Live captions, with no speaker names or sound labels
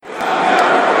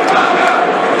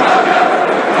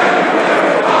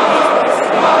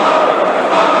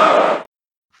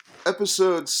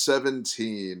Episode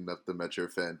 17 of the Metro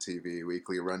Fan TV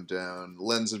Weekly Rundown.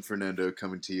 Lenz and Fernando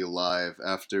coming to you live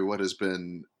after what has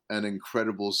been an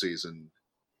incredible season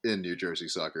in New Jersey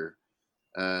soccer.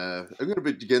 I'm going to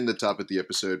begin the top of the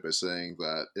episode by saying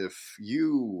that if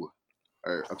you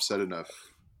are upset enough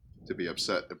to be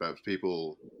upset about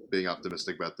people being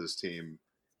optimistic about this team,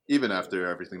 even after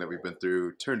everything that we've been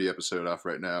through, turn the episode off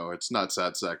right now. It's not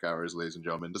Sad Sack Hours, ladies and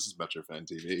gentlemen. This is Metro Fan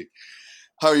TV.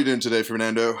 How are you doing today,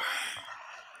 Fernando?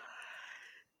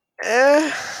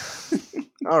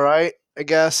 All right, I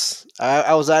guess.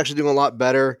 I was actually doing a lot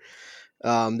better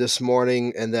this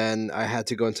morning, and then I had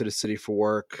to go into the city for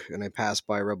work, and I passed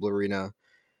by Rebel Arena,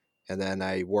 and then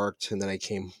I worked, and then I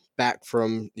came back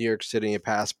from New York City and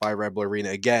passed by Rebel Arena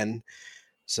again.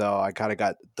 So I kind of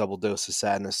got double dose of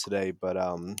sadness today, but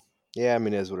yeah, I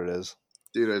mean, it is what it is.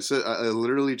 Dude, I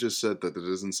literally just said that it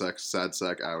isn't sad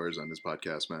sack hours on this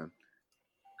podcast, man.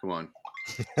 Come on.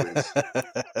 Please.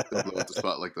 Don't blow up the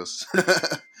spot like this.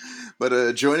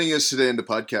 But joining us today in the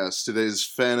podcast, today's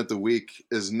fan of the week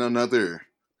is none other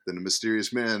than a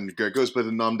mysterious man that goes by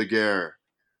the nom de guerre,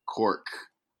 Cork.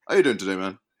 How you doing today,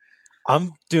 man?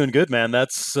 I'm doing good, man.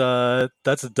 That's a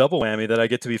double whammy that I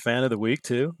get to be fan of the week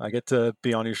too. I get to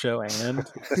be on your show and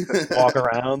walk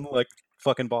around like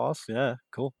fucking boss. Yeah,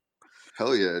 cool.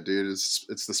 Hell yeah, dude!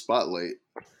 It's the spotlight.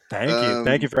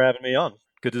 Thank you for having me on.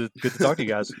 Good to talk to you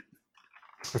guys.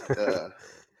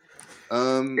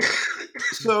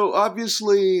 So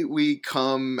obviously we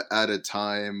come at a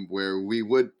time where we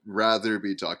would rather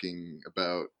be talking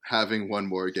about having one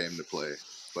more game to play.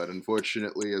 But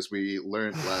unfortunately, as we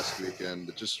learned last weekend,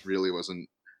 it just really wasn't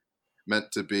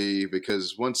meant to be,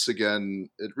 because once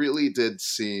again, it really did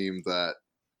seem that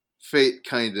fate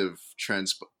kind of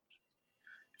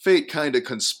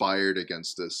conspired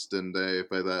against us, didn't they?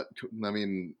 By that, I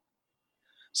mean,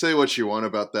 say what you want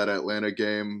about that Atlanta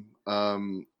game.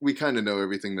 We kind of know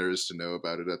everything there is to know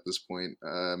about it at this point.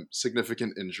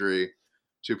 Significant injury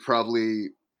to probably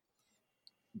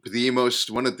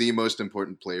one of the most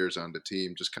important players on the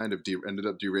team, just kind of ended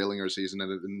up derailing our season at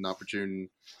an opportune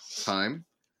time.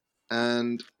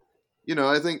 And,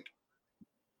 I think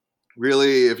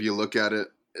really, if you look at it,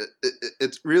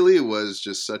 it really was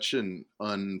just such an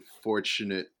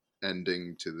unfortunate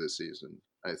ending to this season,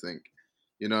 I think.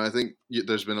 I think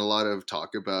there's been a lot of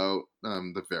talk about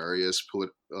the various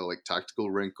tactical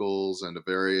wrinkles and the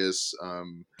various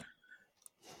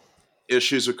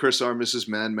issues with Chris Armas's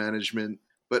man management.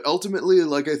 But ultimately,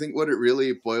 I think what it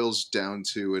really boils down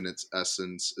to in its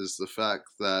essence is the fact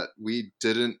that we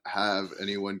didn't have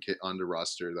anyone on the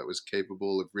roster that was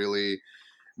capable of really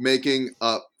making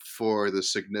up for the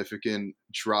significant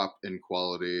drop in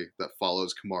quality that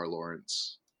follows Kamar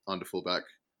Lawrence on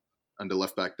the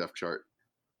left back depth chart.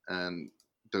 And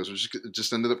those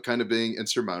just ended up kind of being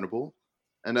insurmountable.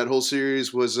 And that whole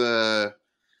series was a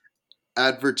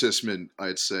advertisement,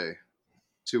 I'd say,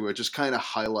 to just kind of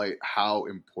highlight how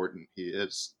important he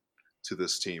is to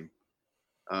this team.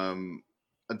 On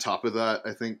top of that,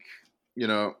 I think,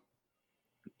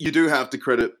 you do have to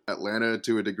credit Atlanta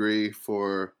to a degree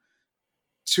for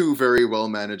two very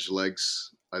well-managed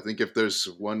legs. I think if there's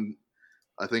one,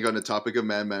 I think on the topic of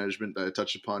man management that I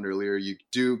touched upon earlier, you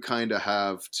do kind of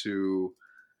have to.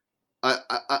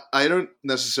 I don't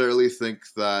necessarily think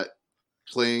that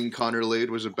playing Connor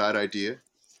Lade was a bad idea,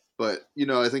 but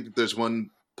I think there's one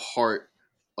part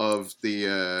of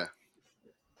the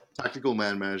tactical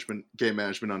game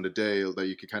management on the day that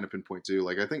you could kind of pinpoint to.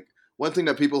 I think one thing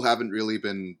that people haven't really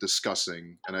been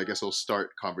discussing, and I guess I'll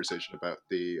start conversation about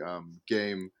the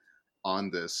game on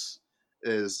this,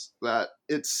 is that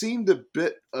it seemed a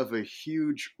bit of a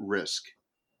huge risk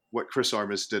what Chris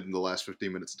Armas did in the last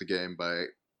 15 minutes of the game by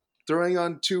throwing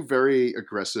on two very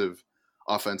aggressive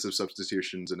offensive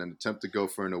substitutions in an attempt to go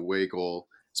for an away goal,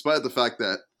 despite the fact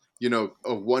that,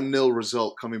 a 1-0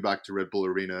 result coming back to Red Bull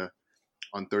Arena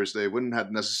on Thursday wouldn't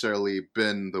have necessarily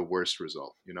been the worst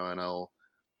result, and I'll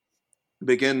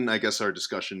begin, I guess, our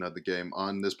discussion of the game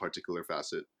on this particular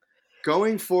facet.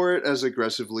 Going for it as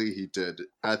aggressively he did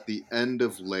at the end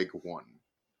of leg one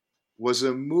was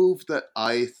a move that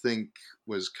I think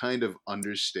was kind of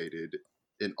understated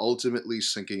in ultimately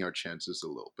sinking our chances a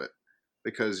little bit.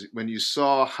 Because when you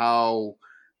saw how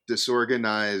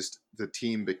disorganized the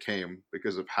team became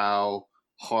because of how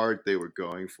hard they were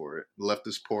going for it, left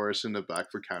us porous in the back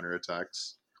for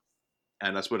counterattacks,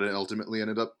 and that's what it ultimately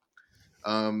ended up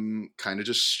kind of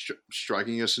just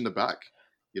striking us in the back.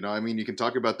 You can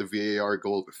talk about the VAR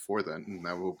goal before then, and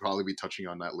I will probably be touching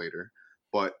on that later.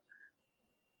 But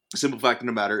the simple fact of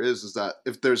the matter is that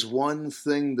if there's one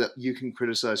thing that you can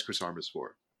criticize Chris Armas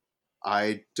for,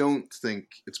 I don't think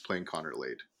it's playing Connor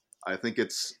Lade. I think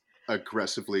it's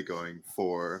aggressively going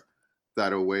for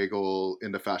that away goal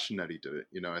in the fashion that he did it.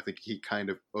 You know, I think he kind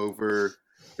of he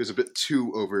was a bit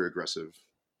too over aggressive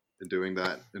in doing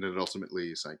that, and it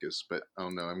ultimately sank us. But I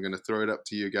don't know. I'm going to throw it up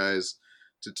to you guys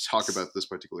to talk about this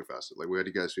particular facet. Like, where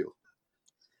do you guys feel?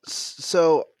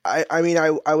 So I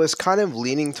was kind of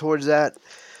leaning towards that,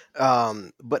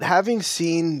 but having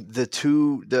seen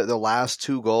the last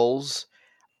two goals,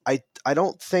 I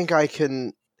don't think I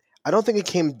can. I don't think it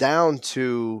came down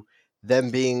to them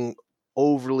being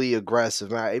overly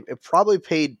aggressive. It probably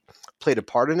played a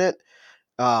part in it.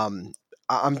 Um,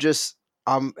 I'm just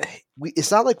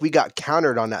it's not like we got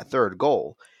countered on that third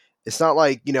goal. It's not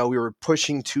like we were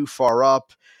pushing too far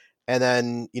up, and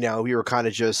then we were kind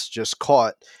of just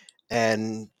caught,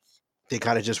 and they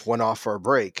kind of just went off for a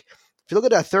break. If you look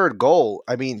at that third goal,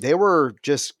 I mean, they were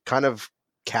just kind of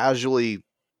casually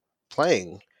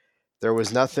playing. There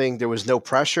was nothing. There was no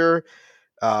pressure.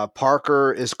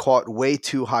 Parker is caught way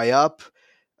too high up.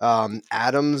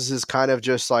 Adams is kind of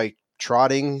just like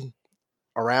trotting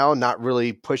around, not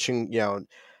really pushing,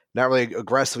 not really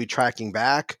aggressively tracking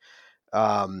back.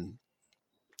 Um,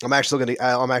 I'm actually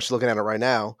looking at it right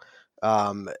now.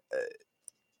 Um,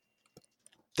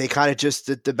 they kind of just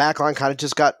the back line kind of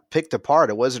just got picked apart.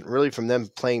 It wasn't really from them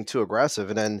playing too aggressive.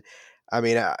 And then, I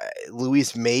mean,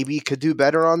 Luis maybe could do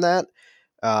better on that.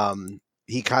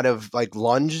 He kind of like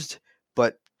lunged,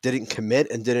 but didn't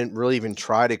commit and didn't really even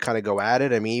try to kind of go at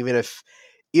it. I mean, even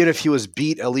if he was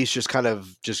beat, at least just kind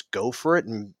of just go for it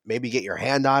and maybe get your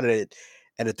hand on it,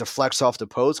 and it deflects off the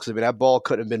post. Because I mean, that ball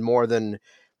couldn't have been more than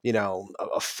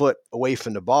a foot away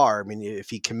from the bar. I mean, if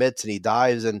he commits and he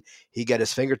dives and he get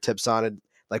his fingertips on it,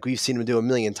 like we've seen him do a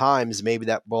million times, maybe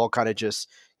that ball kind of just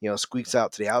squeaks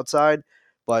out to the outside.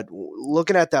 But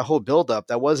looking at that whole buildup,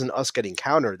 that wasn't us getting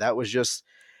countered. That was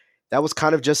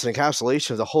kind of just an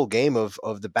encapsulation of the whole game of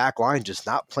the back line just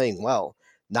not playing well,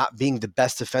 not being the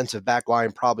best defensive back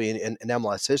line probably in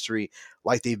MLS history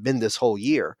like they've been this whole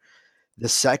year. The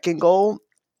second goal,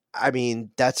 I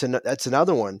mean, that's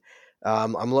another one.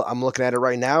 I'm looking at it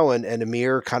right now, and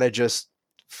Amir kind of just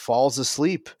falls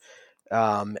asleep,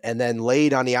 and then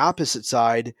Lade on the opposite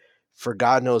side, for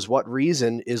God knows what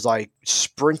reason, is like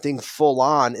sprinting full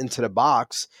on into the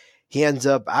box. He ends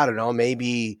up, I don't know,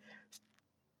 maybe.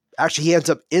 Actually, he ends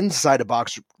up inside the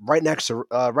box, right next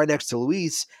to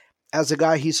Luis, as the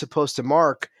guy he's supposed to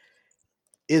mark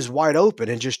is wide open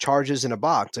and just charges in a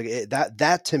box. Like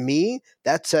that to me,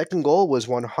 that second goal was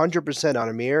 100% on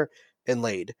Amir and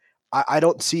Lade. I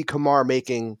don't see Kamar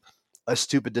making a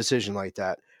stupid decision like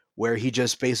that, where he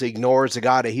just basically ignores the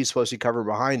guy that he's supposed to cover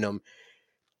behind him.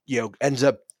 Ends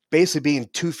up basically being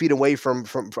 2 feet away from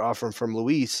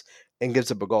Luis and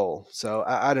gives up a goal. So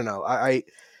I don't know. I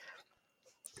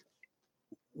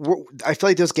feel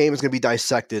like this game is going to be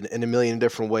dissected in a million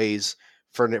different ways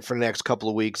for the next couple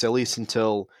of weeks, at least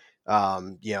until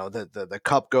the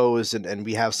cup goes and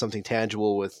we have something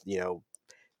tangible with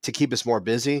to keep us more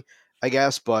busy, I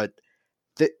guess. But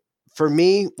for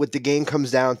me, what the game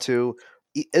comes down to,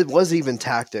 it wasn't even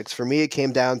tactics. For me, it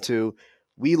came down to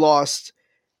we lost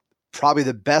probably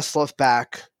the best left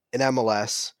back in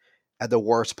MLS at the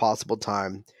worst possible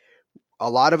time. A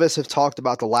lot of us have talked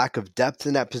about the lack of depth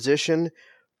in that position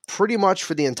pretty much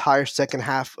for the entire second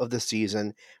half of the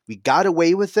season. We got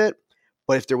away with it,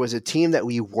 but if there was a team that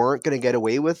we weren't going to get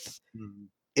away with,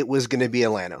 it was going to be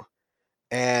Atlanta.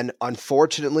 And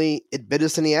unfortunately, it bit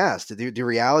us in the ass. The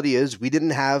reality is we didn't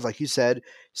have, like you said,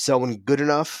 someone good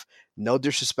enough. No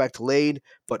disrespect to Lade,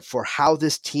 but for how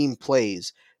this team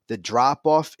plays, the drop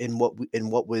off in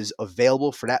what was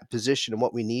available for that position and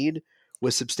what we need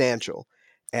was substantial.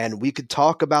 And we could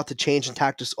talk about the change in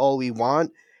tactics all we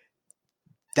want.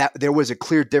 That there was a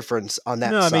clear difference on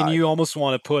that No, I side. mean, you almost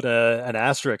want to put an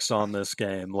asterisk on this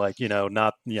game. Like,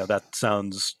 not, that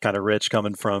sounds kind of rich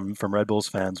coming from Red Bulls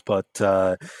fans. But,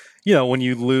 when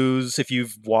you lose, if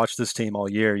you've watched this team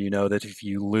all year, you know that if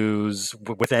you lose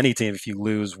with any team, if you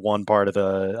lose one part of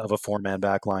a 4-man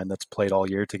back line that's played all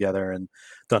year together and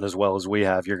done as well as we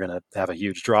have, you're going to have a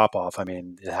huge drop off. I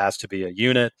mean, it has to be a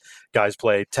unit. Guys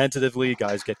play tentatively.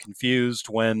 Guys get confused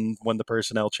when the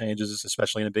personnel changes,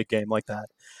 especially in a big game like that.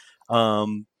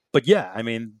 But yeah, I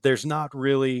mean, there's not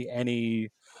really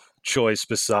any choice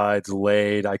besides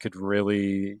Lade. I could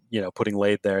really, putting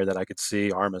Lade there that I could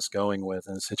see Armas going with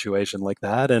in a situation like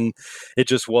that. And it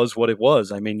just was what it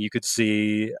was. I mean, you could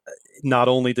see not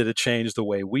only did it change the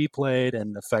way we played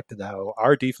and affected how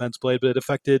our defense played, but it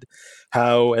affected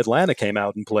how Atlanta came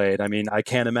out and played. I mean, I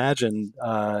can't imagine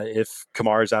if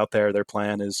Kamar's out there, their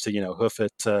plan is to, hoof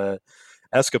it to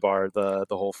Escobar the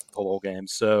whole game.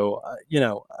 So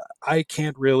I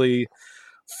can't really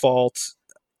fault.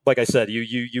 Like I said,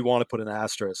 you want to put an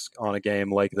asterisk on a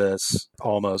game like this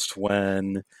almost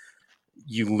when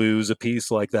you lose a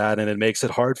piece like that, and it makes it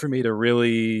hard for me to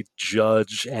really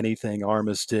judge anything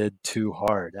Armas did too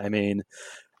hard. I mean,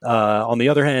 on the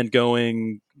other hand,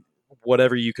 going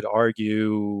whatever you could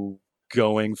argue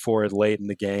going for it late in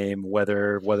the game,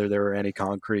 whether there were any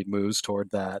concrete moves toward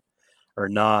that or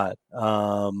not,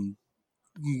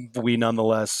 we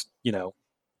nonetheless,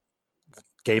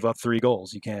 gave up 3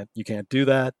 goals. You can't do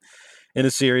that in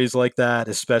a series like that,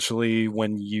 especially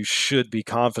when you should be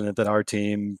confident that our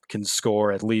team can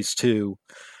score at least 2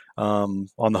 on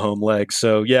the home leg.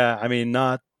 So yeah, I mean,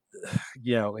 not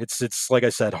it's like I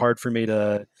said, hard for me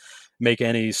to make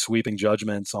any sweeping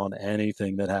judgments on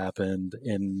anything that happened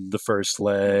in the first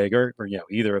leg or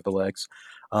either of the legs.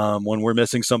 When we're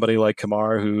missing somebody like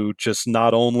Kamar, who just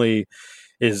not only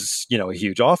is a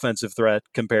huge offensive threat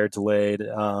compared to Lade,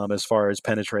 as far as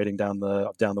penetrating down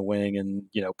the wing and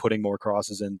putting more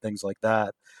crosses in, things like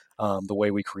that. The way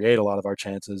we create a lot of our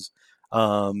chances,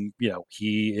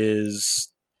 he is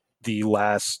the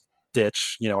last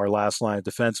ditch, our last line of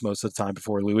defense most of the time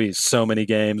before Luis. So many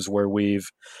games where we've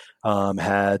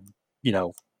had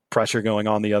pressure going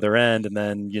on the other end, and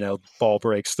then ball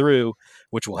breaks through,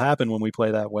 which will happen when we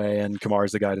play that way, and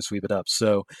Kamar's the guy to sweep it up.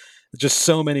 So just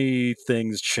so many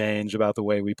things change about the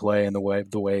way we play and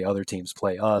the way other teams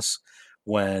play us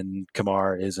when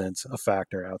Kamar isn't a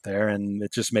factor out there, and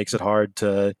it just makes it hard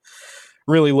to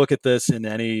really look at this in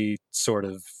any sort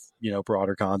of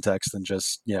broader context than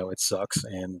just it sucks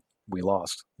and we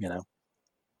lost. Yeah,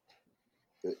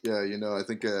 I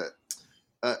think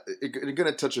I'm going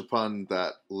to touch upon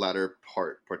that latter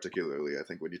part particularly. I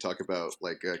think when you talk about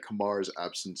like Kamar's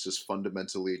absence is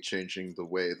fundamentally changing the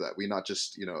way that we not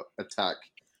just attack,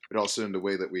 but also in the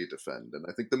way that we defend. And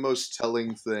I think the most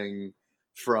telling thing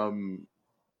from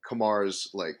Kamar's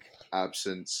like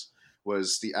absence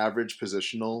was the average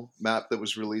positional map that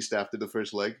was released after the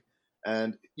first leg,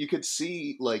 and you could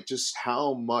see like just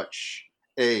how much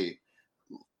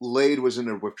Lade was in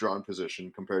a withdrawn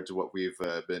position compared to what we've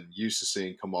been used to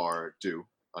seeing Kamar do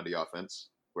on the offense,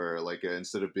 where like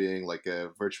instead of being like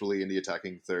virtually in the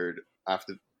attacking third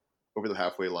after over the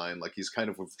halfway line, like he's kind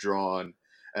of withdrawn,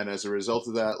 and as a result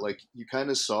of that, like you kind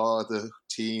of saw the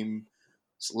team's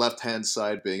left-hand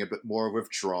side being a bit more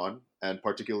withdrawn and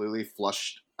particularly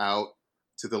flushed out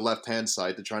to the left-hand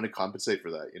side to trying to compensate for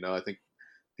that. I think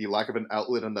the lack of an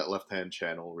outlet on that left-hand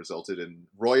channel resulted in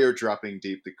Royer dropping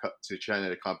deep to try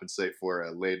to compensate for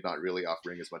Lade not really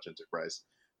offering as much enterprise,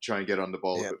 try and get on the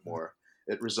ball a bit more.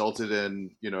 It resulted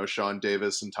in, Sean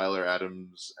Davis and Tyler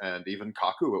Adams and even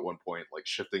Kaku at one point, like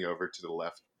shifting over to the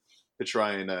left to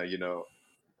try and,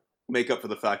 make up for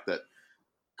the fact that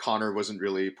Connor wasn't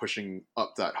really pushing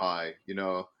up that high,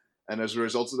 And as a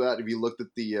result of that, if you looked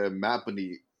at the map and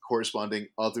the corresponding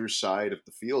other side of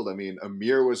the field, I mean,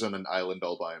 Amir was on an island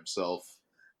all by himself.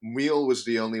 Muil was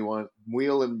the only one.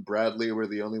 Muil and Bradley were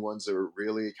the only ones that were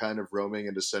really kind of roaming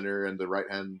in the center and the right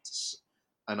hand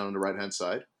and on the right hand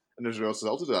side. And as a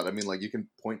result of that, I mean, like you can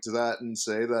point to that and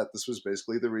say that this was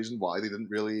basically the reason why they couldn't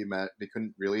really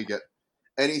get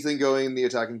anything going in the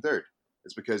attacking third.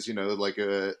 It's because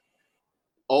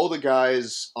all the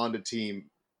guys on the team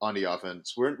on the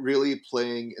offense weren't really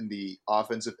playing in the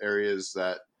offensive areas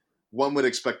that one would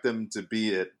expect them to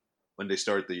be it when they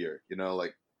start the year.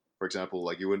 Like, for example,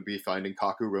 like you wouldn't be finding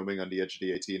Kaku roaming on the edge of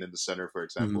the 18 in the center, for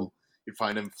example. Mm-hmm. You'd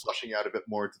find him flushing out a bit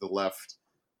more to the left,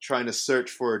 trying to search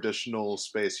for additional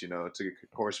space, to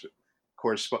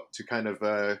kind of,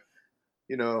 to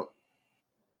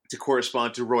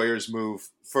correspond to Royer's move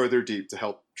further deep to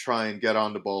help try and get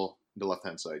on the ball on the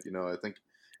left-hand side. I think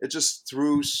it just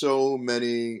threw so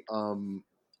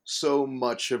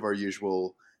much of our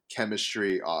usual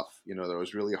chemistry off. That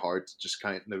was really hard to just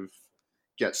kind of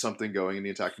get something going in the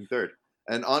attacking third.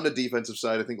 And on the defensive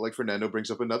side, I think like Fernando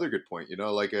brings up another good point.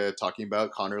 Talking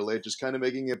about Connor Lade just kind of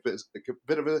making a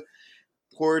bit of a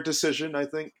poor decision, I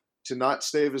think, to not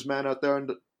stay with his man out there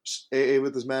and AA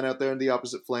with his man out there in the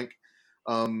opposite flank.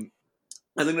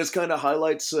 I think this kind of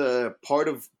highlights part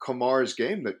of Kamar's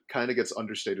game that kind of gets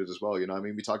understated as well. I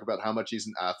mean, we talk about how much he's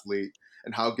an athlete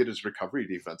and how good his recovery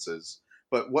defense is.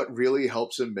 But what really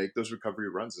helps him make those recovery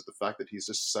runs is the fact that he's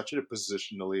just such a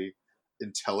positionally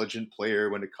intelligent player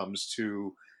when it comes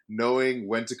to knowing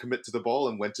when to commit to the ball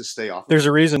and when to stay off. There's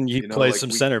a reason you play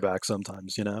some center back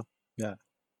sometimes, Yeah.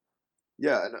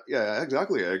 Yeah,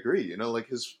 exactly. I agree. Like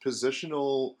his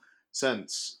positional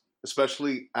sense,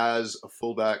 especially as a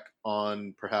fullback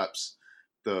on perhaps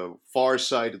the far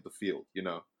side of the field,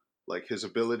 like his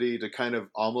ability to kind of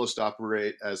almost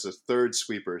operate as a third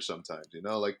sweeper sometimes,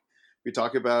 like We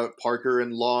talk about Parker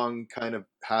and Long kind of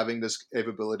having this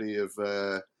capability of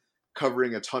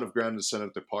covering a ton of ground in center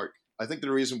of the park. I think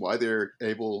the reason why they're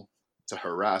able to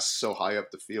harass so high up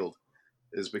the field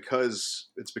is because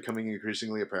it's becoming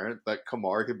increasingly apparent that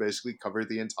Kamar can basically cover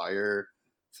the entire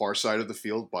far side of the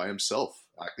field by himself,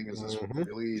 acting as this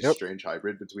really Yep. strange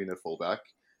hybrid between a fullback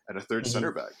and a third Mhm.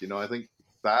 center back. I think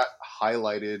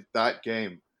that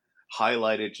game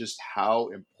highlighted just how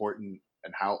important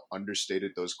and how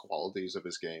understated those qualities of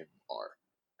his game are.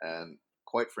 And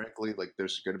quite frankly, like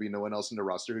there's going to be no one else in the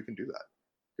roster who can do that.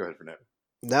 Go ahead, Fernando.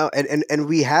 No, and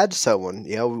we had someone,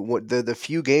 the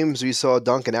few games we saw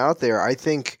Duncan out there, I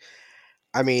think,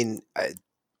 I mean,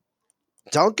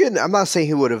 Duncan, I'm not saying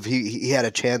he would have, he had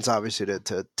a chance, obviously,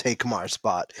 to take Kamar's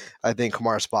spot. I think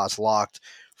Kamar's spot's locked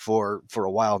for a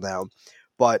while now.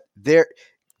 But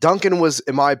Duncan was,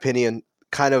 in my opinion,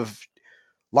 kind of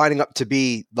lining up to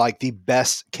be like the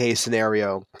best case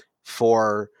scenario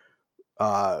for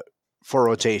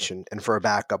rotation and for a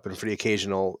backup and for the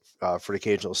occasional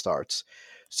starts.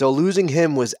 So losing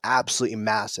him was absolutely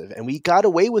massive, and we got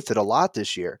away with it a lot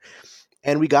this year,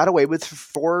 and we got away with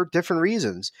for different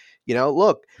reasons.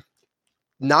 Look,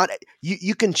 not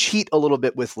you can cheat a little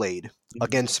bit with Lade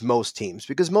against most teams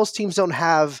because most teams don't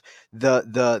have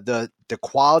the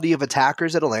quality of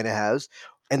attackers that Atlanta has,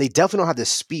 and they definitely don't have the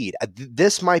speed.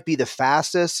 This might be the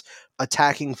fastest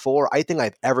attacking four I think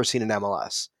I've ever seen in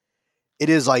MLS. It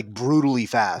is like brutally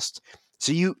fast.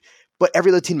 But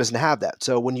every other team doesn't have that.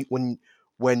 So when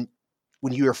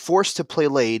you are forced to play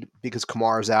Lade because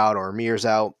Kamar's out or Amir's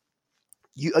out,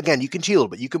 you can cheat a little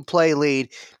bit. You can play Lade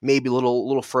maybe a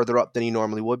little further up than you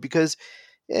normally would because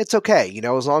it's okay.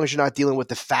 As long as you're not dealing with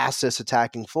the fastest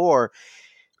attacking four,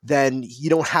 then you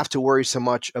don't have to worry so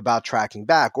much about tracking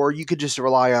back, or you could just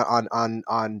rely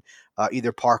on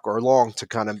either Park or Long to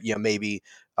kind of maybe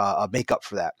make up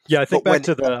for that. Yeah, I think I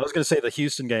was going to say the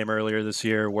Houston game earlier this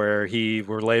year where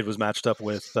Lade was matched up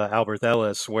with Albert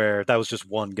Ellis, where that was just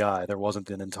one guy. There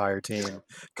wasn't an entire team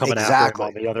coming after him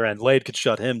on the other end. Lade could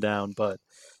shut him down, but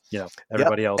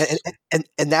everybody else.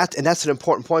 And that's an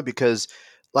important point because,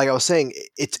 like I was saying,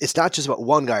 it's not just about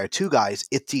one guy or two guys.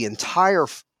 It's the entire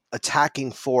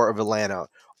attacking four of Atlanta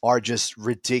are just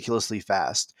ridiculously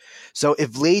fast. So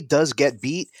if Lade does get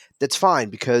beat, that's fine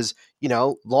because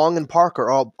Long and Parker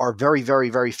are very, very,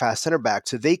 very fast center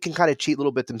backs, so they can kind of cheat a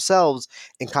little bit themselves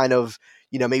and kind of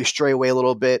maybe stray away a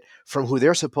little bit from who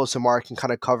they're supposed to mark and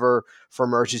kind of cover for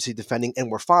emergency defending, and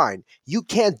we're fine. You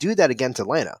can't do that against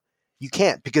Atlanta. You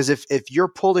can't, because if you're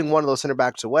pulling one of those center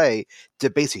backs away to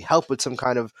basically help with some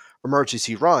kind of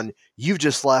emergency run, you've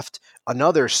just left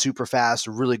another super fast,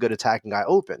 really good attacking guy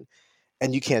open,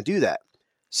 and you can't do that.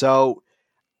 So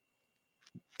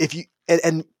if you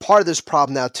and part of this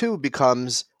problem now too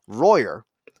becomes Royer.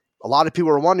 A lot of people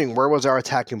are wondering, where was our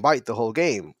attacking bite the whole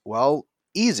game? Well,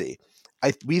 easy.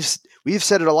 We've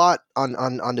said it a lot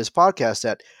on this podcast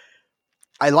that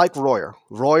I like Royer.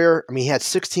 Royer, I mean, he had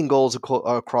 16 goals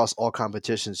across all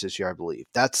competitions this year, I believe.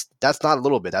 That's not a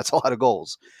little bit. That's a lot of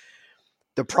goals.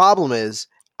 The problem is,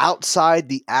 outside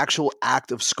the actual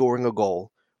act of scoring a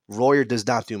goal, Royer does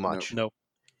not do much. Nope.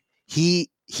 He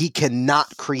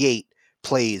cannot create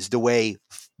plays the way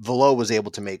Velo was able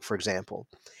to make, for example.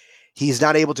 He's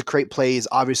not able to create plays,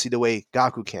 obviously, the way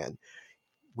Gaku can.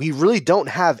 We really don't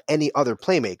have any other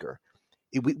playmaker.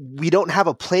 We don't have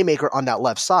a playmaker on that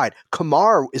left side.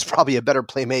 Kamar is probably a better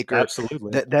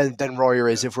playmaker than Royer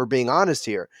is, if we're being honest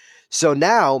here. So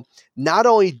now, not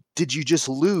only did you just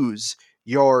lose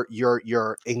your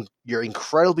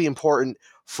incredibly important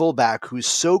fullback who's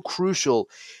so crucial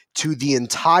to the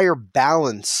entire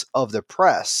balance of the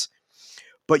press,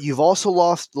 but you've also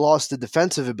lost the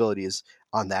defensive abilities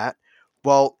on that.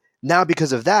 Well, now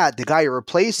because of that, the guy you're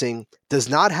replacing does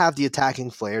not have the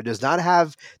attacking flair, does not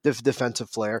have the defensive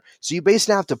flair. So you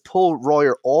basically have to pull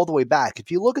Royer all the way back.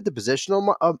 If you look at the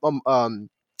positional,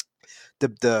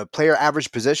 the player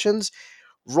average positions,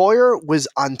 Royer was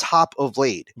on top of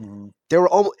Lade.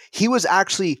 Mm-hmm. He was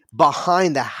actually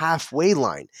behind the halfway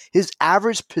line. His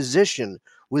average position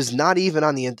was not even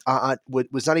on the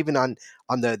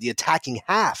attacking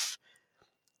half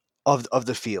of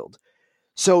the field.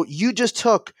 So you just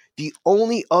took the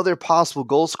only other possible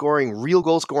real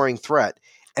goal scoring threat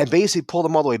and basically pulled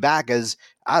him all the way back as,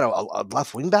 I don't know, a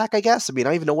left wing back, I guess. I mean,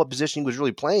 I don't even know what position he was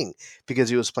really playing because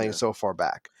he was playing so far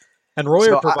back. And Royer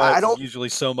So I provides don't. usually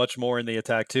so much more in the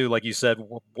attack too. Like you said,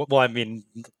 well, I mean,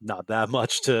 not that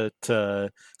much to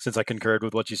since I concurred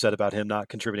with what you said about him not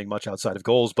contributing much outside of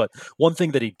goals. But one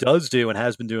thing that he does do and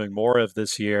has been doing more of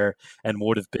this year, and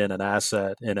would have been an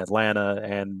asset in Atlanta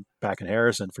and back in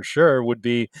Harrison for sure, would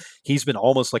be he's been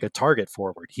almost like a target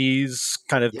forward. He's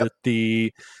kind of Yep.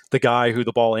 the guy who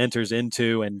the ball enters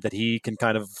into, and that he can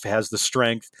kind of has the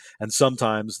strength and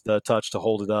sometimes the touch to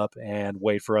hold it up and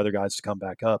wait for other guys to come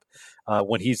back up.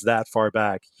 When he's that far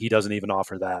back, he doesn't even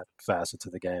offer that facet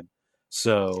to the game.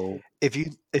 So If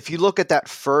you look at that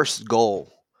first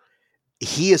goal,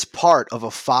 he is part of a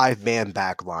 5-man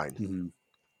back line. mm-hmm.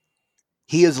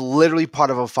 He is literally part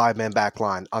of a 5-man back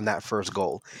line on that first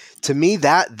goal. To me,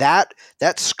 that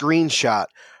screenshot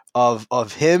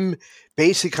of him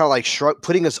basically kind of like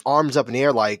putting his arms up in the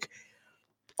air, like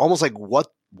almost like what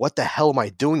the hell am I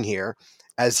doing here?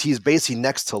 As he's basically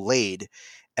next to Lade,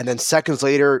 and then seconds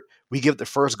later we give the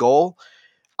first goal.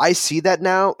 I see that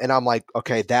now, and I'm like,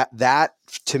 okay, that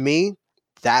to me,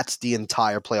 that's the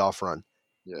entire playoff run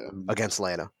against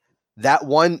Atlanta. That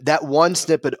one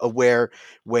snippet of where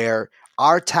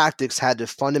our tactics had to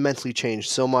fundamentally change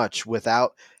so much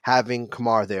without having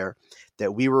Kamar there,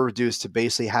 that we were reduced to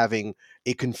basically having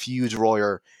a confused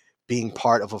Royer being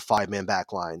part of a 5-man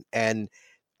back line. And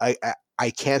I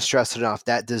can't stress it enough.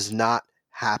 That does not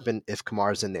happen if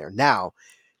Kamar's in there. Now,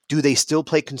 do they still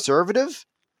play conservative?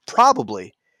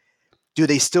 Probably. Do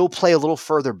they still play a little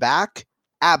further back?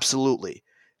 Absolutely.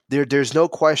 There's no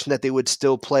question that they would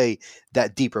still play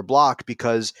that deeper block,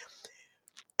 because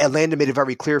Atlanta made it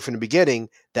very clear from the beginning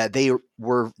that they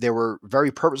were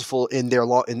very purposeful in their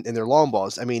in their long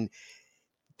balls. I mean,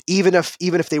 even if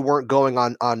they weren't going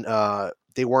on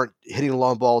they weren't hitting the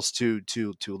long balls to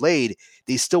Lade,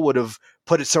 they still would have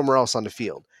put it somewhere else on the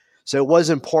field. So it was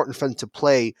important for them to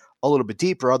play a little bit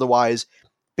deeper. Otherwise,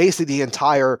 basically the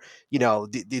entire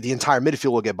the entire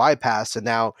midfield will get bypassed, and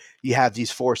now you have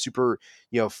these four super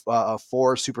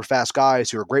fast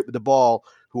guys who are great with the ball,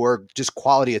 who are just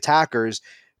quality attackers,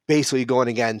 basically going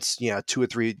against two or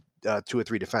three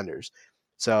defenders.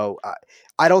 So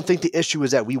I don't think the issue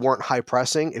is that we weren't high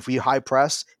pressing. If we high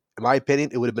press, in my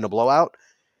opinion, it would have been a blowout.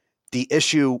 The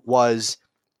issue was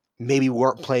maybe we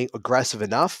weren't playing aggressive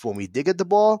enough when we did get the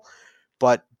ball,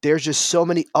 but there's just so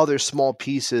many other small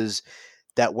pieces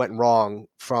that went wrong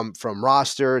from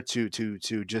roster to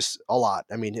just a lot.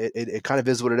 I mean, it kind of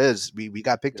is what it is. We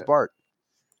got picked apart.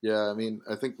 Yeah, I mean,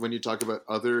 I think when you talk about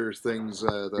other things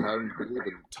that haven't really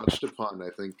been touched upon, I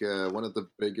think one of the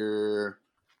bigger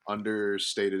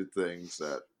understated things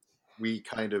that we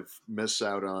kind of miss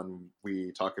out on,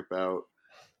 we talk about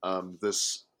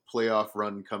this playoff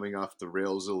run coming off the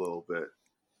rails a little bit,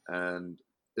 and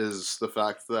is the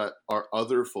fact that our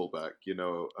other fullback,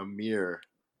 Amir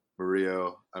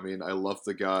Murillo, I mean, I love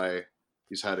the guy.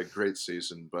 He's had a great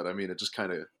season, but I mean, it just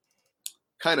kind of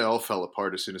all fell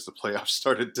apart as soon as the playoffs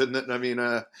started, didn't it? I mean,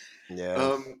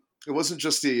 Yeah. it wasn't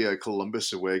just the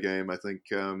Columbus away game. I think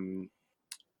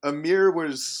Amir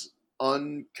was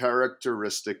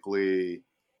uncharacteristically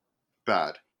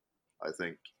bad. I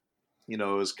think it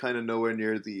was kind of nowhere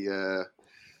near the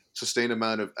sustained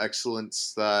amount of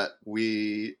excellence that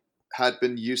we had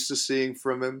been used to seeing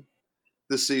from him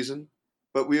this season.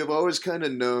 But we have always kind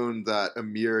of known that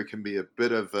Amir can be a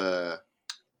bit of a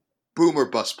boom or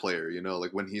bust player,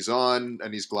 like when he's on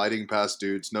and he's gliding past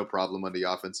dudes, no problem on the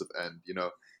offensive end.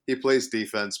 He plays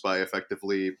defense by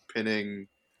effectively pinning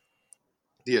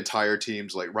the entire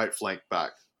team's like right flank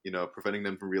back, preventing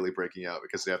them from really breaking out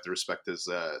because they have to respect his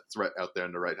threat out there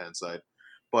on the right hand side.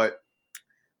 But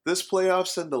this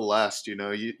playoffs and the last, you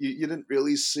didn't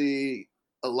really see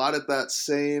a lot of that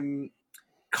same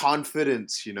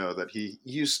confidence, that he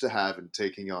used to have in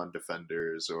taking on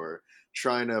defenders or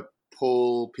trying to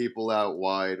pull people out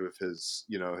wide with his,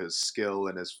 his skill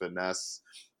and his finesse.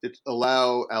 It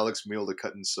allow Alex Mule to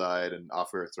cut inside and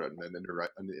offer a threat in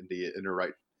the inner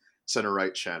right, center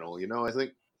right channel. I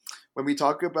think when we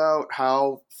talk about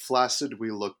how flaccid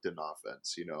we looked in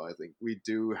offense, I think we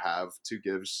do have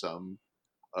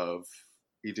to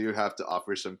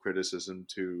offer some criticism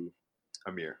to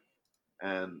Amir.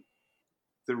 And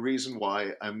the reason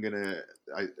why and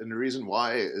the reason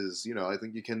why is, I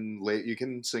think you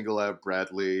can single out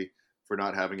Bradley for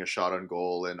not having a shot on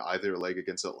goal in either leg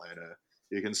against Atlanta.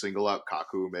 You can single out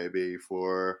Kaku maybe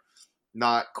for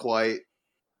not quite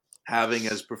having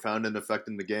as profound an effect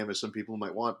in the game as some people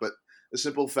might want. But the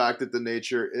simple fact that the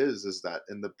nature is that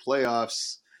in the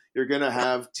playoffs, you're going to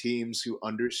have teams who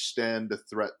understand the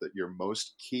threat that your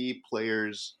most key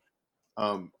players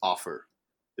offer.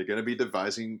 They're going to be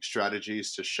devising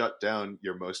strategies to shut down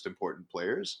your most important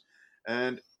players.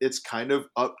 And it's kind of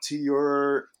up to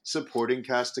your supporting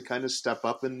cast to kind of step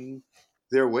up in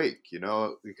their wake,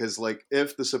 because like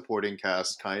if the supporting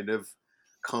cast kind of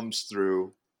comes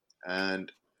through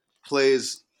and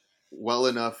plays well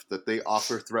enough that they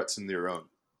offer threats in their own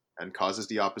and causes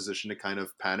the opposition to kind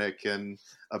of panic and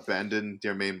abandon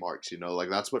their main marks, like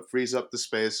that's what frees up the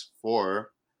space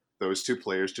for those two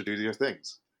players to do their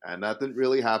things. And that didn't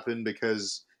really happen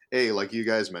because, like you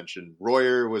guys mentioned,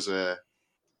 Royer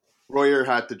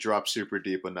had to drop super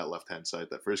deep on that left-hand side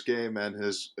that first game, and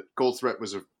his goal threat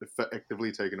was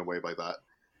effectively taken away by that.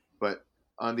 But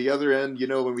on the other end,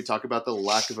 when we talk about the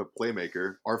lack of a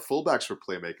playmaker, our fullbacks were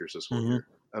playmakers this whole year.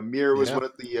 Amir was one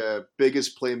of the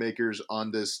biggest playmakers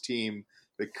on this team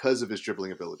because of his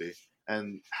dribbling ability.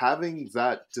 And having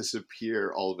that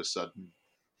disappear all of a sudden,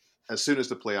 as soon as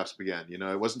the playoffs began,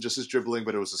 it wasn't just his dribbling,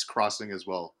 but it was his crossing as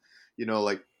well.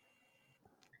 Like,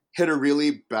 hit a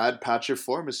really bad patch of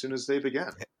form as soon as they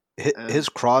began. His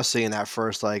crossing in that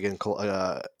first leg in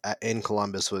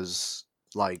Columbus was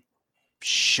like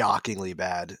shockingly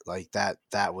bad. Like that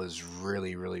was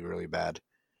really, really, really bad.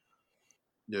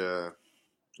 Yeah,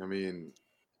 I mean,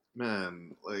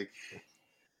 man, like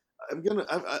I'm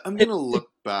gonna look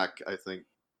back. I think.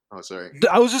 Oh, sorry.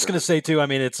 I was just going to say too. I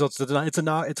mean,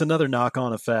 it's another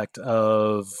knock-on effect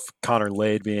of Connor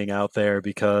Lade being out there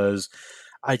because.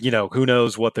 Who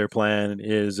knows what their plan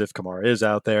is if Kamara is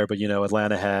out there, but,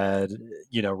 Atlanta had,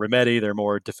 Remedi, their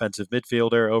more defensive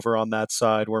midfielder over on that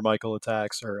side where Michael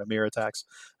attacks or Amir attacks.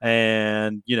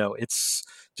 And, it's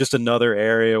just another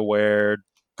area where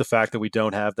the fact that we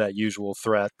don't have that usual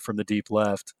threat from the deep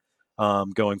left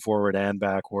going forward and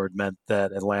backward meant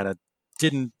that Atlanta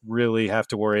didn't really have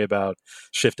to worry about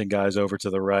shifting guys over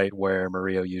to the right where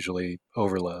Murillo usually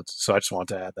overloads. So I just want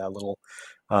to add that little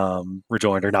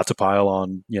rejoinder, not to pile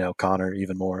on, Connor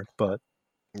even more, but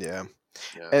yeah.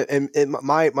 And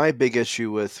my big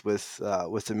issue with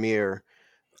Amir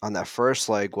on that first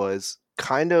leg was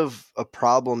kind of a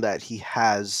problem that he's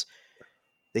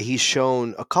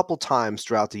shown a couple times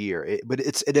throughout the year. But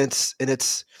it's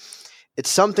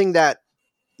something that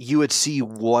you would see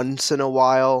once in a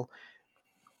while,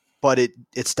 but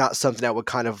it's not something that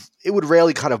would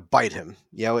rarely kind of bite him.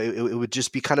 It would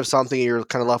just be kind of something you're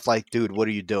kind of left like, dude, what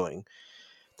are you doing?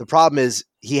 The problem is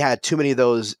he had too many of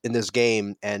those in this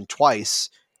game, and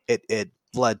twice it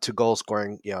led to goal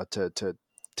scoring, to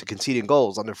conceding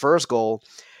goals. On the first goal,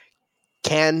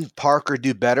 can Parker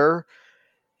do better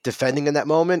defending in that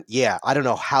moment? Yeah, I don't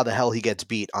know how the hell he gets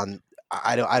beat on.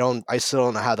 I still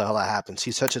don't know how the hell that happens.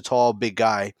 He's such a tall, big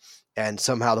guy. And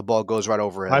somehow the ball goes right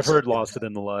over his. I've heard lost it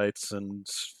in the lights and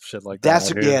shit like that.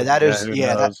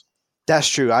 That's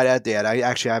true. I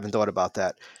actually haven't thought about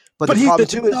that. But it's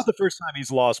not the first time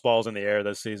he's lost balls in the air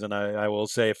this season. I will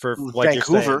say for like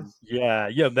Vancouver. You're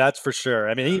saying, yeah, that's for sure.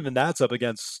 I mean, even that's up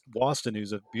against Waston,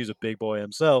 who's a big boy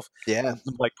himself. Yeah,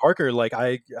 like Parker, like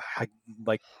I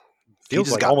like. Feels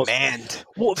he just like got almost manned.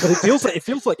 Well, but it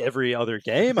feels like every other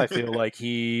game. I feel like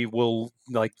he will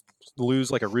like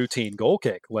lose like a routine goal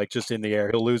kick, like just in the air.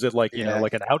 He'll lose it like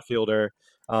like an outfielder,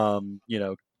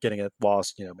 getting it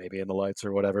lost, maybe in the lights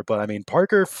or whatever. But I mean,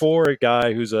 Parker, for a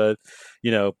guy who's a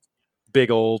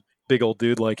big old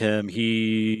dude like him,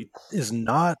 he is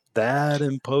not that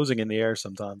imposing in the air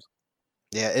sometimes.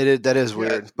 Yeah, that is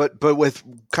weird. But with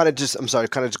kind of just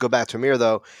go back to Amir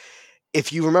though.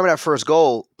 If you remember that first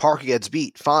goal, Parker gets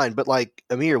beat, fine. But like,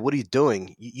 Amir, what are you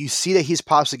doing? You see that he's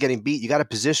possibly getting beat. You got to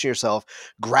position yourself,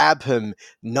 grab him,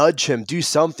 nudge him, do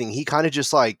something. He kind of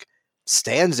just like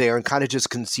stands there and kind of just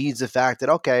concedes the fact that,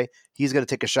 okay, he's going to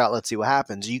take a shot. Let's see what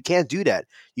happens. You can't do that.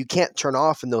 You can't turn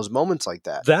off in those moments like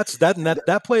that.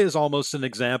 That play is almost an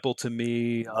example to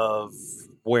me of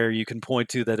where you can point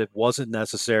to that it wasn't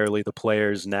necessarily the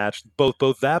players'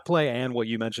 both that play and what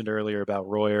you mentioned earlier about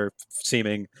Royer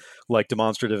seeming like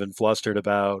demonstrative and flustered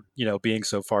about being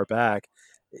so far back.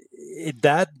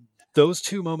 Those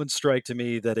two moments strike to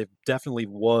me that it definitely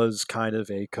was kind of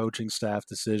a coaching staff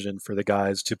decision for the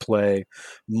guys to play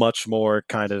much more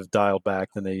kind of dialed back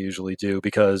than they usually do,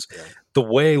 because the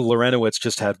way Larentowicz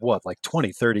just had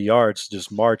 20, 30 yards to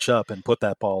just march up and put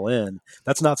that ball in,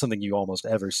 that's not something you almost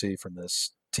ever see from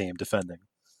this team defending.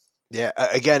 Yeah,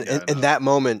 again, in that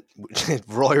moment,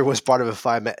 Royer was part of a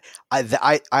 5-man.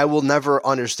 I will never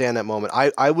understand that moment.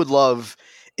 I would love,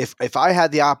 if I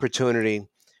had the opportunity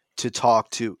to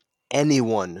talk to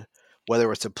anyone, whether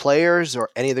it's the players or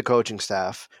any of the coaching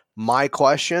staff, my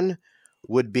question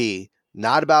would be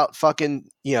not about fucking,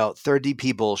 third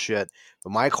DP bullshit,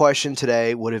 but my question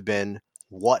today would have been,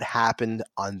 what happened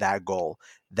on that goal?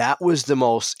 That was the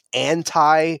most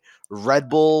anti-Red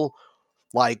Bull,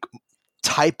 like,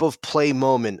 type of play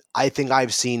moment I think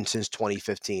I've seen since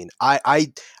 2015. I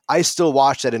still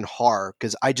watch that in horror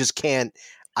because I can't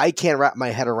wrap my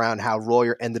head around how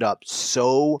Royer ended up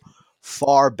so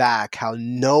far back, how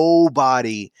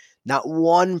nobody, not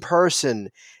one person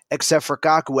except for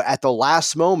Kaku at the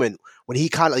last moment when he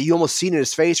kind of, you almost seen in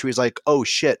his face where he's like, oh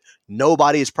shit,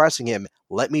 nobody is pressing him.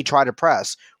 Let me try to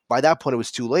press. By that point, it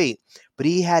was too late, but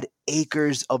he had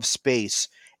acres of space.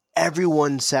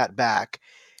 Everyone sat back.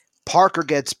 Parker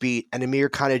gets beat, and Amir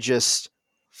kind of just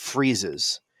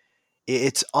freezes.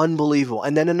 It's unbelievable.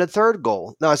 And then in the third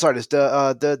goal, no, sorry, it's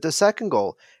the second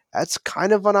goal. That's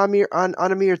kind of on Amir on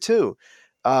Amir too.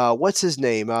 What's his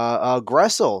name?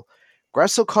 Gressel.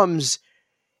 Gressel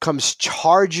comes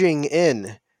charging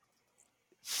in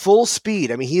full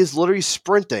speed. I mean, he is literally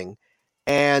sprinting,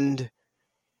 and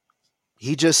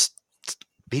he just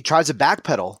he tries to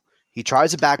backpedal. He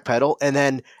tries to backpedal, and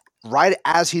then right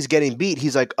as he's getting beat,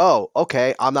 he's like, "Oh,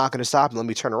 okay, I'm not going to stop him. Let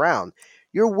me turn around."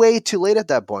 You're way too late at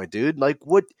that point, dude. Like,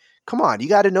 what? Come on, you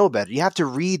got to know better. You have to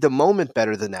read the moment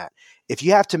better than that. If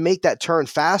you have to make that turn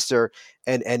faster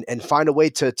and find a way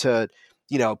to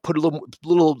put a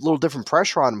little different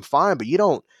pressure on him, fine. But you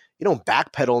don't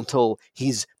backpedal until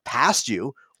he's past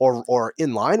you or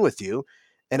in line with you.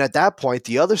 And at that point,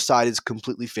 the other side is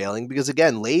completely failing because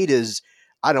again, Lade is,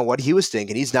 I don't know what he was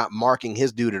thinking. He's not marking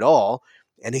his dude at all,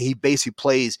 and he basically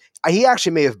plays. He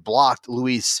actually may have blocked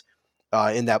Luis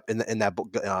in that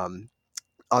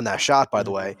on that shot, by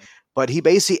the way. But he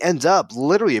basically ends up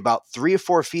literally about 3 or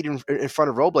 4 feet in front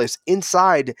of Robles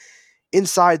inside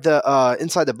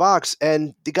the box,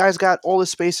 and the guy's got all the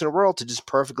space in the world to just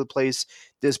perfectly place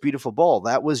this beautiful ball.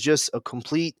 That was just a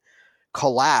complete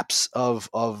collapse of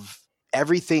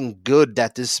everything good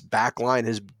that this back line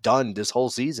has done this whole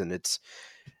season.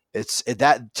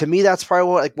 That to me, that's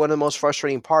probably one of the most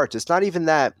frustrating parts. It's not even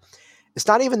that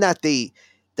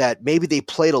that maybe they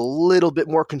played a little bit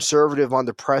more conservative on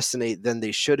the press than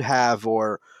they should have,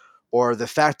 or the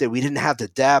fact that we didn't have the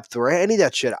depth or any of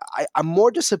that shit. I'm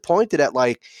more disappointed at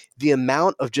like the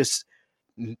amount of just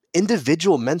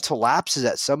individual mental lapses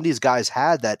that some of these guys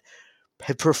had that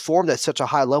had performed at such a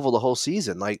high level the whole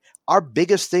season. Like our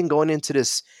biggest thing going into the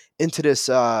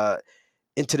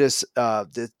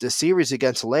series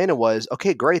against Atlanta was,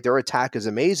 okay, great, their attack is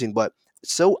amazing, but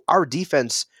so our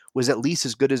defense was at least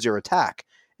as good as their attack,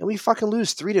 and we fucking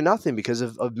lose 3-0 because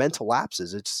of mental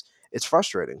lapses. It's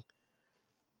frustrating.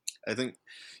 I think,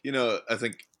 I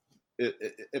think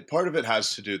part of it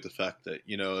has to do with the fact that,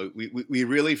 we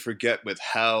really forget with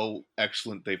how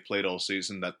excellent they've played all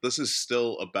season that this is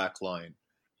still a back line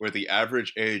where the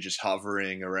average age is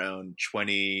hovering around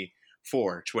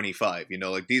 24, 25.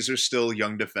 Like these are still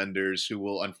young defenders who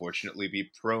will unfortunately be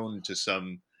prone to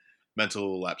some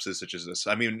mental lapses such as this.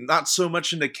 I mean, not so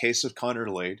much in the case of Connor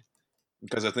Lade,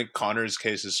 because I think Connor's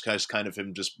case is kind of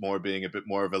him just more being a bit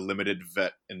more of a limited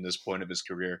vet in this point of his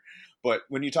career. But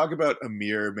when you talk about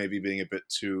Amir maybe being a bit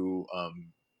too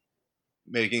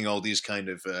making all these kind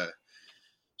of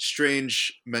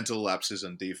strange mental lapses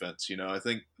on defense, I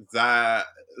think that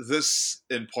this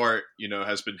in part,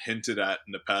 has been hinted at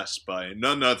in the past by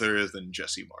none other than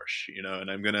Jesse Marsch,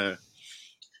 and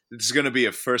this is gonna be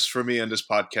a first for me on this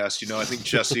podcast. I think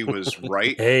Jesse was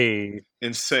right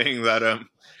in saying that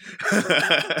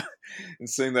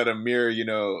Amir,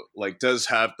 like does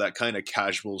have that kind of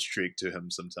casual streak to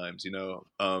him sometimes,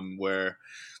 where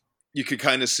you could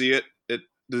kind of see it.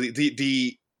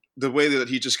 The way that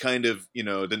he just kind of,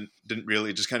 didn't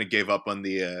really just kind of gave up on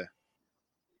the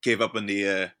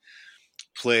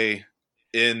play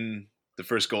in the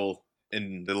first goal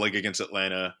in the leg against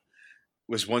Atlanta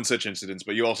was one such incident.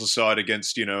 But you also saw it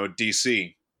against,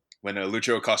 DC when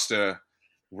Lucho Acosta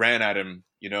ran at him,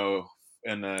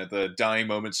 in the dying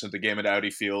moments of the game at Audi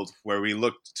Field, where we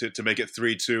looked to make it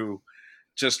 3-2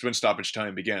 just when stoppage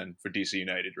time began for DC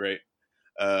United, right?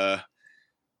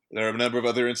 There are a number of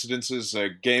other incidences. A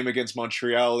game against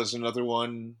Montreal is another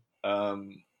one. I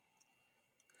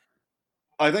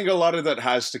think a lot of that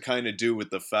has to kind of do with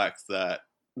the fact that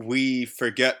we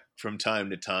forget from time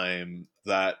to time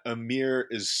that Amir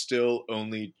is still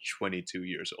only 22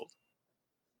 years old.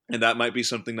 And that might be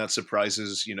something that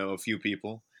surprises, a few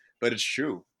people. But it's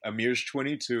true. Amir's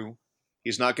 22.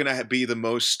 He's not going to be the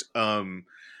most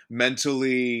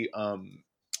mentally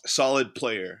solid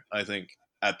player, I think,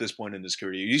 at this point in his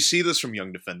career. You see this from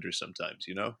young defenders sometimes,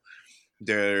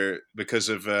 They're because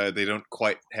of they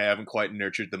haven't quite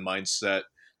nurtured the mindset.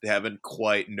 They haven't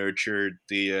quite nurtured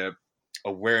the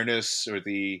awareness or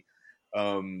the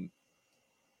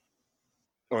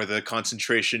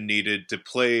concentration needed to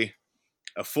play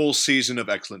a full season of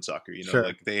excellent soccer. Sure.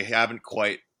 Like they haven't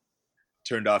quite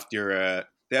turned off your.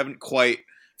 They haven't quite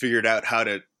figured out how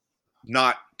to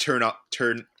not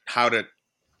how to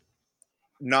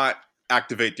not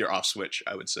activate your off switch.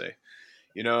 I would say,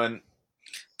 and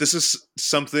this is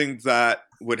something that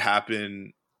would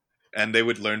happen, and they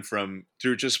would learn from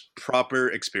through just proper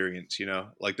experience.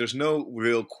 Like there's no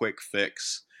real quick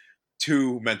fix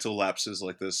to mental lapses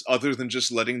like this, other than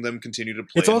just letting them continue to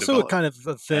play. It's also develop. a kind of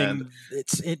a thing.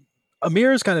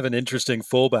 Amir is kind of an interesting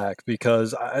fullback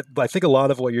because I think a lot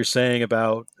of what you're saying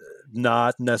about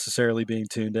not necessarily being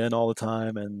tuned in all the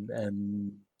time and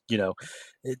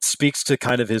it speaks to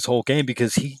kind of his whole game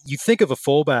because you think of a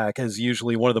fullback as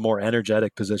usually one of the more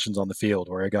energetic positions on the field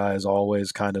where a guy is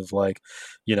always kind of like,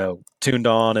 tuned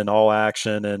on and all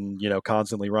action and,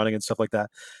 constantly running and stuff like that.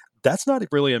 That's not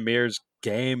really Amir's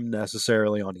game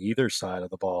necessarily on either side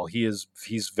of the ball. He's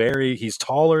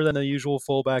taller than a usual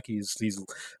fullback. He's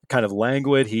kind of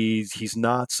languid. He's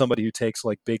not somebody who takes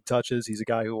like big touches. He's a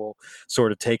guy who will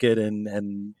sort of take it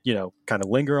and kind of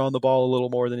linger on the ball a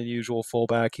little more than a usual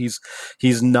fullback. He's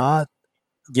not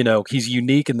he's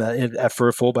unique in that for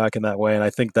a fullback in that way, and I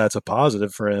think that's a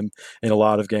positive for him in a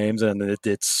lot of games. And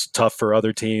it's tough for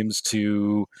other teams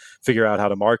to figure out how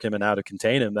to mark him and how to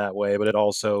contain him that way. But it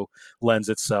also lends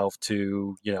itself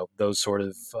to those sort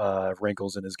of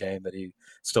wrinkles in his game that he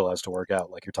still has to work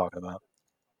out, like you're talking about.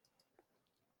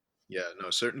 Yeah,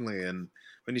 no, certainly. And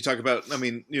when you talk about,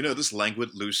 this languid,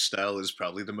 loose style is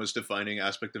probably the most defining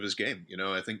aspect of his game.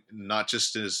 I think not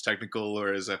just his technical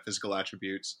or his physical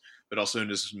attributes, but also in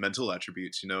his mental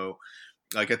attributes.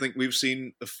 I think we've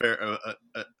seen a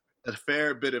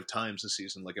fair bit of times this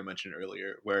season, like I mentioned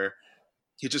earlier, where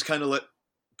he just kind of let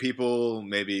people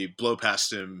maybe blow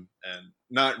past him and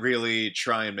not really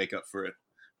try and make up for it.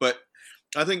 But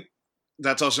I think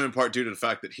that's also in part due to the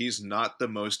fact that he's not the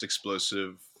most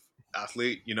explosive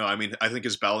athlete. I think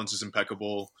his balance is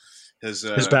impeccable. His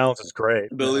balance is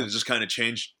great. Ability to just kind of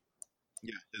change.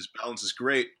 Yeah, his balance is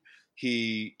great.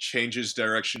 He changes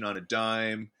direction on a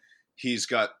dime. He's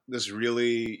got this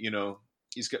really,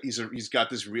 he's got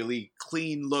this really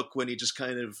clean look when he just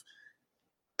kind of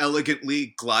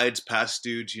elegantly glides past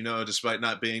dudes, despite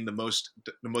not being the most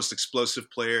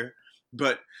explosive player.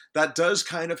 But that does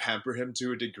kind of hamper him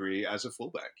to a degree as a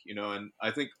fullback, and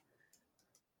I think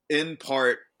in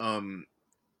part,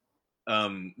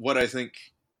 what I think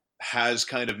has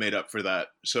kind of made up for that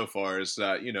so far is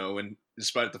that, and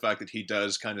despite the fact that he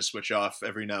does kind of switch off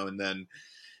every now and then,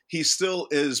 he still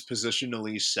is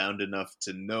positionally sound enough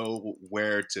to know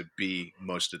where to be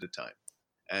most of the time.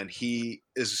 And he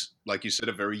is, like you said,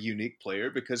 a very unique player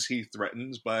because he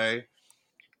threatens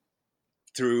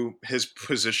through his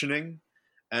positioning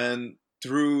and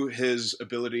through his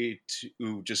ability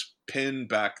to just pin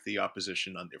back the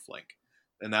opposition on their flank.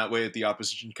 And that way the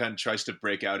opposition kind of tries to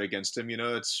break out against him.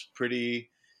 It's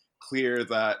pretty clear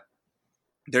that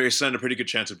there is a pretty good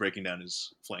chance of breaking down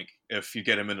his flank if you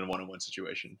get him in a one-on-one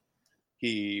situation.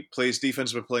 He plays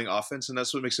defense by playing offense, and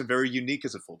that's what makes him very unique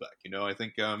as a fullback. I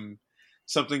think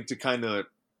something to kind of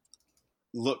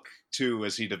look to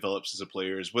as he develops as a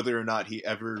player is whether or not he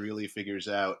ever really figures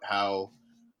out how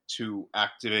to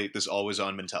activate this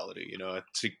always-on mentality,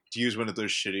 to use one of those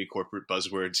shitty corporate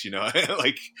buzzwords,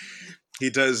 like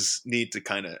he does need to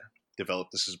kind of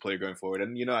develop this as a player going forward.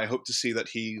 And, I hope to see that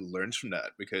he learns from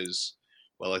that because,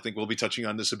 well, I think we'll be touching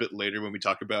on this a bit later when we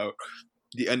talk about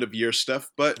the end of year stuff,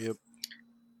 but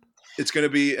It's going to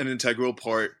be an integral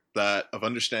part of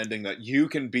understanding that you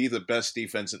can be the best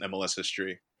defense in MLS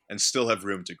history and still have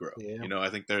room to grow. Yeah. I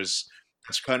think that's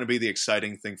kind of be the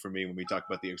exciting thing for me when we talk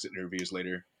about the exit interviews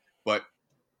later. But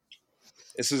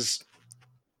this was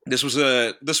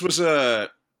a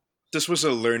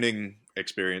learning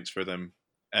experience for them,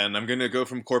 and I'm gonna go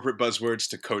from corporate buzzwords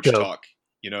to coach talk.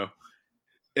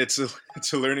 It's a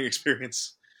learning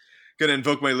experience. Gonna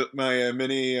invoke my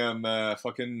mini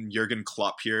fucking Jurgen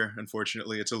Klopp here.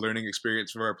 Unfortunately, it's a learning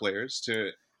experience for our players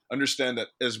to understand that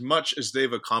as much as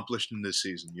they've accomplished in this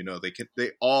season,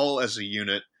 they all as a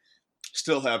unit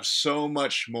still have so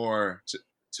much more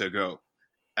to go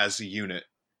as a unit,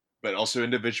 but also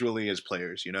individually as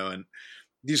players, and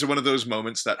these are one of those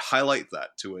moments that highlight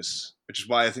that to us, which is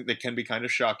why I think they can be kind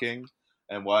of shocking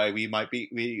and why we might be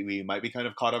kind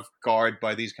of caught off guard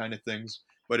by these kind of things.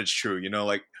 But it's true,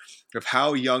 like of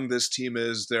how young this team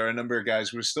is, there are a number of guys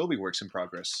who will still be works in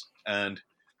progress. And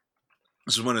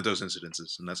this is one of those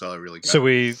incidences, and that's all I really got. So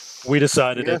we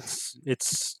decided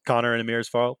it's Connor and Amir's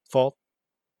fault.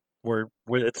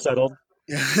 It's settled.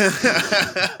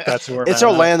 That's where it's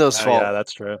Orlando's fault. Yeah,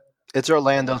 that's true. It's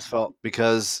Orlando's fault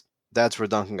because that's where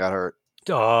Duncan got hurt.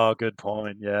 Oh, good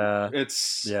point. Yeah,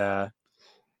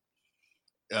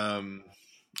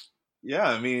 Yeah,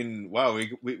 I mean, wow,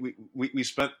 we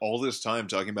spent all this time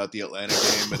talking about the Atlanta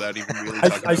game without even really I,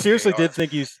 talking I about seriously VAR. did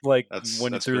think you like when you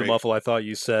That's threw the great. muffle. I thought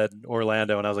you said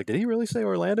Orlando, and I was like, did he really say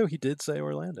Orlando? He did say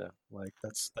Orlando. Like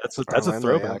that's a Orlando, yeah.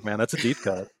 throwback, man. That's a deep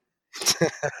cut.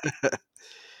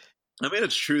 I mean,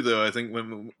 it's true though. I think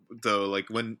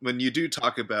when you do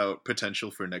talk about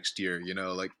potential for next year,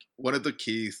 like one of the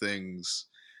key things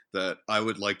that I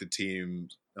would like the team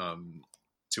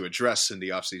to address in the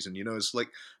offseason, is like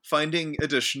finding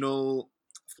additional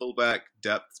fullback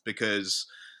depth because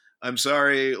I'm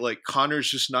sorry, like Connor's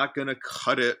just not gonna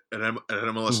cut it at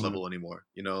MLS Mhm. level anymore.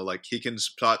 Like he can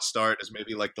start as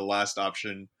maybe like the last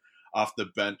option off the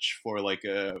bench for like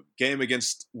a game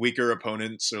against weaker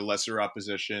opponents or lesser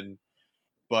opposition,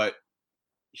 but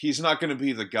he's not going to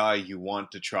be the guy you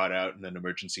want to trot out in an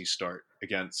emergency start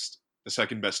against the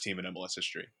second best team in MLS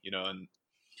history.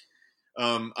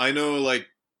 And I know like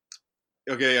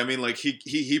okay, I mean like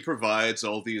he provides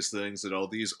all these things that all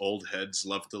these old heads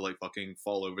love to like fucking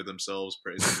fall over themselves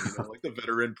praising, like the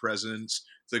veteran presence,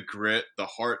 the grit, the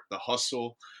heart, the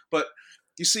hustle. But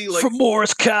you see like From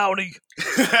Morris County.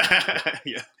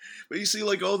 yeah, but you see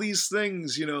like all these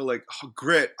things, like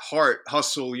grit, heart,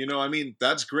 hustle, I mean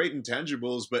that's great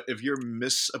intangibles, but if you're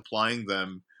misapplying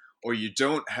them or you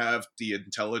don't have the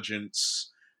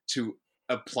intelligence to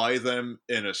apply them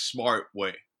in a smart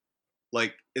way,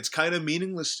 like it's kind of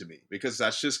meaningless to me because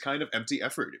that's just kind of empty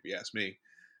effort if you ask me.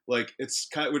 Like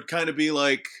would kind of be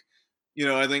like,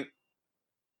 I think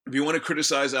if you want to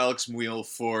criticize Alex Muyl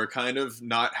for kind of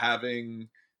not having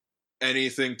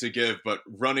anything to give but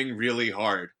running really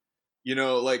hard,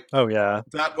 like Oh yeah,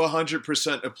 that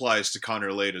 100% applies to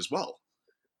Connor Lade as well.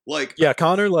 Like yeah.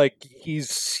 Connor, like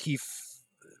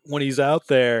when he's out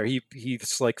there,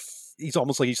 he's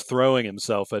almost like he's throwing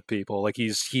himself at people. Like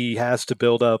he has to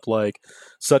build up like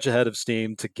such a head of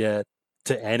steam to get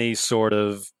to any sort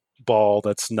of ball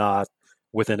that's not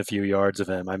within a few yards of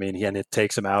him. I mean, and it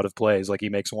takes him out of plays. Like he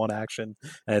makes one action,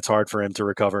 and it's hard for him to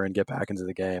recover and get back into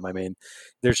the game. I mean,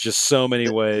 there's just so many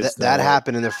ways That that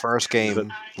happened in the first that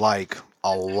game, like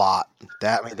a lot.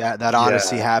 That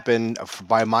honestly yeah. happened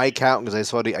by my count because I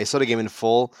saw the game in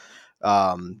full.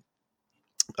 Um,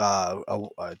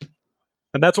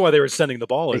 And that's why they were sending the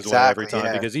ball his way every exactly, time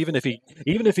yeah. because even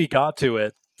if he got to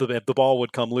it, the ball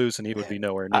would come loose and he would Yeah. be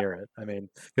nowhere near it. I mean,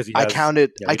 because I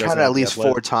counted he doesn't at have the least four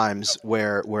athletic. times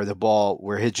where the ball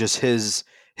where his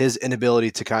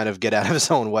inability to kind of get out of his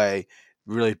own way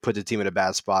really put the team in a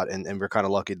bad spot, and we're kind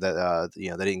of lucky that they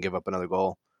didn't give up another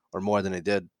goal or more than they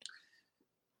did.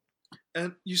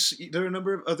 and you see there are a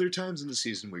number of other times in the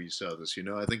season where you saw this.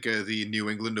 I think the New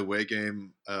England away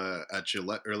game at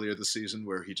Gillette earlier this season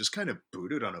where he just kind of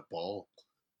booted on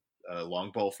a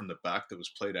long ball from the back that was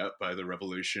played out by the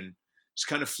Revolution, just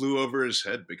kind of flew over his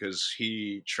head because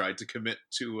he tried to commit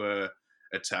to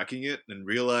attacking it and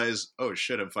realized, oh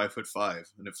shit, I'm 5'5",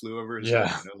 and it flew over his head.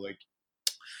 Yeah. Like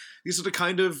these are the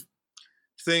kind of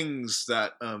things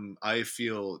that I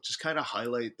feel just kind of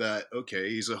highlight that okay,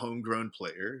 he's a homegrown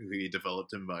player. We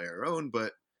developed him by our own,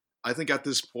 but I think at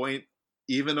this point,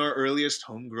 even our earliest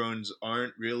homegrowns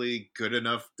aren't really good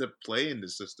enough to play in the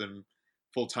system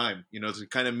full time. To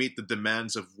kind of meet the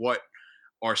demands of what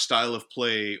our style of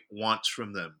play wants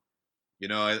from them.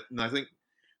 And I think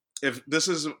if this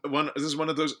is one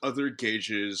of those other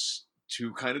gauges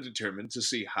to kind of determine to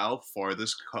see how far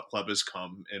this club has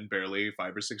come in barely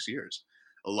 5 or 6 years.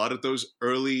 A lot of those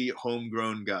early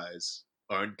homegrown guys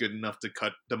aren't good enough to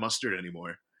cut the mustard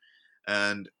anymore,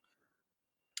 and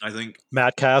I think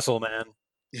Matt Castle, man,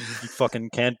 you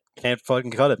fucking can't fucking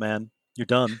cut it, man. You're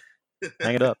done.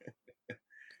 Hang it up.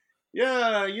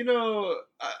 yeah,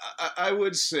 I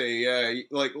would say yeah,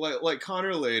 like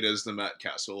Connor Lade is the Matt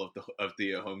Castle of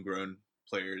the homegrown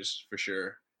players for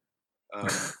sure.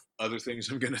 Other things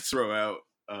I'm gonna throw out.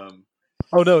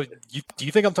 Oh no, do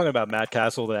you think I'm talking about Matt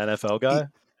Castle, the NFL guy?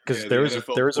 Because Yeah, the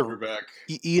NFL there's a quarterback.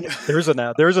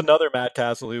 there's another Matt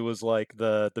Castle who was like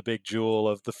the big jewel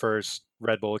of the first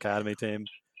Red Bull Academy team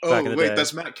back in Oh the wait, day.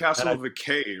 that's Matt And Castle of a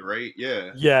K, right?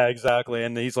 Yeah. yeah, exactly.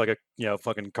 And he's like a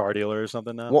fucking car dealer or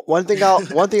something now. One thing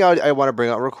I want to bring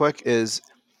up real quick is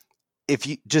if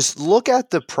you just look at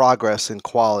the progress and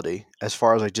quality as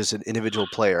far as like just an individual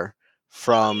player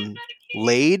from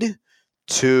Lade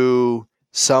to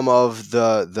some of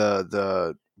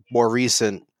the more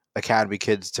recent academy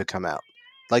kids to come out.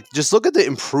 Like just look at the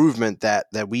improvement that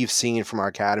we've seen from our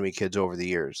academy kids over the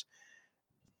years.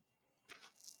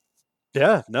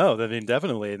 Yeah, no, I mean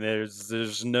definitely. And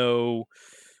there's no,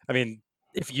 I mean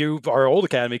if you are old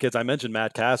Academy kids, I mentioned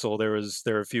Matt Castle. There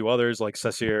were a few others like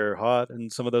Cesar Hott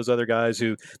and some of those other guys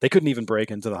who they couldn't even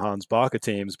break into the Hans Baca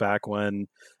teams back when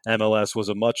MLS was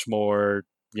a much more,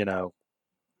 you know,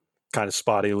 kind of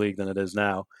spotty league than it is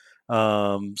now.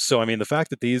 So I mean, the fact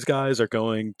that these guys are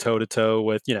going toe to toe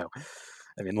with, you know,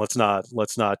 I mean, let's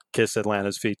not kiss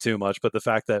Atlanta's feet too much, but the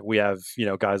fact that we have, you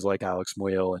know, guys like Alex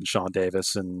Muyl and Sean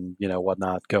Davis and, you know,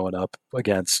 whatnot going up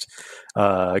against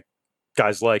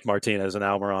guys like Martinez and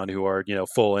Almiron, who are, you know,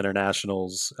 full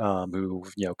internationals, who,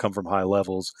 you know, come from high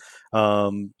levels,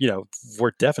 you know,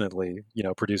 we're definitely, you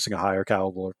know, producing a higher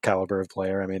caliber of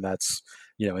player. I mean, that's,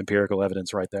 you know, empirical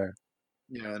evidence right there.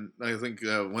 Yeah, and I think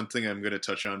one thing I'm going to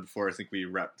touch on before I think we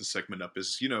wrap the segment up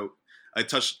is, you know,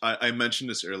 I mentioned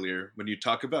this earlier. When you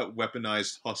talk about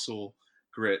weaponized hustle,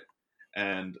 grit,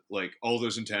 and like all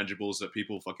those intangibles that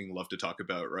people fucking love to talk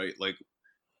about, right? Like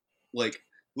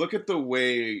look at the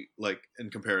way, like in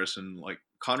comparison, like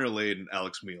Connor Lade and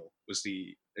Alex Muyl was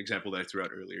the example that I threw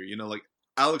out earlier. You know, like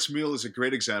Alex Muyl is a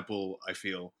great example, I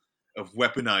feel, of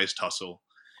weaponized hustle.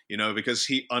 You know, because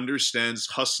he understands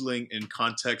hustling in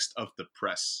context of the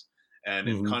press and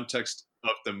in Mm-hmm. context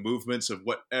of the movements of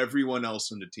what everyone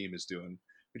else in the team is doing,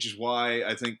 which is why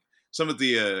I think some of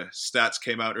the stats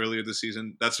came out earlier this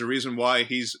season. That's the reason why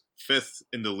he's fifth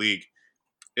in the league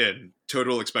in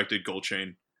total expected goal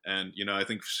chain. And, you know, I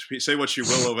think say what you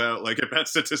will about like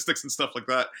advanced statistics and stuff like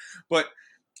that. But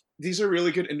these are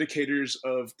really good indicators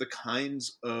of the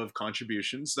kinds of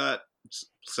contributions that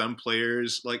some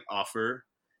players like offer,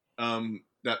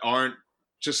 that aren't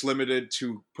just limited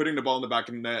to putting the ball in the back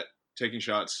of the net, taking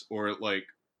shots, or like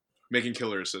making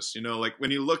killer assists. You know, like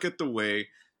when you look at the way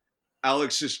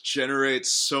Alex just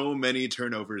generates so many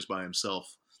turnovers by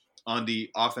himself on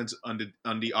the offense on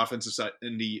the offensive side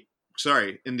in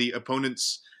the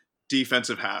opponent's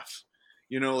defensive half.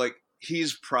 You know, like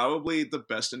he's probably the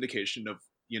best indication of,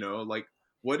 you know, like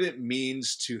what it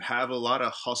means to have a lot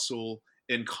of hustle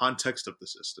in context of the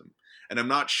system. And I'm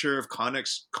not sure if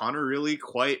Connor really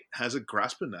quite has a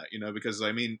grasp in that, you know, because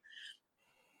I mean,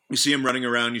 you see him running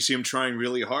around, you see him trying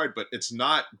really hard, but it's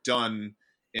not done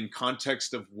in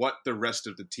context of what the rest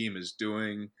of the team is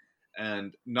doing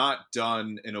and not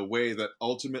done in a way that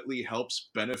ultimately helps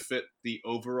benefit the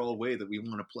overall way that we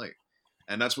want to play.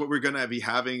 And that's what we're going to be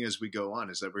having as we go on,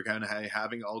 is that we're going to be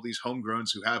having all these homegrowns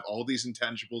who have all these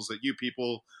intangibles that you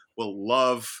people will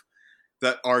love,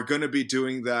 that are going to be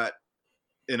doing that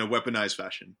in a weaponized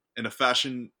fashion, in a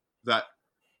fashion that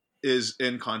is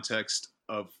in context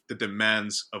of the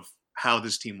demands of how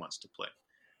this team wants to play.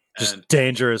 Just And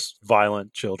dangerous,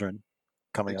 violent children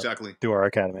coming exactly, up through our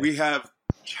academy. we have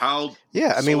child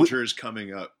Yeah, I mean, soldiers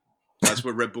coming up. That's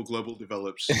what Red Bull Global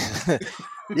develops.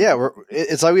 yeah,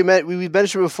 it's like we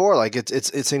mentioned before. Like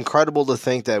it's incredible to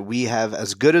think that we have,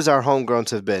 as good as our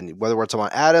homegrowns have been, whether we're talking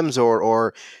about Adams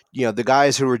or you know, the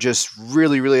guys who are just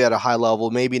really at a high level.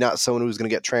 Maybe not someone who's going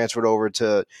to get transferred over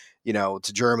to, you know,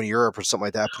 to Germany, Europe, or something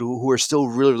like that, but who are still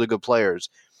really good players.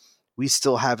 We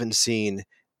still haven't seen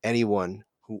anyone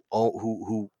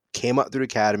who came up through the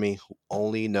academy who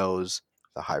only knows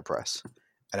the high press,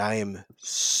 and I am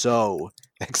so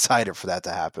excited for that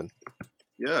to happen.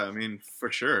 Yeah, I mean,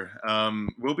 for sure.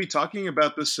 We'll be talking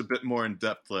about this a bit more in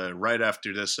depth right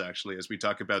after this, actually, as we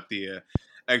talk about the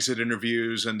exit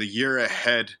interviews and the year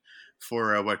ahead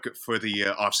for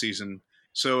the off season.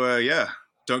 So yeah,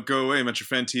 don't go away, Metro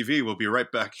Fan TV. We'll be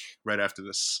right back right after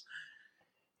this.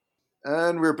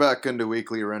 And we're back on the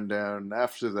weekly rundown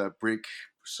after that break.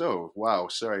 So, wow,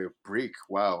 sorry, break.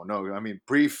 Wow, no, I mean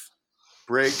brief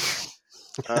break.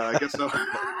 I guess so.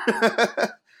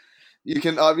 You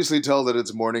can obviously tell that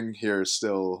it's morning here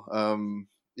still.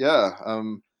 Yeah.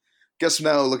 Guess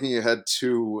now looking ahead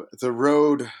to the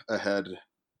road ahead.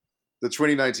 The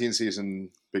 2019 season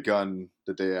begun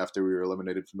the day after we were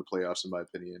eliminated from the playoffs, in my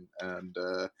opinion, and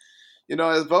you know,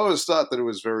 I've always thought that it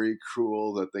was very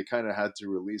cruel that they kind of had to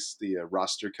release the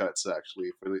roster cuts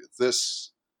actually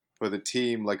for the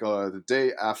team, like the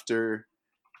day after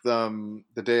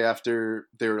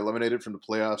they were eliminated from the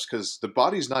playoffs, because the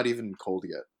body's not even cold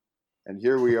yet, and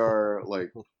here we are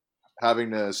like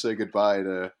having to say goodbye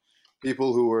to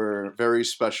people who were very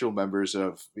special members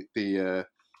of the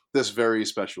this very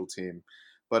special team.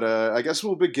 But I guess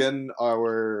we'll begin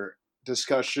our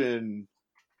discussion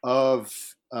of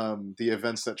the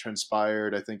events that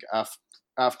transpired, I think,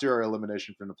 after our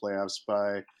elimination from the playoffs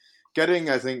by getting,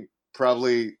 I think,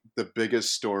 probably the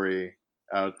biggest story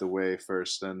out the way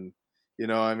first. And, you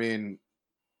know, I mean,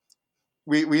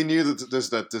 we knew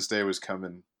that this day was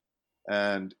coming.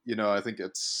 And, you know, I think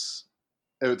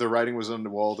the writing was on the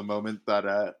wall the moment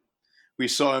that we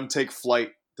saw him take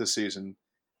flight this season.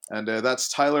 and that's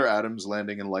Tyler Adams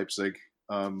landing in Leipzig,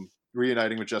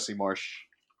 reuniting with Jesse Marsch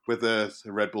with the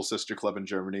Red Bull sister club in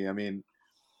Germany. I mean,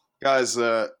 guys,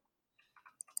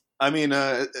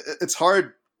 it's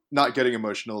hard not getting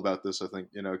emotional about this. I think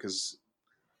because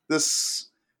this.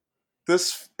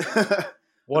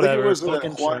 Whatever. I think it was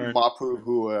fucking Juan churn. Mapu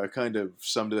who kind of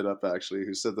summed it up, actually,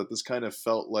 who said that this kind of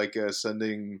felt like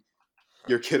sending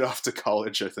your kid off to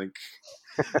college, I think.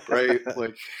 Right?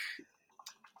 Like,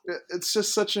 it's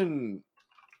just such an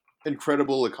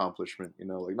incredible accomplishment,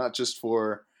 like not just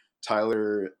for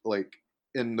Tyler, like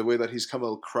in the way that he's come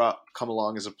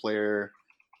along as a player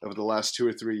over the last 2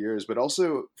 or 3 years, but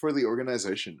also for the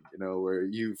organization, where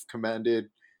you've commanded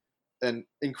an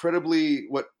incredibly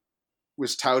what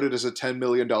was touted as a $10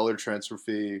 million transfer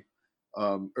fee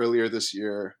earlier this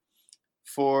year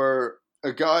for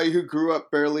a guy who grew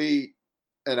up barely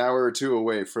an hour or two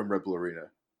away from Red Bull Arena.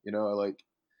 Like,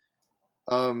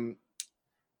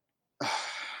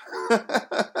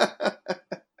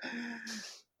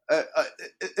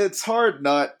 it's hard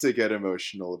not to get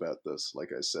emotional about this.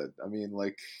 Like I said, I mean,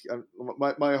 like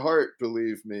my heart,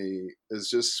 believe me,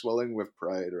 is just swelling with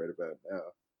pride right about now.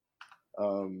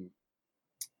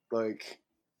 Like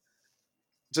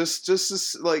just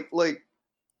this, like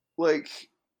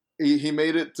he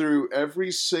made it through every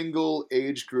single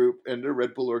age group in the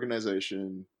Red Bull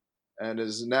organization, and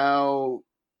is now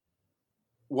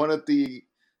not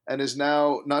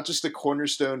just a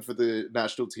cornerstone for the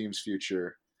national team's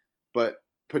future, but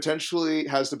potentially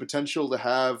has the potential to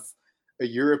have a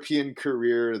European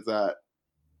career that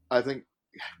I think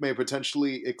may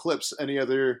potentially eclipse any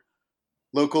other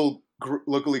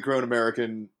locally grown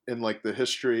American in like the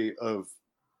history of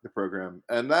the program.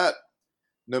 And that,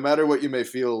 no matter what you may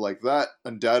feel, like that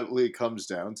undoubtedly comes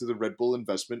down to the Red Bull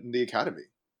investment in the academy.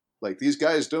 Like, these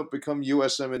guys don't become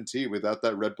USMNT without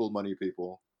that Red Bull money,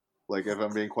 people. Like, if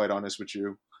I'm being quite honest with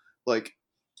you. Like,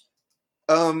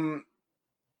 I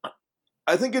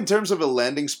think in terms of a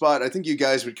landing spot, I think you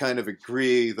guys would kind of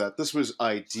agree that this was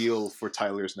ideal for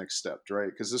Tyler's next step,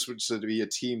 right? Because this would sort of be a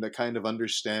team that kind of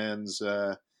understands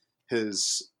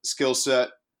his skill set,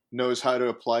 knows how to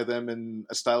apply them in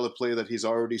a style of play that he's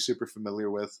already super familiar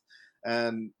with.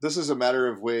 And this is a matter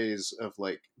of ways of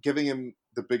like giving him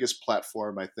the biggest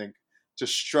platform, I think, to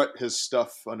strut his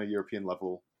stuff on a European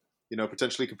level,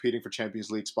 potentially competing for Champions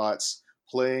League spots,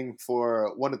 playing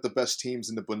for one of the best teams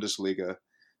in the Bundesliga.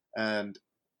 And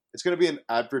it's going to be an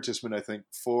advertisement, I think,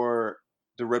 for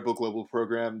the Red Bull Global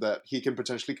program that he can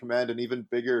potentially command an even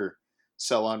bigger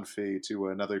sell-on fee to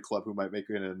another club who might make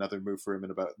another move for him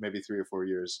in about maybe 3 or 4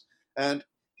 years. And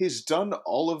he's done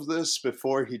all of this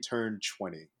before he turned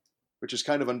 20, which is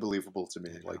kind of unbelievable to me.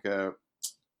 Like,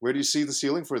 where do you see the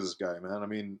ceiling for this guy, man? I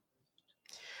mean,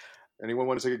 anyone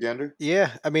want to take a gander? Yeah,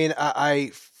 I mean,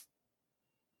 I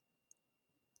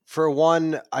for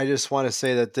one, I just want to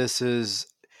say that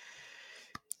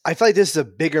I feel like this is a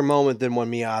bigger moment than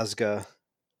when Miazga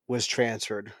was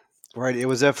transferred. Right, it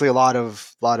was definitely a lot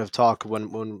of talk when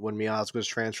Miazga was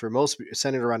transferred, most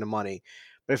centered around the money.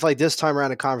 But I feel like this time around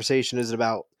the conversation isn't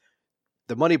about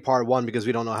the money part, one, because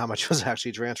we don't know how much it was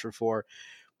actually transferred for,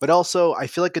 but also I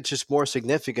feel like it's just more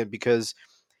significant because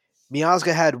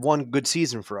Miazga had one good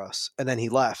season for us, and then he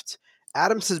left.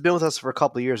 Adams has been with us for a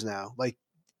couple of years now. Like,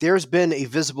 there's been a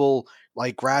visible,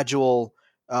 like, gradual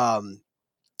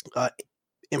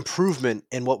improvement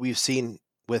in what we've seen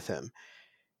with him.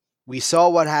 We saw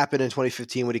what happened in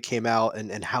 2015 when he came out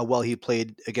and how well he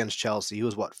played against Chelsea. He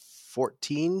was, what,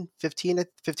 15, I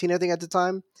think, at the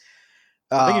time?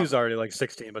 I think he was already like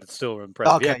 16, but it's still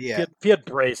impressive. Okay, he had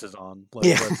braces on. Like,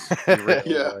 Yeah. let's be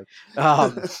real,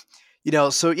 Yeah.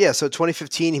 So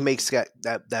 2015 he makes that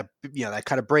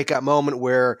kind of breakout moment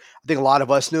where I think a lot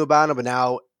of us knew about him, but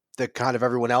now the kind of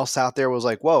everyone else out there was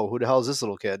like, whoa, who the hell is this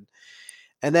little kid?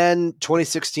 And then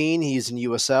 2016 he's in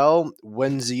USL,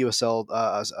 wins the USL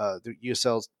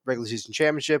regular season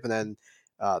championship, and then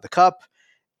the cup.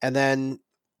 And then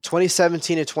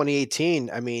 2017 and 2018,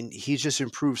 I mean, he's just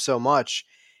improved so much.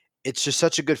 It's just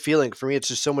such a good feeling for me. It's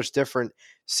just so much different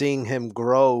seeing him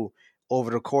grow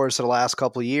over the course of the last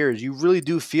couple of years. You really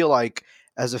do feel like,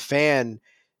 as a fan,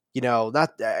 not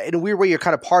in a weird way, you're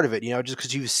kind of part of it, just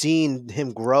because you've seen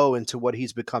him grow into what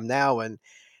he's become now.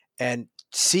 And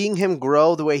seeing him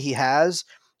grow the way he has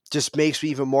just makes me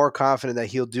even more confident that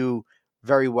he'll do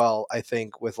very well, I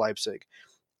think, with Leipzig.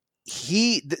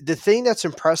 The thing that's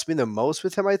impressed me the most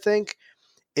with him, I think,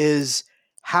 is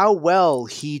how well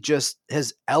he just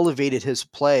has elevated his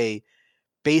play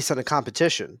based on the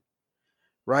competition,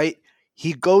 right?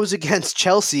 He goes against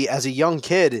Chelsea as a young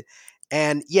kid,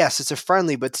 and yes, it's a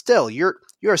friendly, but still, you're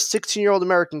You're a 16-year-old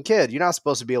American kid. You're not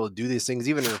supposed to be able to do these things,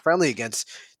 even in a friendly against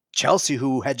Chelsea,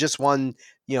 who had just won,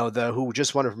 who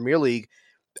just won a Premier League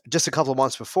just a couple of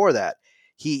months before that.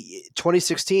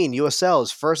 2016 USL,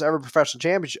 his first ever professional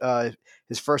championship,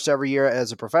 his first ever year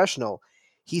as a professional.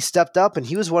 He stepped up and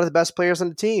he was one of the best players on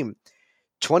the team.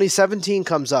 2017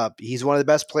 comes up, he's one of the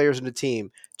best players in the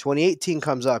team. 2018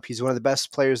 comes up, he's one of the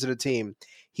best players in the team.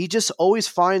 He just always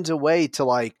finds a way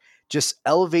to just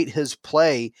elevate his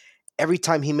play every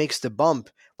time he makes the bump.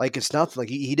 Like it's nothing. Like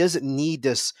he doesn't need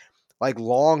this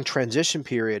long transition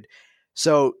period.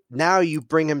 So now you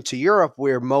bring him to Europe,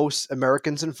 where most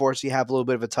Americans unfortunately have a little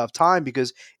bit of a tough time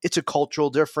because it's a cultural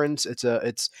difference. It's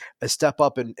a step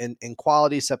up in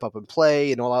quality, step up in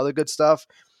play, and all other good stuff.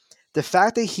 The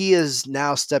fact that he is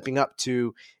now stepping up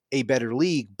to a better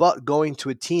league, but going to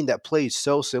a team that plays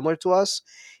so similar to us,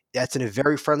 that's in a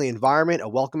very friendly environment, a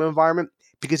welcome environment,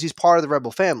 because he's part of the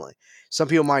Rebel family. Some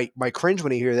people might cringe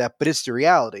when they hear that, but it's the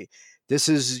reality. This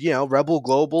is, Rebel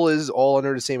Global is all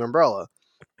under the same umbrella.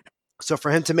 So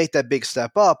for him to make that big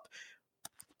step up,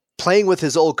 playing with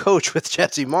his old coach, with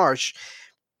Jesse Marsch,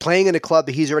 playing in a club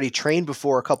that he's already trained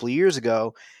before a couple of years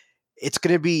ago,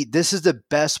 this is the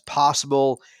best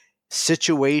possible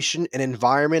situation and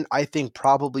environment I think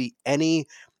probably any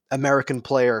American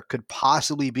player could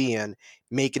possibly be in,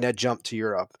 making that jump to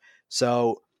Europe.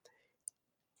 So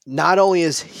not only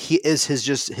is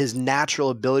his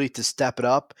natural ability to step it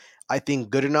up, I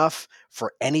think, good enough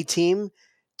for any team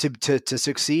to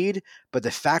succeed, but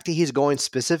the fact that he's going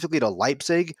specifically to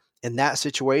Leipzig in that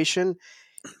situation,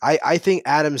 I think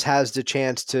Adams has the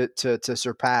chance to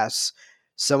surpass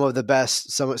some of the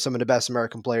best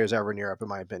American players ever in Europe, in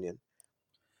my opinion.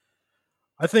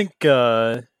 I think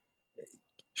should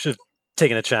have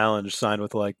taken a challenge, signed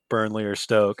with Burnley or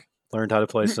Stoke, learned how to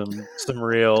play some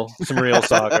real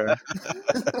soccer,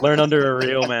 learn under a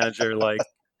real manager like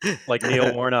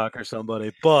Neil Warnock or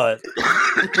somebody. But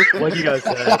like you guys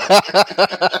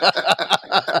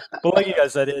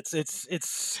said,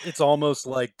 it's almost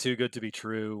too good to be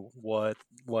true. What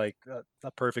a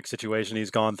perfect situation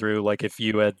he's gone through. If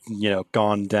you had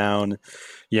gone down,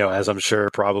 as I'm sure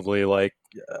probably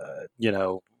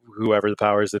whoever the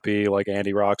powers that be, like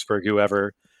Andy Roxburgh,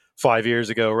 whoever 5 years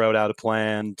ago wrote out a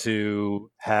plan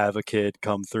to have a kid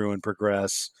come through and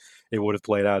progress, it would have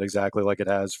played out exactly like it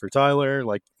has for Tyler.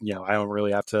 I don't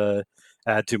really have to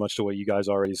add too much to what you guys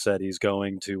already said. He's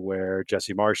going to where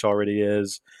Jesse Marsch already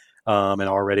is. And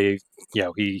already,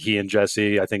 he and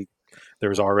Jesse, I think there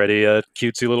was already a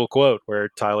cutesy little quote where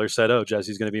Tyler said, "Oh,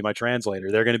 Jesse's going to be my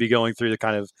translator." They're going to be going through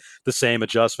the same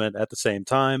adjustment at the same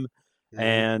time. Mm-hmm.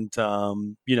 And,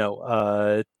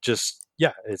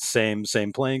 it's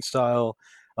same playing style.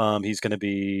 He's going to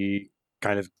be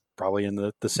kind of probably in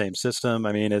the same system.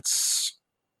 I mean, it's,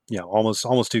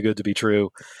 almost too good to be true.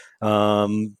 I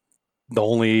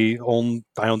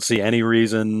don't see any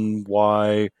reason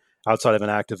why, outside of an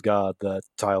act of God, that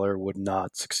Tyler would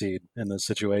not succeed in this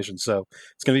situation. So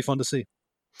it's going to be fun to see.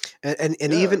 And yeah.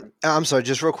 Even, I'm sorry,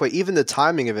 just real quick, even the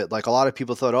timing of it, a lot of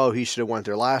people thought, oh, he should have went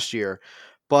there last year.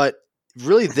 But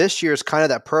really this year is kind of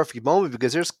that perfect moment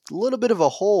because there's a little bit of a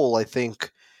hole, I think,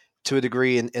 to a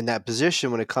degree in that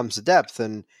position when it comes to depth.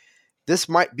 And this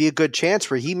might be a good chance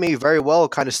where he may very well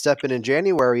kind of step in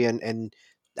January and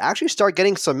actually start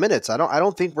getting some minutes. I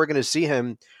don't think we're going to see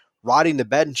him riding the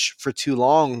bench for too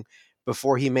long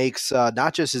before he makes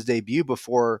not just his debut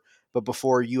but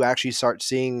before you actually start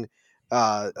seeing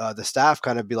the staff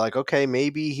kind of be like, okay,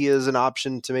 maybe he is an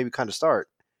option to maybe kind of start.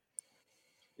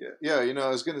 Yeah. I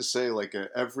was going to say,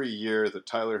 every year that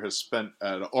Tyler has spent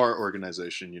at our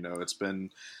organization, it's been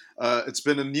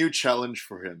a new challenge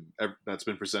for him that's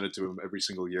been presented to him every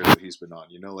single year that he's been on.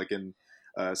 In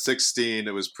 16,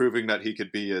 it was proving that he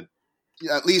could be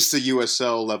at least a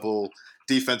USL level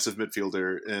defensive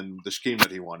midfielder in the scheme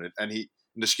that he wanted, and in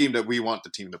the scheme that we want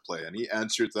the team to play, and he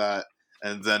answered that,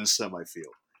 and then some. I feel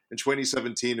in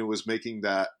 2017, it was making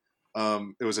that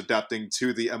it was adapting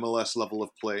to the MLS level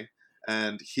of play.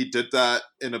 And he did that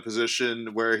in a position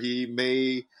where he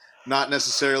may not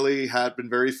necessarily had been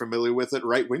very familiar with it,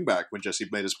 right wing back, when Jesse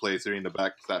made his play three in the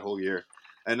back that whole year.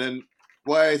 And then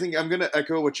I think I'm going to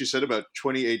echo what you said about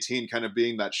 2018 kind of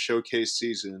being that showcase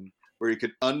season where he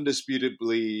could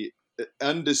undisputedly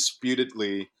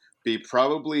be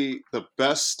probably the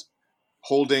best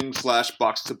holding /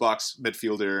 box-to-box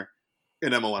midfielder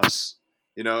in MLS.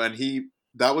 And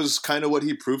that was kind of what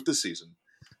he proved this season.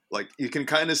 You can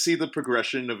kind of see the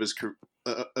progression of his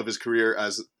career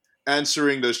as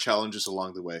answering those challenges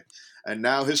along the way. And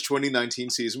now his 2019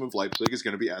 season with Leipzig is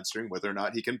going to be answering whether or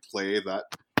not he can play that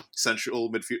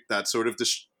central midfield, that sort of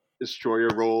destroyer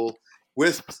role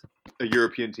with a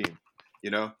European team, you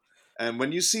know. And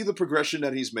when you see the progression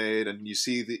that he's made, and you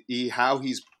see how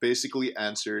he's basically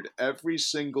answered every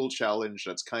single challenge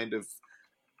that's kind of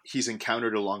he's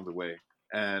encountered along the way,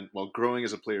 and while growing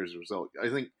as a player as a result, I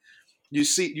think you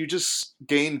just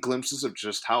gain glimpses of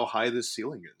just how high this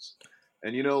ceiling is.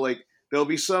 And like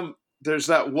there's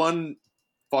that one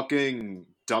fucking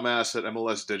dumbass at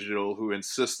MLS Digital who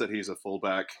insists that he's a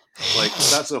fullback. Like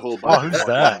that's a whole bunch. Oh, who's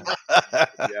that?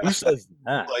 Yeah. Who says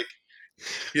that? Like,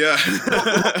 yeah.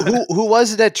 who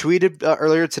was it that tweeted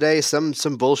earlier today some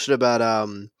bullshit about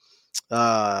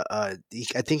I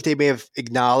think they may have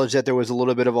acknowledged that there was a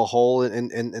little bit of a hole in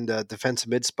the defensive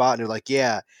mid spot, and they're like,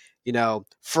 yeah,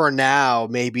 for now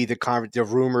maybe the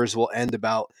rumors will end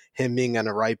about him being on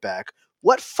a right back.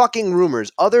 What fucking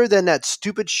rumors? Other than that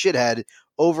stupid shithead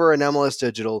over in MLS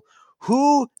Digital,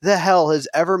 who the hell has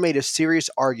ever made a serious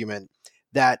argument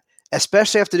that,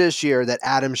 especially after this year, that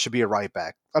Adams should be a right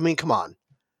back? I mean, come on.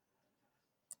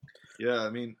 Yeah, I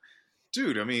mean,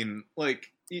 dude, like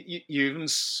you even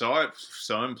saw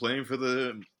him playing for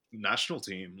the national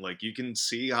team. Like you can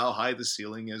see how high the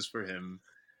ceiling is for him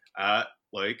at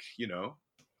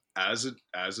as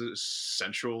a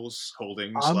central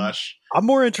holding slash. I'm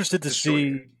more interested to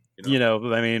destroyer,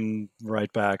 see,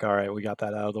 right back. All right, we got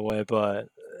that out of the way, but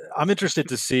I'm interested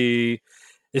to see,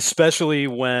 especially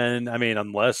when,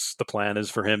 unless the plan is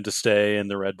for him to stay in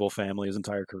the Red Bull family his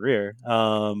entire career,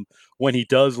 when he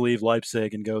does leave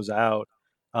Leipzig and goes out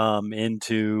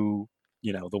into,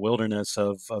 the wilderness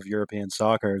of European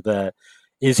soccer, that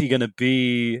is he going to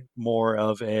be more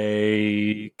of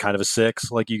a kind of a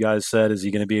six, like you guys said? Is he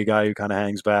going to be a guy who kind of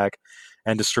hangs back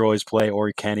and destroys play,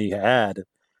 or can he add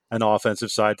an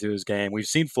offensive side to his game? We've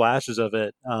seen flashes of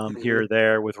it here or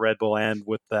there with Red Bull and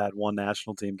with that one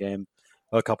national team game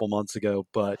a couple months ago,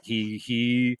 but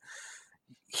he's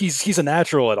a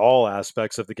natural at all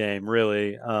aspects of the game,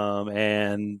 really.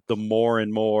 And the more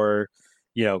and more,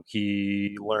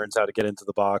 he learns how to get into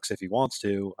the box if he wants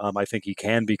to, I think he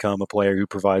can become a player who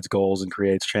provides goals and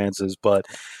creates chances. But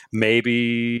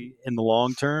maybe in the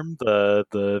long term,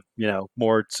 the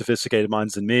more sophisticated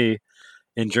minds than me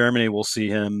in Germany will see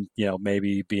him,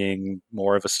 maybe being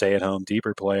more of a stay-at-home,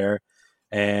 deeper player.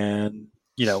 And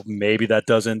maybe that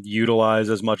doesn't utilize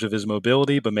as much of his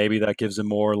mobility, but maybe that gives him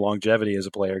more longevity as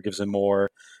a player, gives him more,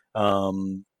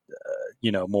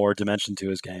 more dimension to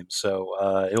his game.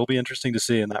 So it'll be interesting to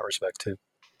see in that respect too.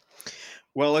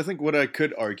 Well, I think what I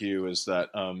could argue is that,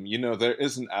 there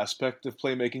is an aspect of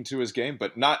playmaking to his game,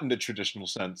 but not in the traditional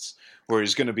sense where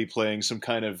he's going to be playing some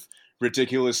kind of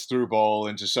ridiculous through ball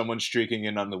into someone streaking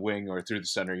in on the wing or through the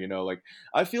center. Like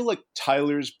I feel like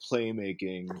Tyler's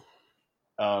playmaking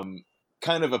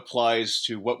kind of applies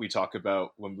to what we talk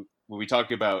about when we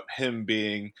talk about him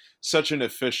being such an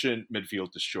efficient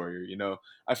midfield destroyer.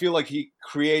 I feel like he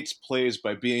creates plays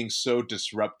by being so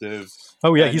disruptive.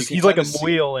 Oh yeah, he's like a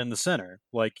wheel in the center.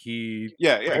 Like he.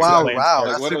 Yeah. Wow. Exactly.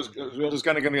 Like what I was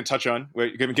kind of going to touch on.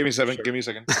 Wait, give me a second. Sure. Give me a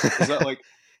second. Is that like,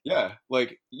 yeah,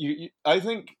 like I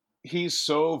think he's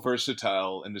so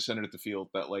versatile in the center of the field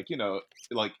that like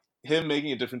him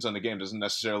making a difference on the game doesn't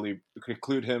necessarily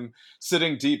include him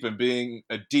sitting deep and being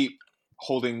a deep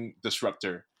holding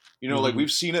disruptor. Like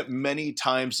we've seen it many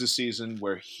times this season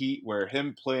where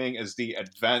him playing as the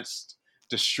advanced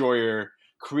destroyer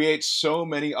creates so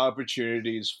many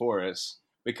opportunities for us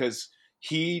because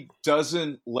he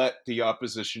doesn't let the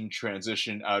opposition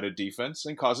transition out of defense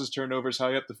and causes turnovers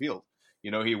high up the field.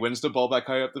 He wins the ball back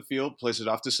high up the field, plays it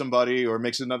off to somebody, or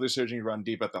makes another surging run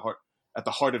deep at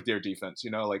the heart of their defense.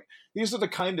 Like these are the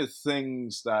kind of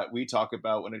things that we talk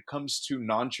about when it comes to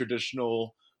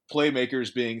non-traditional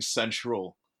playmakers being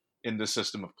central in the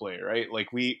system of play, right? Like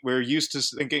we're used to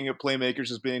thinking of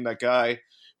playmakers as being that guy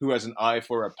who has an eye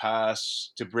for a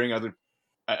pass to bring an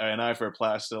eye for a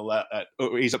pass to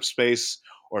ease up space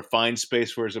or find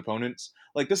space for his opponents.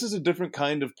 Like this is a different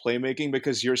kind of playmaking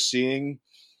because you're seeing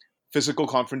physical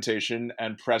confrontation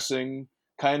and pressing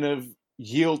kind of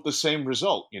yield the same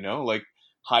result, like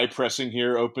high pressing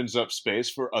here opens up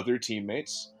space for other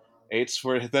teammates. It's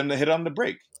for them to hit on the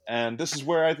break. And this is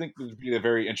where I think would be a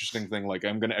very interesting thing. Like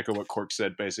I'm going to echo what Cork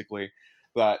said, basically,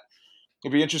 that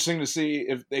it'd be interesting to see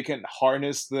if they can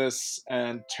harness this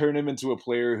and turn him into a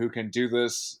player who can do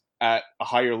this at a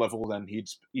higher level than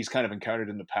he's kind of encountered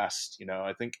in the past.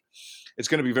 I think it's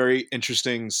going to be very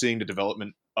interesting seeing the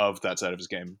development of that side of his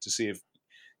game to see if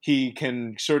he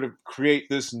can sort of create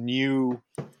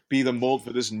be the mold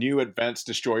for this new advanced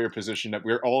destroyer position that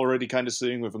we're already kind of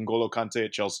seeing with N'Golo Kante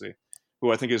at Chelsea,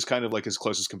 who I think is kind of like his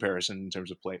closest comparison in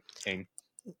terms of playing.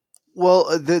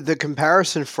 Well, the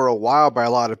comparison for a while by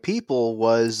a lot of people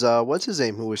was what's his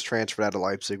name, who was transferred out of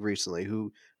Leipzig recently,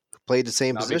 who played the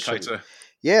same Nabi position. Keita.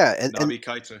 Yeah, and Nabi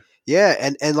Keita.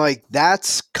 yeah, and like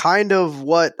that's kind of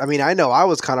what I mean. I know I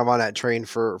was kind of on that train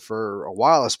for a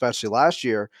while, especially last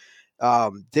year.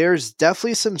 There's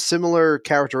definitely some similar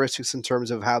characteristics in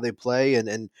terms of how they play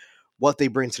and what they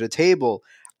bring to the table.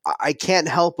 I can't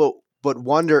help but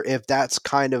wonder if that's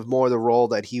kind of more the role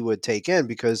that he would take in,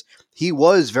 because he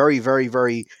was very, very,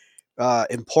 very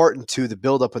important to the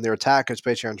buildup in their attack,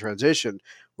 especially on transition,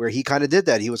 where he kind of did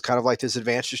that. He was kind of like this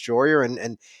advanced destroyer,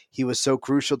 and he was so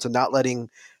crucial to not letting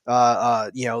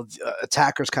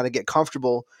attackers kind of get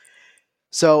comfortable.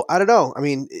 So I don't know. I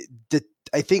mean,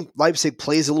 I think Leipzig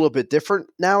plays a little bit different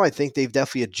now. I think they've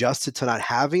definitely adjusted to not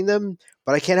having them,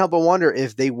 but I can't help but wonder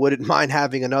if they wouldn't mind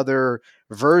having another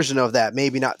version of that.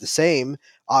 Maybe not the same,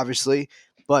 obviously,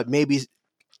 but maybe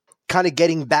kind of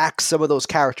getting back some of those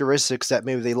characteristics that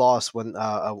maybe they lost when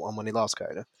they lost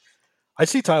Kaida. I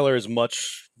see Tyler as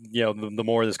much, the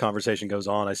more this conversation goes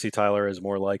on, I see Tyler as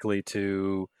more likely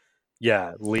to,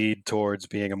 lead towards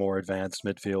being a more advanced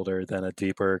midfielder than a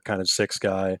deeper kind of six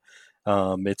guy.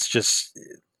 It's just,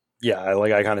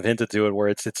 I kind of hinted to it, where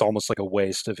it's almost like a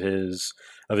waste of his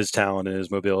talent and his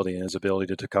mobility and his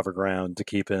ability to cover ground to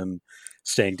keep him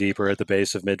staying deeper at the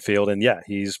base of midfield. And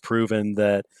he's proven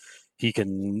that he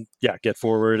can get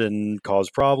forward and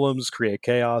cause problems, create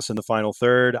chaos in the final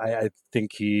third. I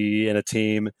think he, in a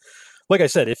team, like I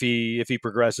said, if he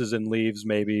progresses and leaves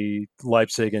maybe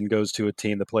Leipzig and goes to a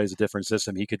team that plays a different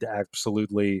system, he could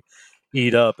absolutely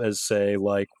eat up as, say,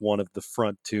 like one of the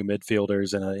front two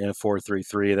midfielders in a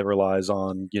 4-3-3 that relies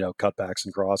on cutbacks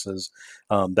and crosses.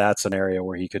 That's an area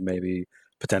where he could maybe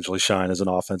potentially shine as an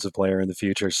offensive player in the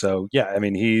future. So I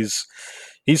mean, he's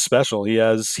special. He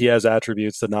has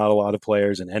attributes that not a lot of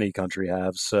players in any country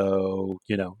have. So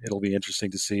it'll be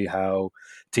interesting to see how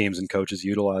teams and coaches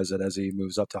utilize it as he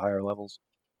moves up to higher levels.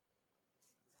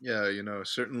 Yeah,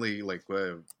 certainly like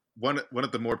one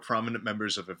of the more prominent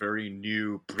members of a very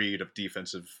new breed of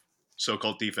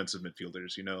so-called defensive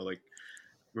midfielders. Like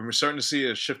when we're starting to see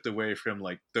a shift away from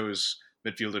like those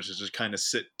midfielders that just kind of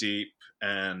sit deep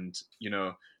and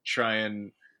try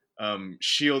and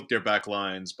shield their back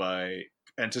lines by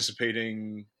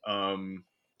anticipating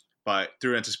by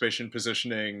through anticipation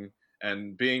positioning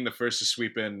and being the first to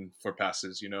sweep in for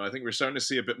passes. I think we're starting to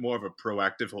see a bit more of a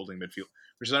proactive holding midfield.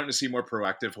 We're starting to see more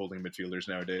proactive holding midfielders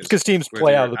nowadays because teams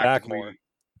play out of the back more.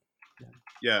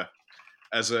 Yeah,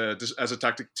 as a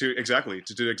tactic to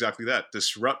do exactly that,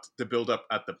 disrupt the build up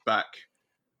at the back.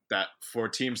 That for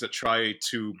teams that try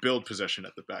to build possession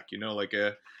at the back,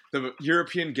 the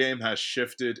European game has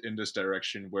shifted in this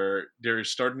direction where they're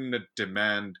starting to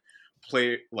demand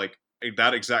play like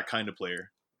that exact kind of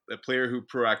player, a player who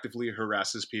proactively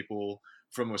harasses people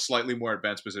from a slightly more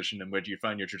advanced position than where you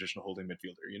find your traditional holding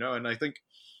midfielder, and I think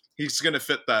he's going to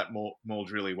fit that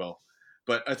mold really well.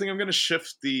 But I think I'm going to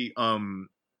shift the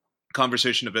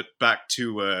conversation a bit back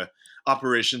to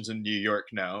operations in New York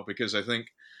now, because I think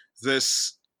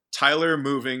this Tyler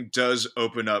moving does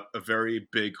open up a very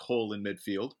big hole in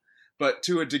midfield. But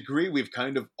to a degree, we've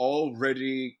kind of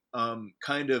already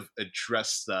kind of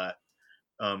addressed that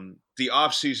the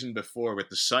off season before with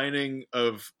the signing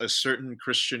of a certain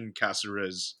Christian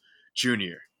Cáceres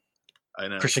Jr.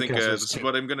 And Christian I think this is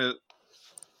what I'm gonna.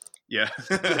 Yeah,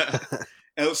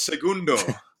 El Segundo,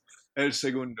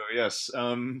 Yes.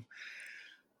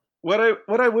 What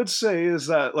I would say is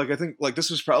that like I think like this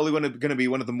was probably going to be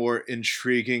one of the more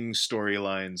intriguing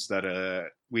storylines that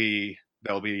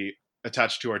that'll be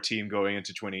attached to our team going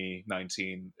into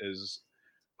 2019 is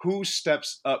who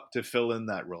steps up to fill in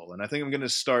that role. And I think I'm going to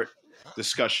start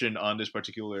discussion on this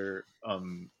particular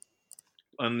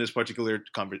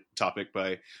topic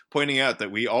by pointing out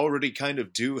that we already kind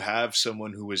of do have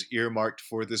someone who was earmarked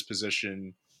for this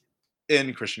position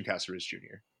in Christian Cáceres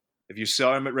Jr. If you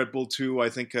saw him at Red Bull 2, I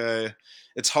think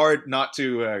it's hard not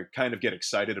to kind of get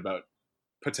excited about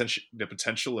the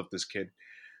potential of this kid,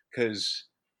 because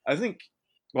I think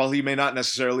while he may not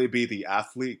necessarily be the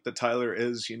athlete that Tyler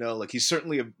is, like he's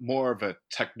certainly more of a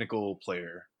technical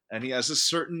player, and he has a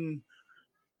certain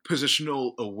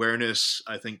positional awareness,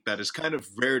 I think, that is kind of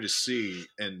rare to see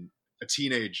in a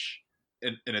teenage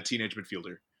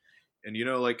midfielder. And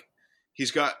like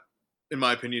he's got, in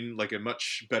my opinion, like a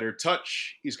much better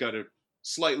touch. He's got a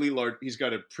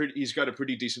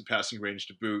pretty decent passing range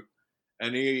to boot,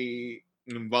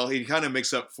 and while he kind of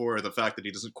makes up for the fact that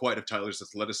he doesn't quite have Tyler's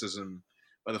athleticism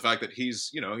by the fact that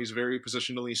he's very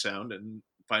positionally sound and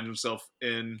finds himself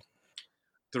in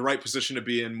the right position to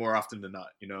be in more often than not,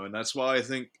 and that's why I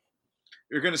think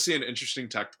you're going to see an interesting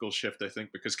tactical shift, I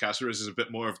think, because Caceres is a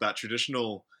bit more of that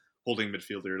traditional holding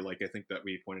midfielder. Like I think that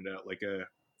we pointed out, like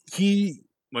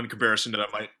one comparison that I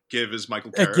might give is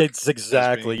Michael Carrick. It's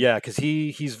exactly, yeah, because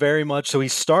he's very much so. He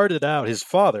started out. His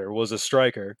father was a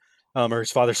striker, or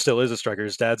his father still is a striker.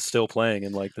 His dad's still playing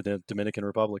in like the Dominican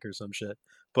Republic or some shit.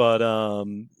 But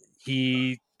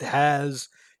he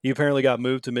apparently got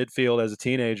moved to midfield as a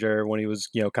teenager when he was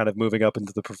kind of moving up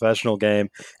into the professional game,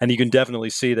 and you can definitely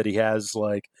see that he has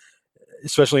like,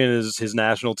 especially in his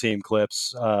national team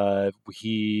clips,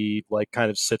 he like kind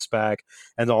of sits back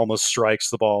and almost strikes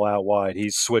the ball out wide. He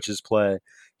switches play.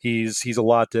 He's a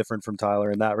lot different from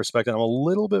Tyler in that respect, and I'm a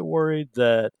little bit worried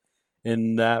that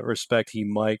in that respect he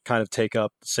might kind of take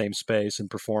up the same space and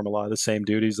perform a lot of the same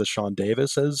duties that Sean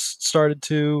Davis has started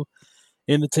to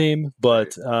in the team.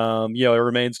 But it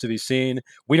remains to be seen.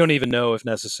 We don't even know if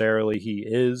necessarily he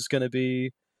is going to be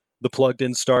the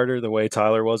plugged-in starter the way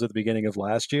Tyler was at the beginning of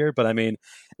last year. But I mean,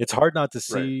 it's hard not to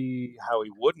see how he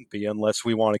wouldn't be unless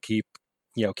we want to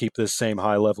keep this same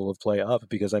high level of play up.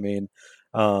 Because I mean,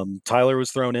 Tyler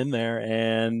was thrown in there,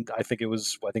 and I think it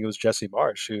was Jesse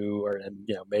Marsh and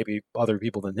maybe other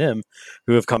people than him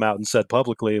who have come out and said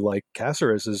publicly like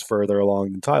Caceres is further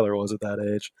along than Tyler was at that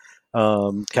age.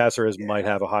 Caceres might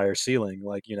have a higher ceiling.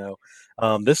 Like he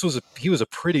was a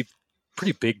pretty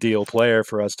big deal player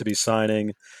for us to be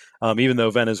signing. Even though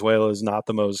Venezuela is not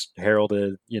the most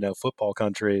heralded, football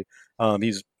country,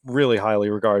 he's really highly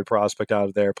regarded prospect out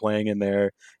of there, playing in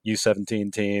their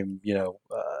U17 team.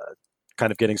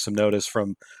 Kind of getting some notice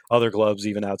from other clubs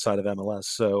even outside of MLS.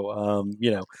 So,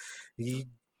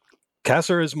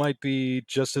 Caceres might be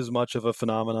just as much of a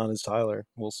phenomenon as Tyler.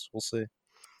 We'll see.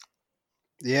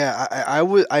 Yeah,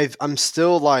 I'm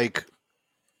still like,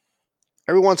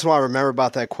 every once in a while I remember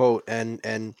about that quote, and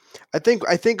I think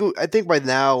by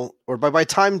now, or by the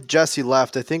time Jesse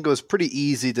left, I think it was pretty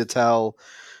easy to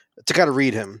kind of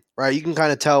read him, right? You can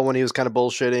kind of tell when he was kind of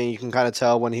bullshitting. You can kind of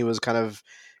tell when he was kind of,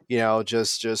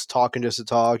 just talking just to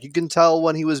talk. You can tell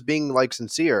when he was being like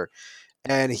sincere,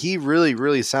 and he really,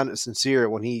 really sounded sincere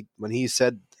when he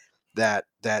said that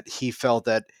he felt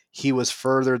that he was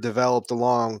further developed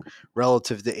along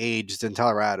relative to age than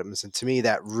Tyler Adams, and to me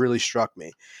that really struck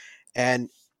me. And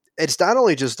it's not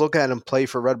only just looking at him play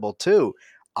for Red Bull too.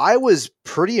 I was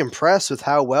pretty impressed with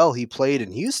how well he played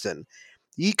in Houston.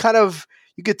 You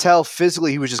could tell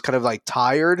physically he was just kind of like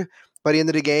tired by the end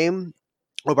of the game.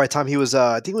 Or by the time he was,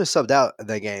 I think he was subbed out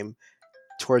that game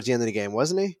towards the end of the game,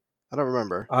 wasn't he? I don't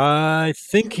remember. I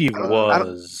think he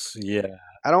was. Yeah.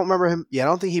 I don't remember him. Yeah, I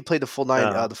don't think he played the full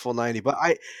 90. The full 90.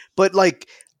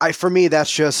 For me,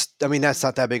 that's just. I mean, that's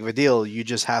not that big of a deal. You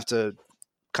just have to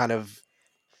kind of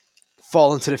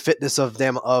fall into the fitness of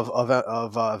them of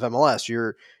MLS.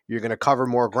 You're going to cover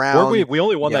more ground. We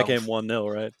only won that game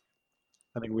 1-0, right?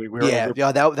 I think we were.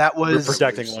 That was we're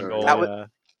protecting one goal.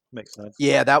 Makes sense.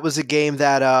 Yeah, that was a game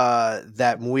that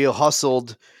Muil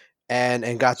hustled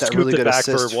and got that Scooped really good back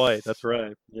assist for White. That's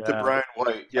right. Yeah. The Brian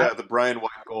White. Yeah, the Brian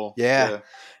White goal. Yeah.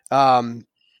 But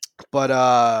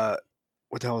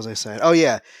what the hell was I saying? Oh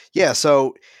yeah. Yeah.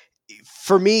 So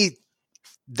for me,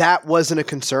 that wasn't a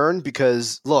concern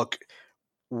because look,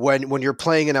 when you're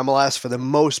playing in MLS for the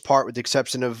most part, with the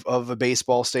exception of a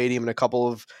baseball stadium and a couple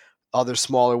of other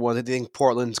smaller ones, I think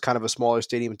Portland's kind of a smaller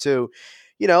stadium too.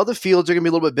 The fields are going to be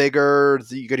a little bit bigger.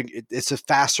 It's a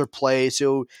faster play.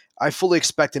 So I fully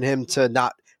expected him to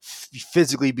not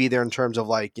physically be there in terms of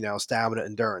stamina,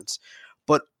 endurance.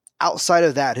 But outside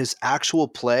of that, his actual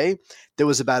play, there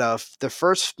was about the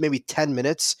first maybe 10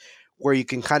 minutes where you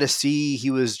can kind of see he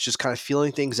was just kind of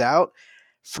feeling things out.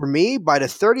 For me, by the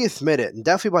 30th minute, and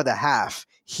definitely by the half,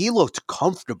 he looked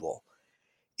comfortable.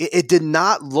 It did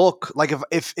not look like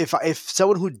if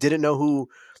someone who didn't know who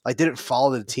didn't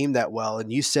follow the team that well,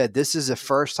 and you said this is the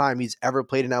first time he's ever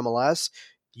played in MLS,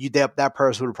 that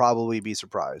person would probably be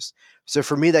surprised. So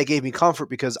for me, that gave me comfort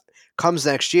because comes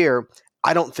next year,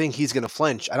 I don't think he's going to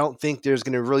flinch. I don't think there's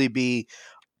going to really be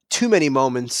too many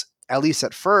moments, at least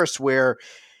at first, where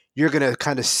you're going to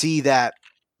kind of see that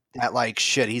like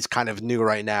shit, he's kind of new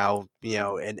right now,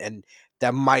 and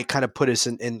that might kind of put us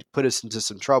into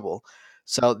some trouble.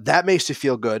 So that makes you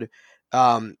feel good.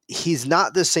 He's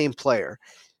not the same player.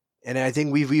 And I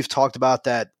think we've talked about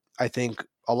that, I think,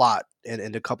 a lot.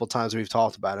 And a couple of times we've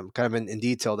talked about him kind of in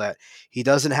detail, that he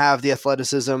doesn't have the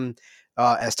athleticism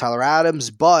as Tyler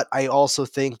Adams. But I also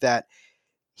think that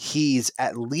he's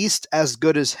at least as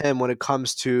good as him when it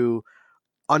comes to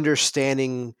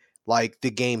understanding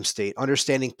the game state,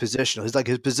 understanding positional.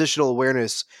 His positional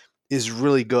awareness is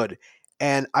really good.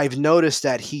 And I've noticed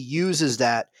that he uses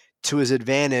that to his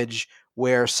advantage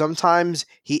where sometimes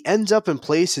he ends up in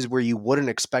places where you wouldn't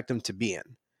expect him to be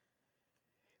in.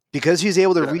 Because he's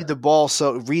able to read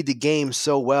the game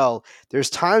so well, there's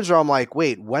times where I'm like,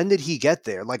 wait, when did he get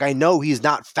there? Like, I know he's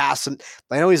not fast, and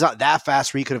I know he's not that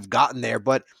fast where he could have gotten there,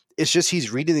 but it's just he's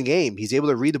reading the game. He's able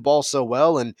to read the ball so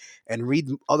well and read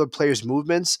other players'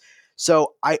 movements.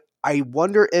 So I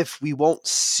wonder if we won't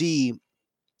see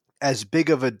as big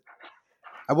of a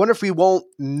I wonder if we won't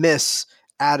miss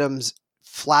Adams'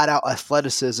 flat out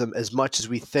athleticism as much as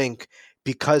we think,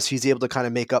 because he's able to kind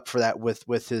of make up for that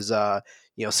with his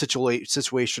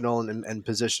situational and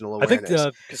positional I think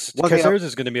awareness. Caceres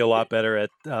is going to be a lot better at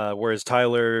whereas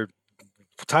Tyler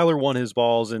won his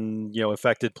balls and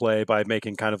affected play by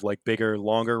making kind of like bigger,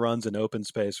 longer runs in open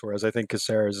space. Whereas I think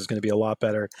Caceres is going to be a lot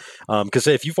better because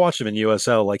if you've watched him in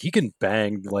USL, like he can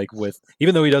bang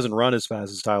even though he doesn't run as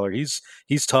fast as Tyler, he's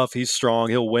tough, he's strong,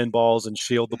 he'll win balls and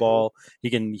shield the ball. He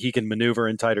can maneuver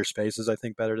in tighter spaces, I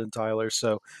think, better than Tyler.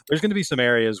 So there's going to be some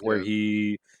areas where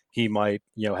he might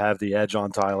have the edge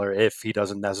on Tyler if he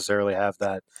doesn't necessarily have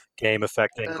that game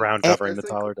affecting ground covering that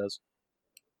Tyler does.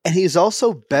 And he's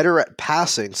also better at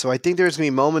passing. So I think there's going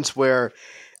to be moments where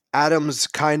Adams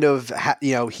kind of,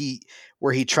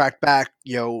 where he tracked back,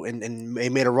 and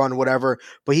made a run, whatever,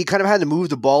 but he kind of had to move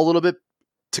the ball a little bit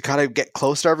to kind of get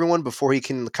close to everyone before he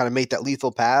can kind of make that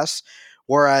lethal pass.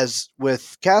 Whereas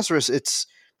with Caceres,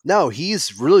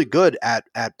 he's really good at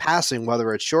passing,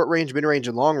 whether it's short range, mid range,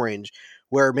 and long range,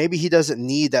 where maybe he doesn't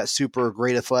need that super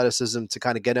great athleticism to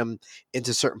kind of get him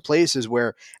into certain places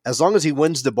where as long as he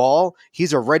wins the ball,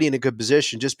 he's already in a good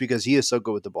position just because he is so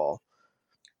good with the ball.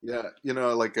 Yeah,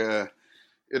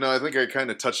 I think I kind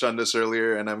of touched on this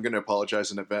earlier, and I'm going to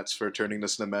apologize in advance for turning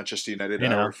this into Manchester United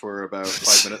hour for about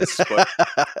 5 minutes. But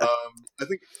I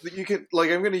think that you can,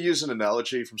 I'm going to use an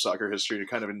analogy from soccer history to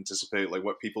kind of anticipate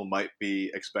what people might be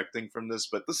expecting from this.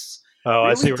 But this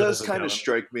really does kind of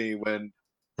strike me when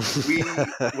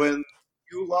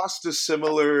you lost a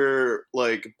similar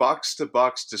box to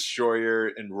box destroyer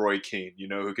in Roy Keane,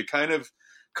 who could kind of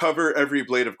cover every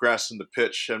blade of grass in the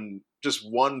pitch and just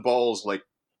won balls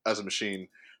as a machine.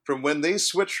 From when they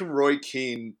switched from Roy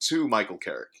Keane to Michael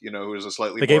Carrick, who is a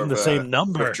slightly more of the same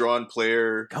number withdrawn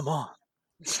player. Come on.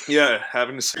 Yeah,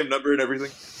 having the same number and everything.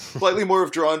 Slightly more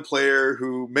withdrawn player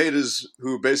who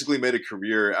basically made a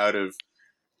career out of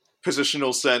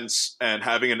positional sense and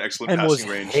having an excellent passing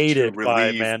range, was hated to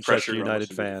relieve by Manchester United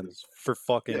fans for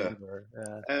fucking.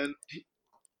 Yeah. And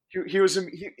he was it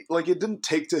didn't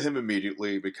take to him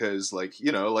immediately because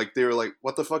they were like,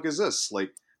 what the fuck is this?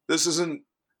 This isn't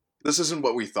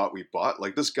what we thought we bought.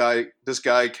 This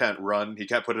guy can't run, he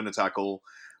can't put in a tackle,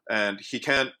 and he's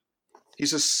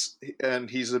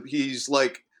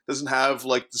doesn't have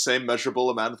the same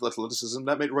measurable amount of athleticism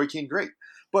that made Roy Keane great.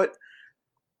 But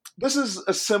this is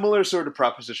a similar sort of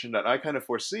proposition that I kind of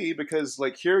foresee because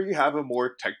here you have a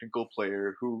more technical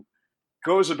player who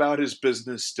goes about his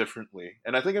business differently.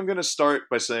 And I think I'm going to start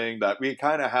by saying that we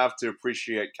kind of have to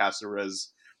appreciate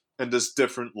Caceres in this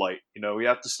different light. We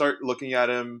have to start looking at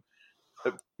him.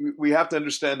 We have to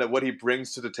understand that what he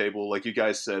brings to the table, like you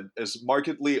guys said, is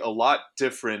markedly a lot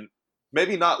different.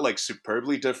 Maybe not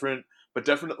superbly different, but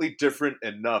definitely different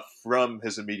enough from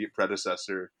his immediate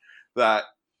predecessor that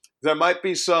there might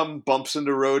be some bumps in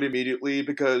the road immediately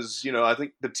because, I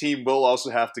think the team will also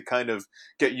have to kind of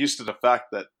get used to the fact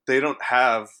that they don't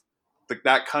have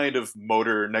that kind of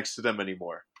motor next to them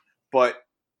anymore. But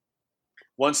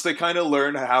once they kind of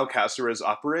learn how Caceres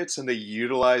operates and they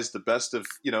utilize the best of,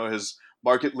 his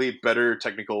markedly better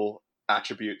technical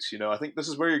attributes, I think this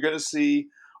is where you're going to see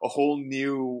a whole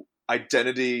new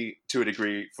identity to a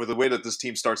degree for the way that this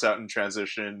team starts out in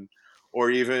transition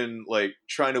or even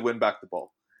trying to win back the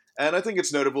ball. And I think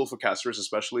it's notable for Caceres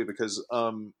especially because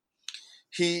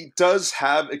he does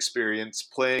have experience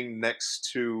playing next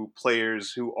to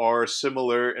players who are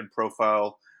similar in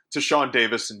profile to Sean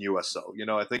Davis in USL.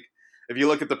 I think if you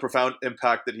look at the profound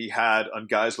impact that he had on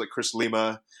guys like Chris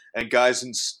Lima and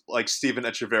guys like Steven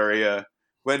Echeverria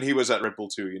when he was at Red Bull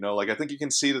 2, I think you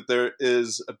can see that there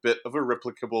is a bit of a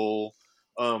replicable,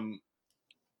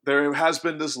 there has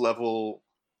been this level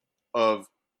of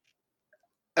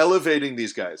elevating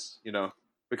these guys,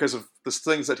 because of the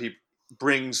things that he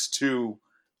brings to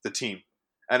the team.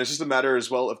 And it's just a matter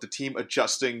as well of the team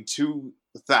adjusting to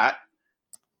that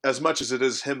as much as it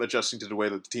is him adjusting to the way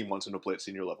that the team wants him to play at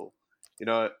senior level.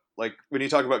 When you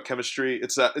talk about chemistry,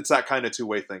 it's that kind of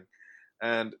two-way thing.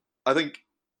 And I think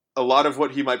a lot of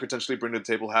what he might potentially bring to the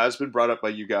table has been brought up by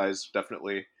you guys,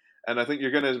 definitely. And I think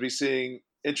you're going to be seeing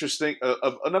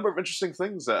a number of interesting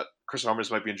things that Chris Armas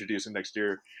might be introducing next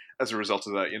year as a result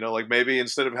of that. Maybe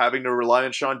instead of having to rely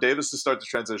on Sean Davis to start the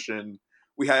transition,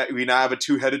 we now have a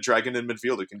two-headed dragon in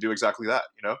midfield who can do exactly that.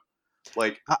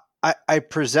 Like I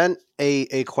present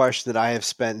a question that I have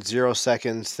spent 0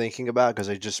 seconds thinking about because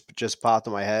I just popped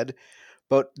in my head.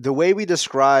 But the way we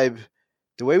describe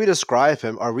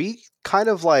him, are we kind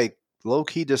of like low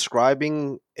key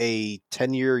describing a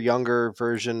 10-year younger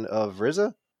version of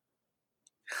RZA?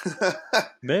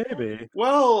 Maybe.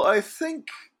 well, I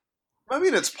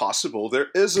mean, it's possible. There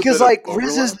is a Because bit like of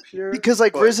overlap here.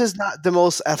 but- Riz is not the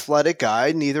most athletic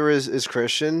guy. Neither is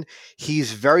Christian.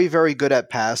 He's very very good at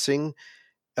passing.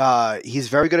 He's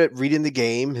very good at reading the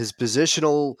game. His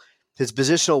positional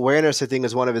awareness, I think,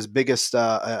 is one of his biggest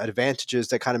advantages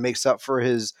that kind of makes up for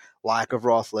his lack of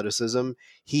raw athleticism.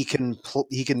 He can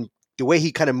the way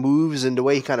he kind of moves and the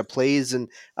way he kind of plays, and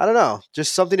I don't know,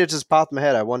 just something that just popped in my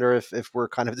head. I wonder if we're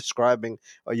kind of describing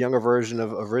a younger version of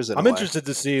RZA. I'm interested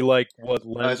to see like what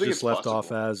Lens think just it's left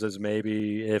possible. off as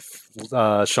maybe if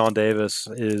Sean Davis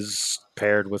is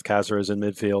paired with Caceres in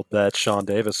midfield, that Sean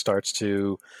Davis starts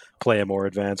to play a more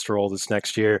advanced role this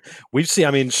next year. We've seen,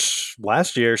 I mean,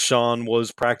 last year Sean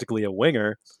was practically a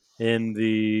winger in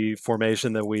the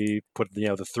formation that we put, the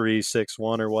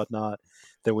 3-6-1 or whatnot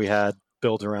that we had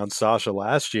built around Sasha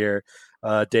last year.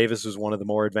 Davis was one of the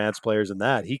more advanced players in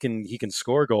that. He can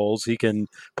score goals. He can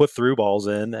put through balls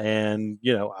in, and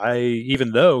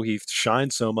even though he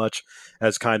shined so much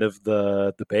as kind of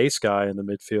the base guy in the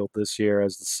midfield this year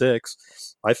as the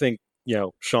six, I think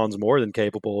Sean's more than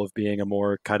capable of being a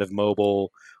more kind of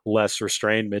mobile, less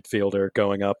restrained midfielder,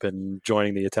 going up and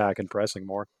joining the attack and pressing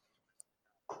more.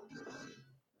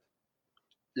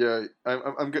 Yeah,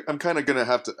 I'm kind of gonna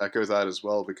have to echo that as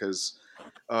well because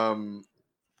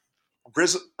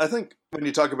RZA, I think when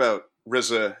you talk about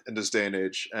RZA in this day and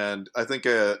age, and I think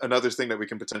another thing that we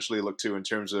can potentially look to in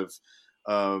terms of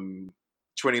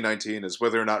 2019 is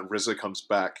whether or not RZA comes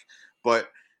back. But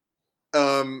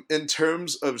in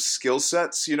terms of skill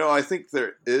sets, I think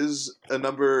there is a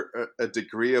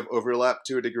degree of overlap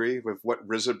to a degree with what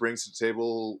RZA brings to the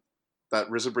table,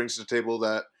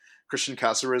 that Christian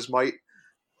Caceres might.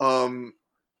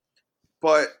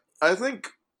 But I think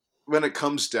when it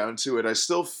comes down to it, I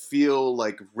still feel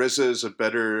like RZA is a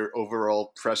better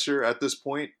overall presser at this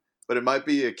point. But it might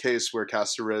be a case where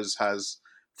Caceres has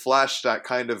flashed that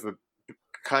kind of a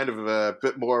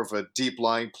bit more of a deep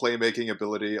lying playmaking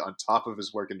ability on top of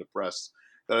his work in the press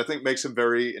that I think makes him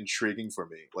very intriguing for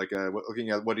me. Like looking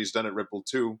at what he's done at Red Bull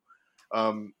 2,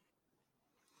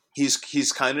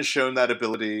 he's kind of shown that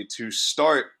ability to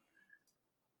start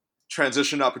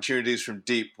transition opportunities from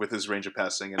deep with his range of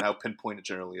passing and how pinpoint it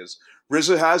generally is.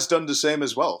 RZA has done the same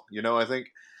as well. I think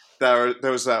there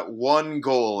was that one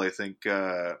goal, I think,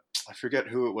 I forget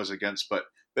who it was against, but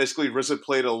basically RZA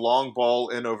played a long ball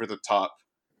in over the top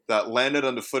that landed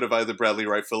on the foot of either Bradley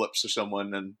Wright Phillips or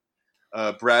someone,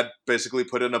 and Brad basically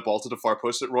put in a ball to the far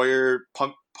post that Royer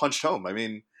punched home. I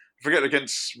mean, I forget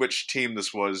against which team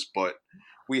this was, but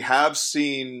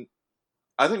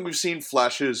I think we've seen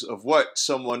flashes of what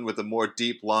someone with a more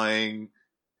deep-lying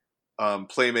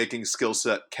playmaking skill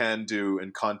set can do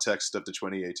in context of the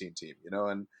 2018 team,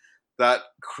 and that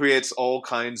creates all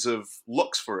kinds of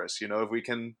looks for us. If we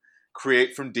can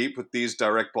create from deep with these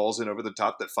direct balls in over the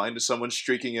top that find someone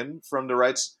streaking in from the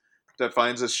rights, that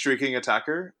finds a streaking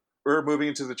attacker or moving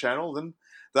into the channel, then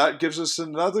that gives us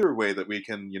another way that we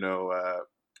can,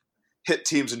 hit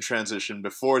teams in transition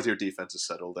before their defense is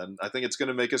settled. And I think it's going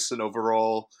to make us an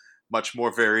overall much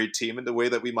more varied team in the way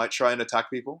that we might try and attack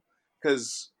people.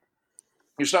 Because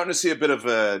you're starting to see a bit of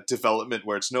a development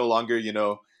where it's no longer,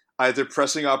 either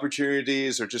pressing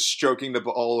opportunities or just stroking the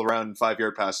ball around in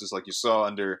 5-yard passes like you saw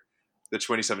under the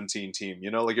 2017 team.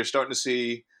 Like you're starting to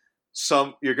see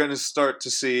you're going to start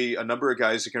to see a number of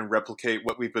guys who can replicate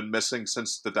what we've been missing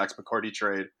since the Dax McCarty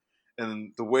trade,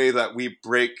 and the way that we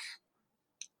break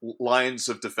lines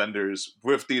of defenders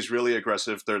with these really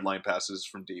aggressive third line passes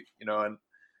from deep, and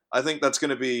I think that's going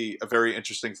to be a very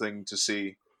interesting thing to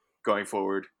see going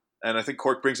forward. And I think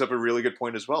Cork brings up a really good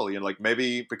point as well. Like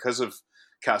maybe because of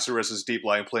Caceres' deep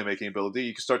line playmaking ability,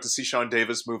 you can start to see Sean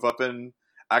Davis move up and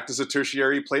act as a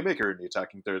tertiary playmaker in the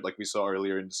attacking third, like we saw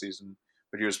earlier in the season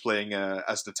when he was playing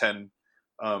as the 10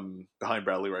 behind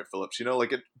Bradley Wright Phillips.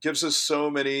 Like it gives us so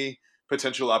many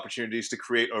potential opportunities to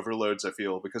create overloads, I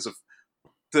feel, because of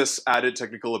this added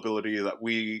technical ability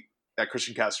that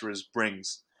Christian Caceres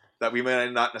brings that we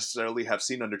may not necessarily have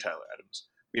seen under Tyler Adams.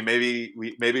 Maybe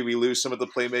we lose some of the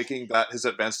playmaking that his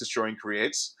advanced destroying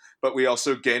creates, but we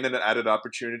also gain an added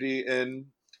opportunity in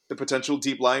the potential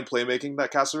deep lying playmaking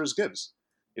that Caceres gives.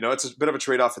 It's a bit of a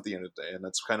trade off at the end of the day, and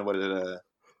that's kind of what it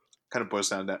kind of boils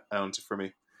down to for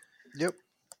me. Yep.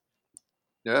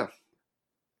 Yeah.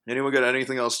 Anyone got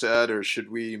anything else to add, or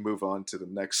should we move on to the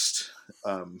next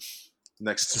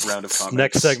next round of comments?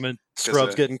 Next segment,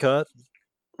 Scrubs getting cut.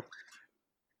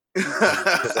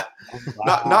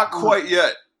 Not quite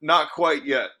yet. Not quite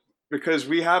yet. Because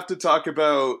we have to talk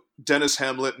about Dennis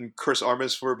Hamlet and Chris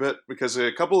Armas for a bit, because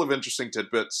a couple of interesting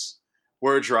tidbits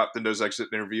were dropped in those exit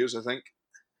interviews, I think.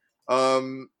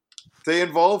 They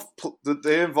involve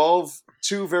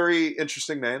two very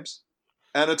interesting names,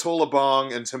 Anatol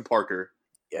Abong and Tim Parker.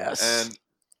 Yes. And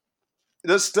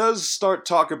this does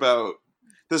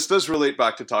relate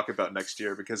back to talk about next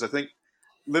year, because I think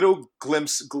little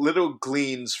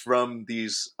gleans from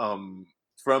these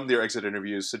from their exit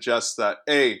interviews suggest that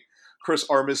A, Chris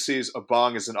Armas sees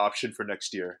Abong as an option for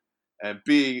next year, and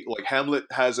B, like Hamlet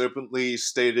has openly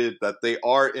stated that they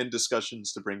are in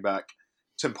discussions to bring back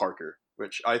Tim Parker,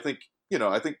 which I think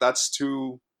that's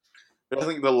too. I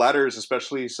think the latter is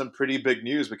especially some pretty big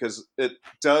news, because it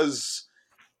does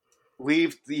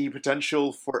leave the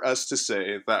potential for us to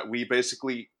say that we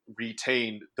basically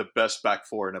retained the best back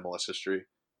four in MLS history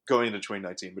going into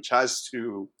 2019, which has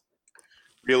to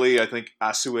really, I think,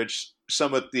 assuage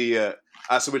the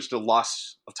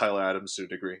loss of Tyler Adams to a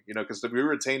degree, because we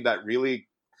retained that really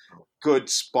good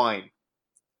spine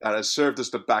that has served as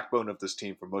the backbone of this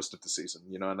team for most of the season,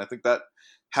 and I think that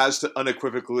has to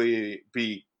unequivocally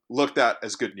be looked at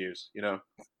as good news,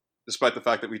 despite the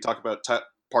fact that we talk about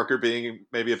Parker being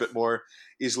maybe a bit more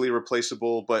easily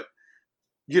replaceable, but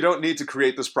you don't need to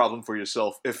create this problem for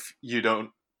yourself if you don't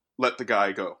let the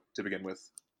guy go to begin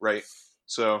with, right?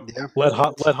 So let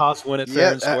Haas win it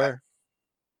fair and square.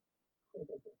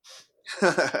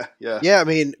 Yeah. I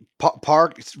mean,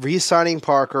 re-signing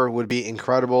Parker would be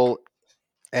incredible,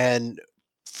 and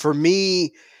for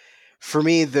me,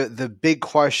 the big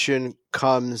question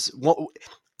comes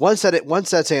once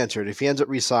that's answered. If he ends up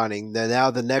re-signing, then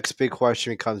now the next big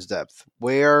question becomes depth.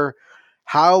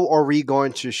 How are we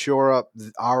going to shore up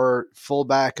our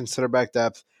fullback and center back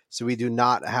depth so we do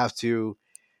not have to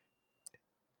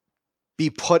be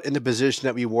put in the position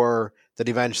that we were that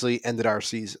eventually ended our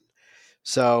season?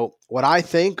 So what I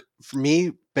think, for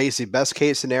me, basically best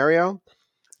case scenario,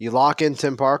 you lock in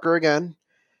Tim Parker again.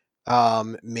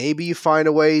 Maybe you find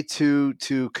a way to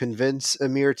convince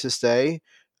Amir to stay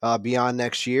beyond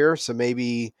next year. So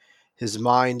maybe his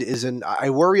mind isn't.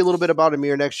 I worry a little bit about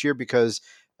Amir next year, because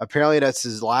apparently that's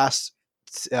his last.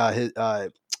 That's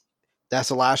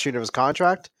the last year of his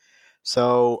contract.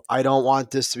 So I don't want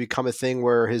this to become a thing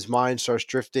where his mind starts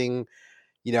drifting,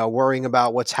 worrying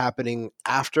about what's happening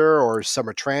after or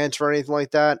summer transfer or anything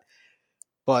like that.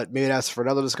 But maybe that's for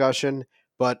another discussion.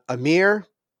 But Amir,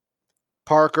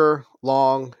 Parker,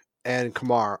 Long, and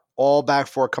Kamar, all back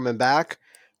four coming back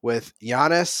with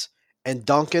Giannis and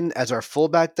Duncan as our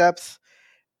fullback depth.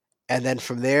 And then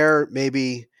from there,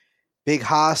 maybe Big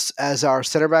Haas as our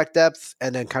center back depth.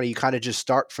 And then you just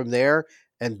start from there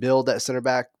and build that center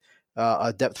back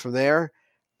depth from there.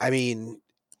 I mean,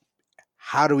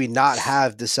 how do we not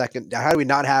have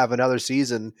another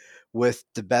season with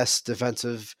the best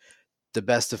defensive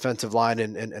line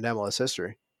in MLS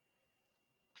history?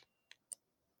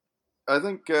 I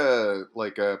think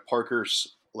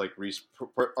Parker's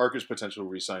potential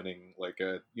re-signing, when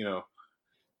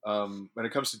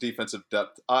it comes to defensive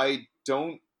depth, I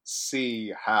don't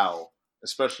see how,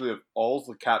 especially with all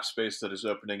the cap space that is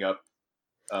opening up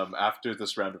after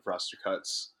this round of roster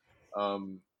cuts,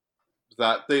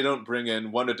 that they don't bring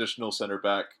in one additional center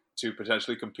back to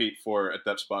potentially compete for a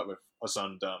depth spot with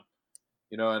Hassan Dam.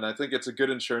 And I think it's a good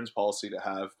insurance policy to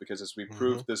have, because as we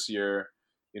proved this year,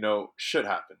 shit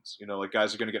happens.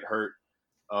 Guys are going to get hurt,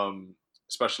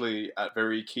 especially at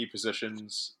very key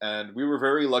positions. And we were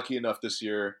very lucky enough this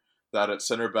year that at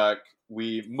center back,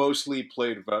 we mostly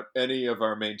played without any of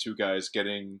our main two guys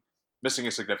missing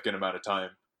a significant amount of time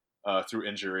through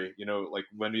injury.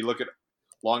 When we look at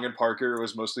Long and Parker, it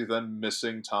was mostly them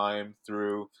missing time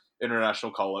through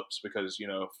international call-ups because,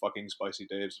 fucking Spicy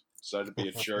Dave decided to be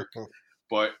a jerk.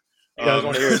 But you guys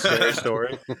want to hear a scary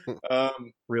story?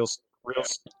 Real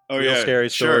scary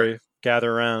story. Sure.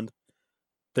 Gather around.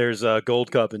 There's a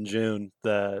Gold Cup in June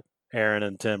that Aaron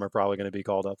and Tim are probably going to be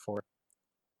called up for.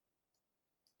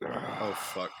 Oh,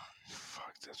 fuck.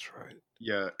 Fuck, that's right.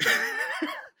 Yeah.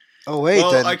 Oh, wait.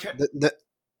 Well,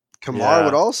 Kamar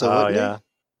would also, wouldn't he?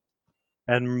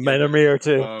 And Amir,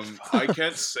 too. I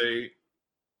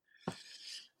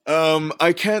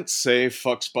can't say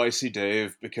fuck Spicy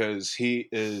Dave because he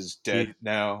is dead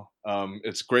now.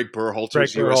 It's Greg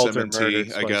Berhalter's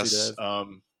USMNT, I guess.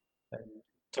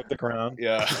 Took the crown.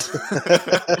 Yeah.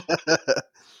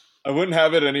 I wouldn't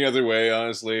have it any other way,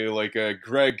 honestly. Like,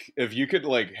 Greg, if you could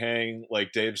like hang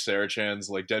like Dave Sarachan's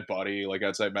like dead body like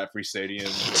outside Matt Free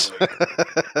Stadium, like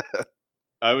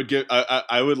I would give,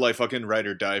 I would like fucking ride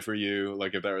or die for you.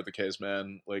 Like if that were the case,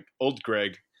 man. Like old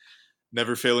Greg,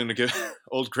 never failing to give,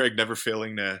 old Greg never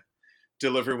failing to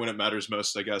deliver when it matters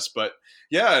most, I guess. But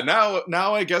yeah,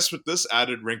 now I guess with this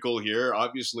added wrinkle here,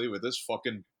 obviously with this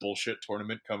fucking bullshit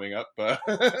tournament coming up,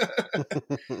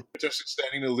 just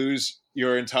standing to lose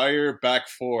your entire back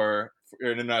four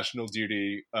for international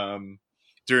duty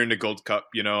during the Gold Cup,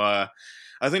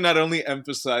 I think that only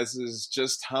emphasizes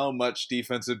just how much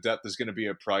defensive depth is going to be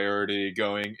a priority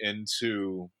going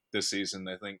into this season.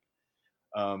 I think.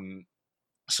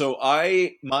 So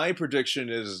my prediction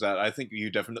is that I think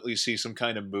you definitely see some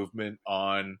kind of movement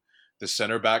on the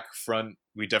center back front.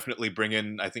 We definitely bring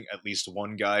in, I think, at least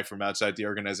one guy from outside the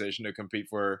organization to compete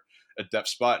for a depth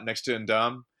spot next to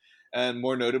Ndam. And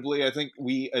more notably, I think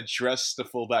we address the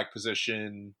fullback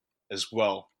position as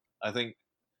well. I think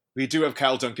we do have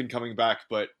Kyle Duncan coming back,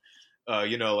 but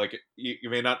like you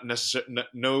may not necessarily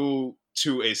no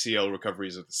two ACL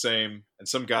recoveries are the same, and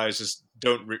some guys just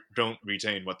don't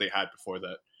retain what they had before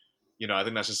that. I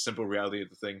think that's just simple reality of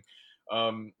the thing.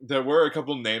 There were a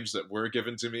couple names that were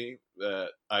given to me that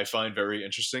I find very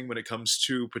interesting when it comes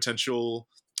to potential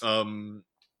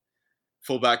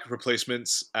fullback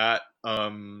replacements at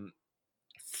from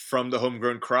the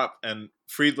homegrown crop. And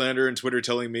Friedlander and Twitter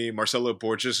telling me Marcelo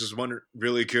Borges is one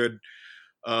really good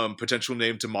potential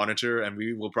name to monitor, and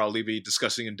we will probably be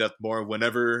discussing in depth more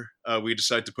whenever we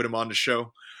decide to put him on the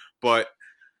show. But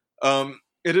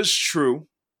it is true.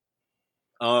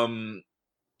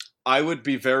 I would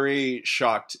be very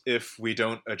shocked if we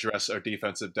don't address our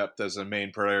defensive depth as a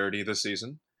main priority this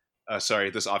season. This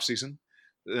offseason.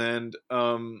 And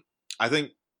I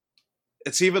think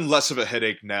it's even less of a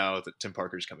headache now that Tim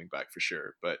Parker's coming back for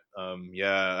sure. But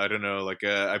I don't know. Like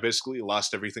I basically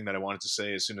lost everything that I wanted to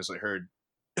say as soon as I heard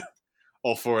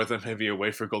all four of them may be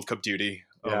away for Gold Cup duty.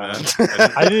 Yeah. Oh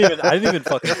man, I didn't even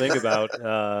fucking think about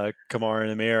Kamar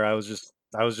and Amir. I was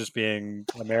just being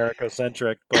America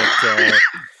centric, but go ahead.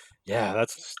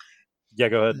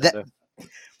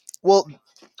 Well,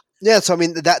 yeah. So I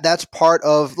mean that's part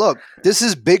of. Look, this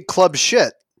is big club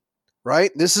shit,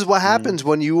 right? This is what happens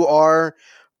when you're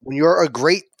a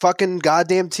great fucking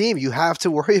goddamn team. You have to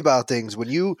worry about things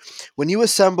when you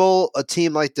assemble a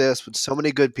team like this with so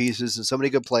many good pieces and so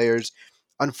many good players.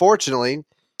 Unfortunately,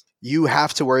 you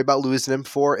have to worry about losing them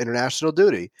for international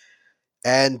duty.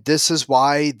 And this is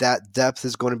why that depth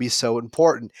is going to be so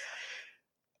important.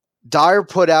 Dyer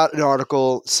put out an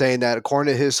article saying that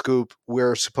according to his scoop,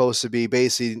 we're supposed to be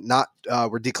basically not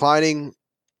we're declining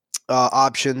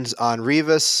options on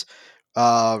Rivas.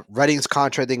 Redding's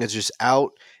contract thing is just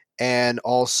out, and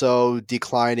also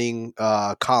declining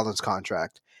Collins'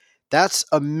 contract. That's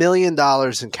 $1 million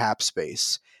in cap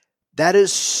space. That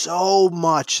is so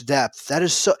much depth.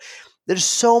 There's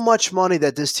so much money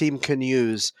that this team can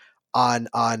use on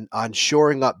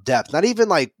shoring up depth. Not even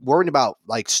like worrying about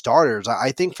like starters.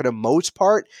 I think for the most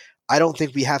part, I don't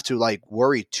think we have to like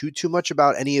worry too much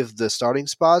about any of the starting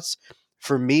spots.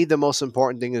 For me, the most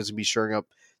important thing is to be shoring up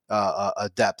a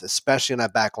depth, especially in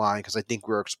that back line, because I think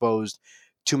we're exposed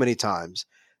too many times.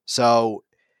 So,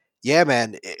 yeah,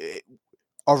 man.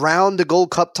 Around the Gold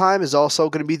Cup time is also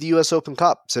going to be the U.S. Open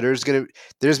Cup. So there's going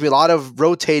to be a lot of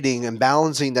rotating and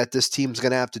balancing that this team's going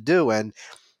to have to do. And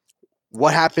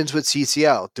what happens with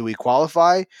CCL? Do we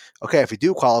qualify? Okay, if we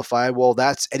do qualify, well,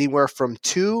 that's anywhere from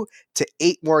 2 to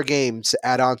 8 more games to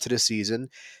add on to the season.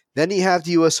 Then you have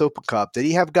the U.S. Open Cup. Then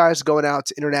you have guys going out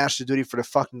to international duty for the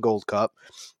fucking Gold Cup.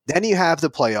 Then you have the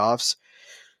playoffs.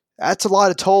 That's a lot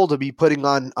of toll to be putting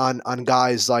on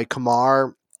guys like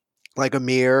Kamar, like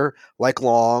Amir, like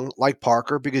Long, like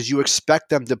Parker, because you expect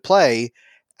them to play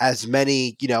as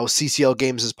many, CCL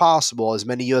games as possible, as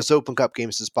many U.S. Open Cup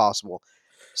games as possible.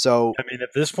 So, I mean, at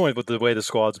this point, with the way the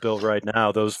squad's built right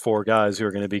now, those 4 guys who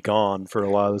are going to be gone for a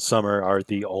lot of the summer are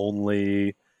the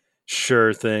only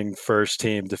sure thing first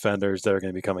team defenders that are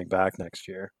going to be coming back next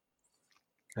year.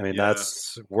 I mean,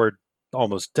 we're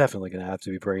almost definitely going to have to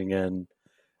be bringing in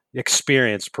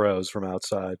experienced pros from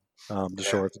outside to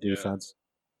shore up the defense.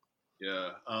 Yeah.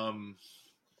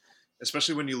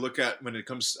 Especially when it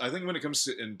comes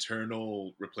to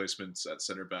internal replacements at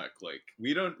center back, like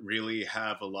we don't really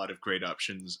have a lot of great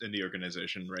options in the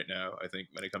organization right now. I think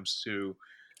when it comes to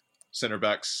center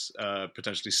backs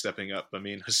potentially stepping up, I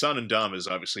mean, Hassan Ndam is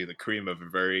obviously the cream of a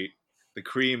very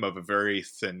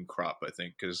thin crop, I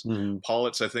think, because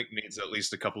Politz, I think, needs at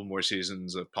least a couple more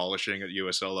seasons of polishing at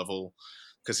USL level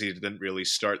because he didn't really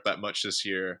start that much this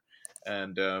year.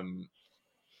 And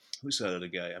who's that other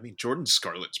guy? I mean, Jordan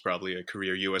Scarlett's probably a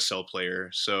career USL player,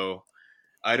 so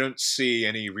I don't see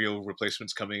any real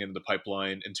replacements coming in the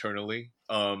pipeline internally.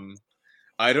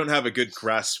 I don't have a good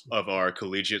grasp of our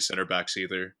collegiate center backs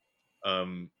either.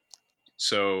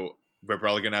 So we're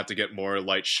probably going to have to get more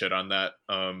light shit on that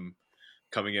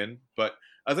coming in. But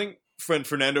I think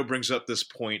Fernando brings up this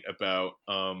point about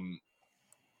the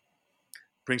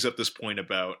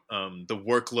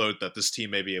workload that this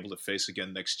team may be able to face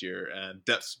again next year, and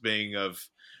depth being of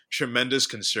tremendous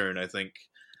concern. I think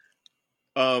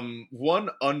one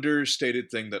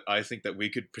understated thing that I think that we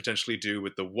could potentially do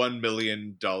with the $1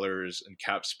 million in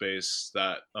cap space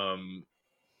that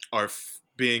are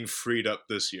being freed up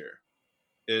this year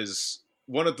is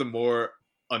one of the more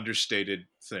understated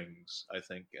things, I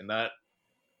think, and that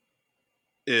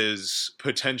is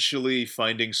potentially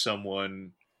finding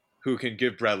someone who can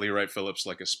give Bradley Wright Phillips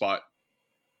like a spot,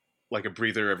 like a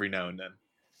breather every now and then.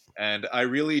 And I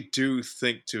really do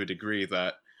think to a degree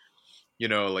that,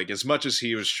 like as much as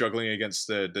he was struggling against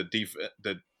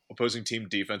the opposing team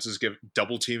defenses,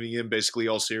 double teaming him basically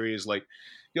all series, like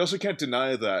you also can't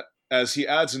deny that as he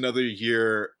adds another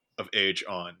year of age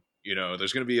on,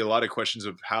 there's going to be a lot of questions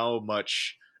of how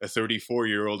much a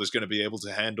 34-year-old is going to be able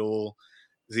to handle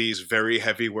these very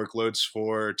heavy workloads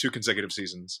for 2 consecutive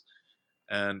seasons.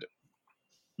 And,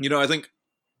 I think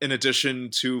in addition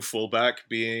to fullback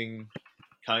being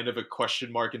kind of a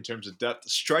question mark in terms of depth,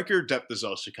 striker depth is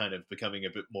also kind of becoming a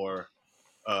bit more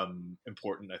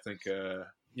important. I think,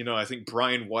 I think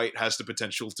Brian White has the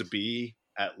potential to be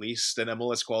at least an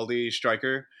MLS quality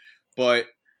striker. But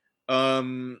as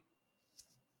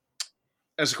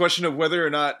a question of whether or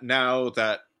not now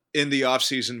that in the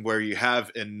offseason where you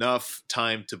have enough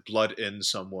time to blood in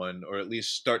someone, or at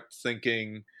least start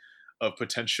thinking of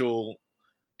potential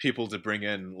people to bring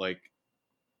in, like,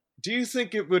 do you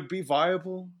think it would be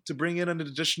viable to bring in an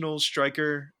additional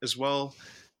striker as well,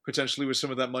 potentially with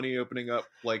some of that money opening up?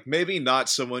 Like, maybe not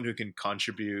someone who can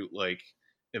contribute like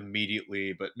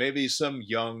immediately, but maybe some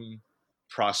young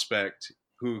prospect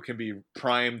who can be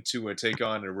primed to take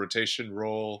on a rotation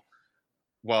role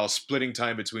while splitting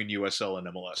time between USL and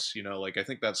MLS. Like, I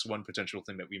think that's one potential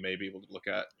thing that we may be able to look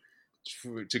at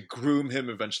to groom him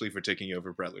eventually for taking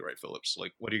over Bradley Wright Phillips.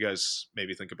 Like, what do you guys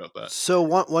maybe think about that? So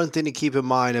one thing to keep in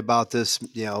mind about this,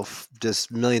 this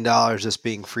 $1 million just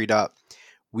being freed up,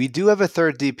 we do have a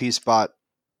third DP spot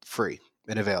free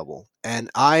and available,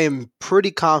 and I am pretty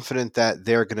confident that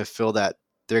they're going to fill that.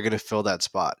 They're going to fill that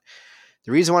spot.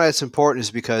 The reason why that's important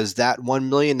is because that 1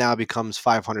 million now becomes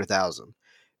 500,000,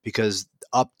 because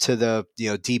up to the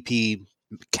DP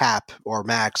cap or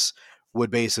max would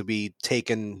basically be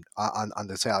taken on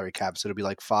the salary cap. So it'll be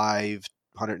like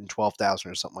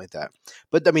 512,000 or something like that.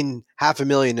 But I mean,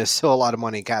 $500,000 is still a lot of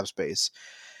money in cap space.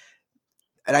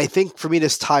 And I think for me,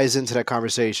 this ties into that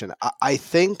conversation. I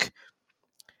think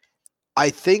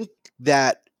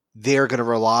that they're going to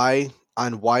rely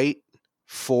on White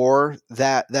for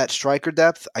that striker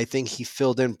depth. I think he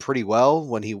filled in pretty well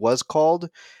when he was called.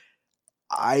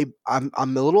 I'm a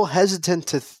little hesitant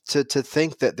to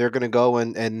think that they're going to go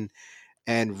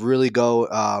and really go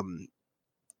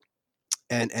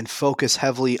and focus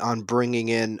heavily on bringing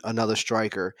in another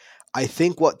striker. I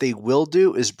think what they will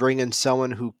do is bring in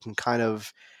someone who can kind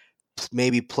of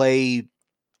maybe play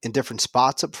in different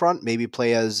spots up front, maybe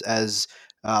play as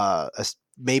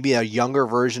maybe a younger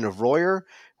version of Royer,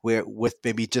 with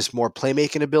maybe just more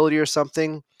playmaking ability or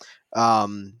something.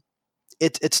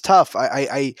 It's tough.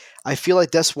 I feel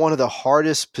like that's one of the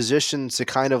hardest positions to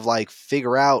kind of like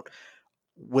figure out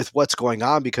with what's going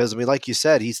on, because I mean, like you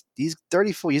said, he's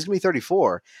 34. He's gonna be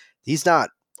 34. He's not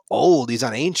old. He's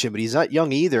not ancient, but he's not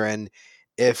young either. And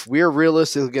if we're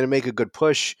realistically going to make a good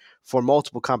push for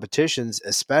multiple competitions,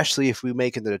 especially if we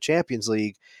make it into the Champions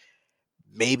League,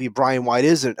 maybe Brian White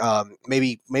isn't.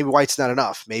 Maybe White's not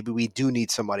enough. Maybe we do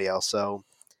need somebody else. So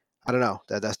I don't know.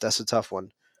 That's a tough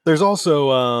one. There's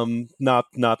also not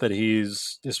that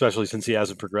he's, especially since he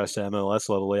hasn't progressed to MLS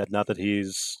level yet, not that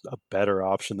he's a better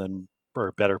option than, or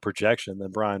a better projection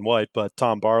than Brian White, but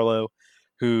Tom Barlow,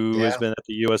 who has been at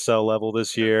the USL level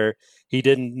this year, he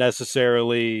didn't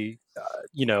necessarily,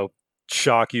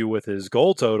 shock you with his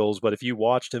goal totals, but if you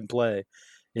watched him play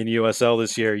in USL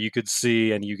this year, you could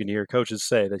see and you can hear coaches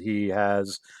say that he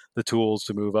has the tools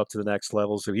to move up to the next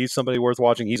level. So he's somebody worth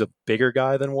watching. He's a bigger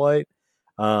guy than White.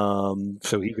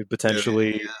 So he could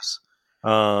potentially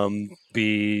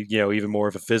be, even more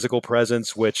of a physical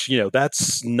presence, which,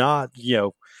 that's not,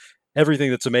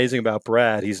 everything that's amazing about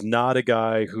Brad. He's not a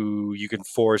guy who you can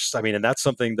force. I mean, and that's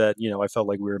something that, I felt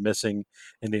like we were missing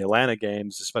in the Atlanta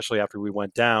games, especially after we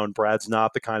went down. Brad's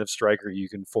not the kind of striker you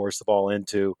can force the ball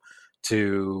into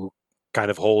to kind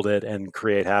of hold it and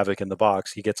create havoc in the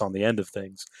box. He gets on the end of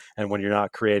things, and when you're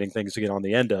not creating things to get on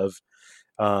the end of,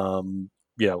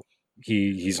 you know,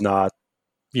 he's not.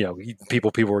 You know,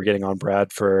 people were getting on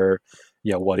Brad for,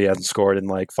 you know, what he hadn't scored in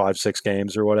like 5-6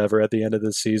 games or whatever at the end of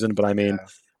this season. But I mean,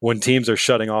 when teams are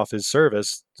shutting off his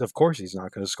service, of course he's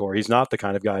not going to score. He's not the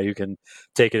kind of guy who can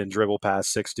take it and dribble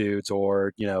past 6 dudes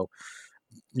or,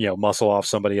 muscle off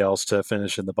somebody else to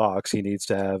finish in the box. He needs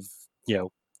to have,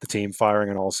 the team firing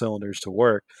on all cylinders to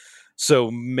work.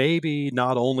 So maybe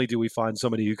not only do we find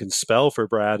somebody who can spell for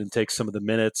Brad and take some of the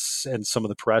minutes and some of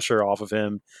the pressure off of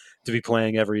him to be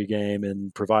playing every game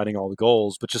and providing all the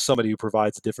goals, but just somebody who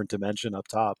provides a different dimension up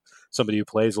top, somebody who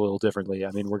plays a little differently. I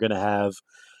mean,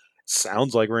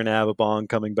 sounds like we're going to have a Bong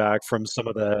coming back from some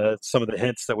of the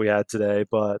hints that we had today,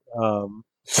 but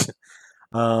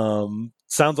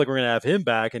sounds like we're going to have him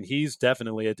back, and he's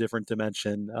definitely a different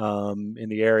dimension in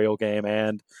the aerial game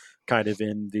and kind of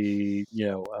in the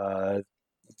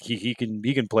he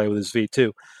can play with his feet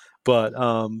too. But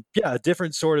a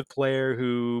different sort of player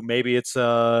who maybe it's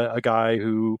a guy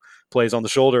who plays on the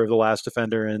shoulder of the last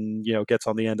defender and gets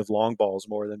on the end of long balls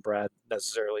more than Brad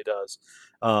necessarily does,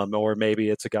 or maybe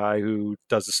it's a guy who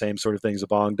does the same sort of things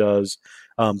Abong does,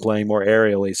 playing more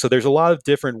aerially. So there's a lot of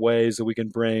different ways that we can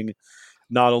bring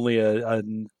not only a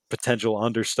potential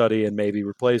understudy and maybe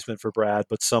replacement for Brad,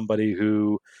 but somebody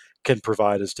who can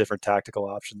provide us different tactical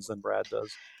options than Brad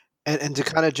does. And to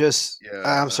kind of just,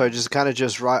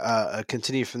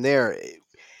 continue from there.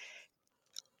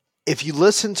 If you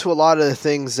listen to a lot of the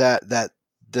things that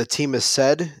the team has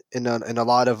said in a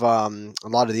lot of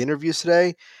the interviews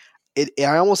today,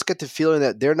 I almost get the feeling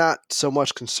that they're not so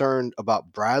much concerned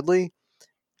about Bradley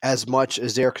as much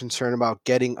as they're concerned about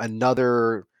getting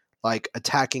another like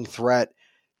attacking threat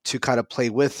to kind of play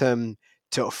with him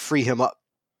to free him up,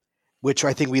 which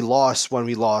I think we lost when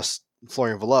we lost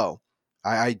Florian Valot.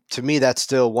 To me, that's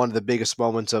still one of the biggest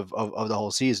moments of the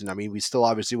whole season. I mean, we still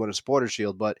obviously won a Supporter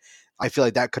Shield, but I feel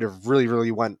like that could have really,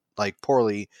 really went like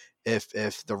poorly if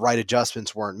the right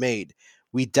adjustments weren't made.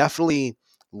 We definitely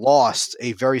lost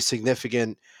a very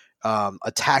significant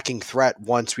attacking threat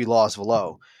once we lost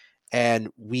Valot, and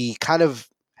we kind of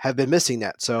have been missing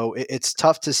that. So it's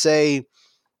tough to say.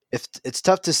 If it's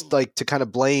tough to kind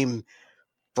of blame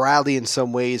Bradley in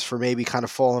some ways for maybe kind of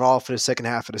falling off in the second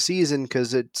half of the season,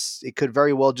 because it could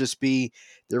very well just be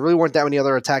there really weren't that many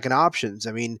other attacking options.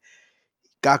 I mean,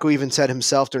 Gakpo even said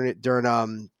himself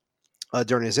during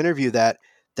his interview that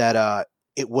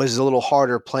it was a little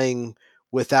harder playing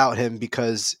without him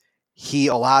because he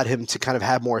allowed him to kind of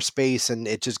have more space and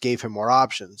it just gave him more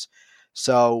options.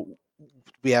 So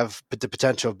we have the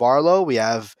potential of Barlow, we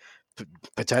have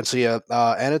potentially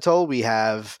Anatol, we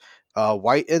have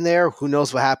White in there. Who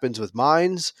knows what happens with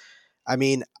Mines? I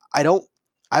mean, I don't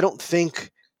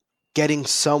think getting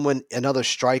another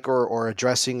striker or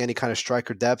addressing any kind of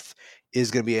striker depth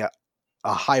is going to be a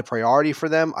high priority for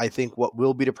them. I think what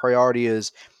will be the priority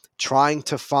is trying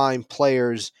to find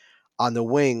players on the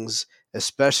wings,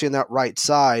 especially on that right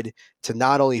side, to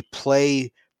not only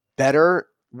play better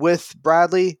with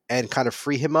Bradley and kind of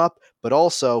free him up, but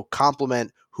also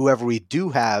complement whoever we do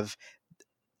have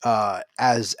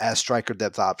as striker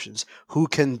depth options, who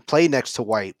can play next to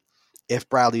White if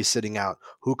Bradley's sitting out,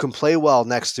 who can play well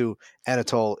next to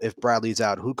Anatol if Bradley's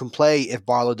out, who can play if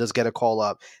Barlow does get a call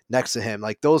up next to him,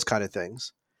 like those kind of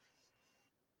things.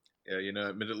 Yeah,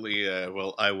 admittedly,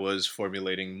 I was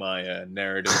formulating my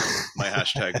narrative, my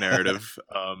hashtag narrative.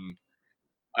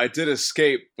 It did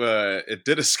escape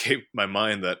my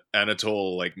mind that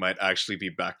Anatol might actually be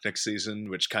back next season,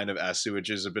 which kind of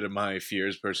assuages a bit of my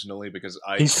fears personally, because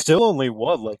he's still only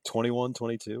 21,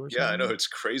 22 or something? Yeah, I know, it's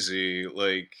crazy.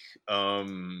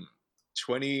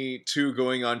 22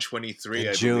 going on 23,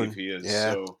 I believe he is.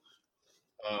 Yeah. So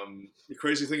the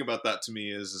crazy thing about that to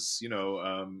me is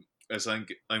as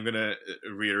I'm gonna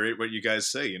reiterate what you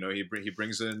guys say, he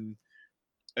brings in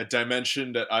a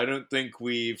dimension that I don't think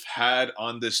we've had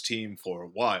on this team for a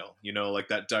while. Like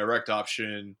that direct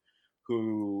option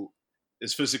who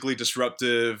is physically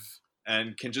disruptive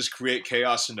and can just create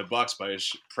chaos in the box by his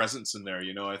presence in there.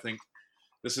 I think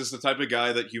this is the type of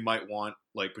guy that you might want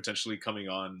potentially coming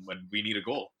on when we need a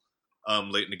goal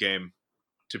late in the game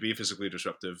to be physically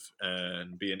disruptive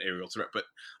and be an aerial threat. But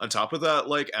on top of that,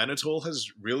 Anatol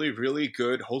has really, really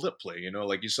good hold-up play.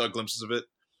 You saw glimpses of it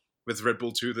with Red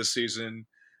Bull 2 this season.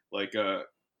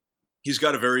 He's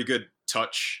got a very good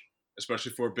touch,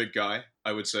 especially for a big guy,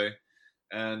 I would say.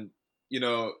 And,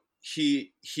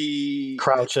 he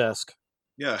Crouch-esque.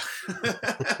 Yeah.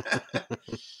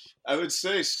 I would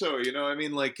say so. I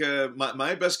mean, like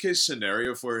my best case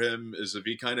scenario for him is if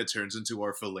he kind of turns into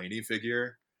our Fellaini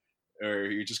figure, or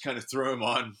you just kind of throw him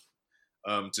on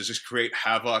to just create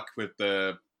havoc with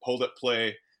the hold up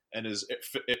play and his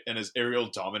aerial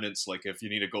dominance. Like if you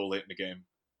need a goal late in the game,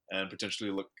 and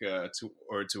potentially look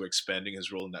to expanding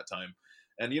his role in that time.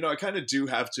 And I kind of do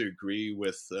have to agree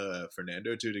with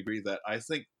Fernando to a degree that I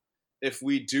think if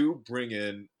we do bring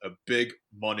in a big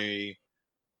money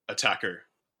attacker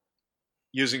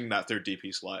using that third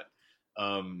DP slot,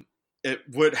 it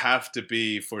would have to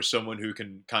be for someone who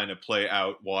can kind of play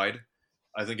out wide.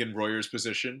 I think in Royer's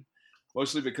position,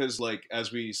 mostly because, like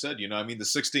as we said, I mean, the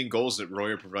 16 goals that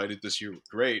Royer provided this year were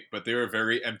great, but they were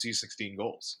very empty 16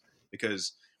 goals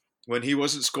because when he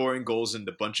wasn't scoring goals in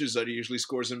the bunches that he usually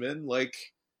scores them in, like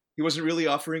he wasn't really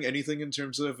offering anything in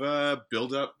terms of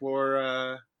build up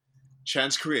or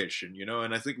chance creation,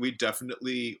 and I think we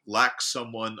definitely lack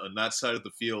someone on that side of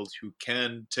the field who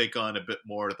can take on a bit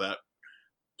more of that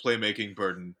playmaking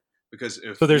burden. Because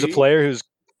if So there's a player who's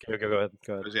go ahead.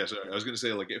 yeah, sorry, I was going to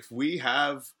say, like, if we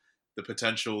have the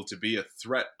potential to be a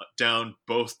threat down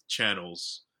both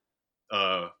channels,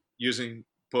 using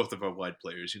both of our wide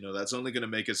players, that's only going to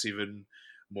make us even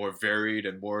more varied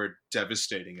and more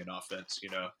devastating in offense,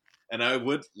 And I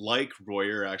would like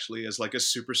Royer actually as like a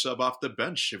super sub off the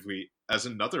bench as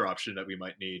another option that we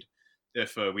might need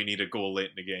if we need a goal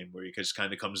late in the game, where he just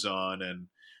kind of comes on and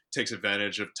takes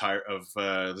advantage of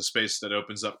the space that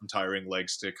opens up from tiring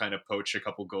legs to kind of poach a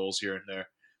couple goals here and there.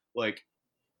 Like,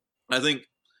 I think,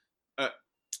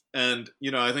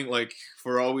 I think like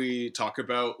for all we talk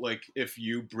about, like if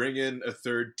you bring in a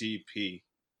third DP,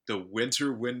 the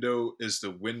winter window is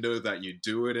the window that you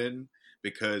do it in,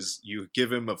 because you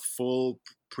give him a full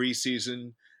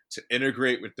preseason to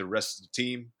integrate with the rest of the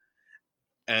team,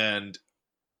 and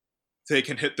they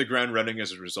can hit the ground running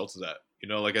as a result of that.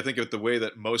 Like I think of the way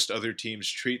that most other teams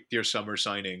treat their summer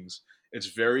signings, it's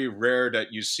very rare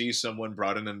that you see someone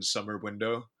brought in the summer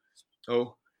window,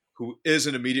 who is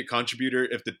an immediate contributor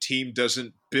if the team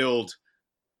doesn't build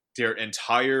their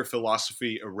entire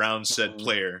philosophy around said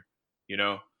player.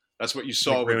 That's what you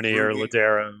saw like with Rooney or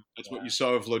Lodero. That's what you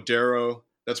saw of Lodero.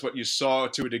 That's what you saw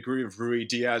to a degree of Rui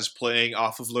Diaz playing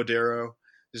off of Lodero.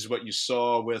 This is what you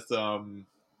saw with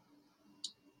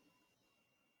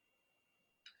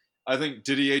I think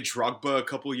Didier Drogba a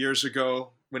couple years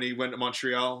ago when he went to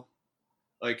Montreal.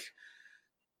 Like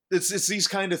it's these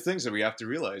kind of things that we have to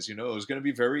realize. It was going to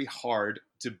be very hard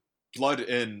to blood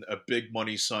in a big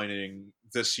money signing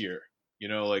this year.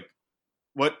 Like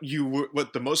what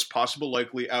the most possible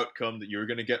likely outcome that you were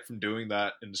going to get from doing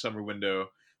that in the summer window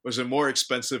was a more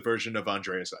expensive version of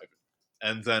Andreas Ivan.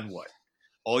 And then what?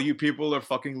 All you people are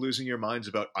fucking losing your minds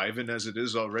about Ivan as it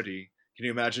is already. Can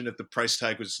you imagine if the price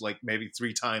tag was like maybe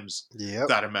 3 times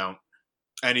that amount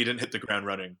and he didn't hit the ground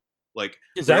running? Like,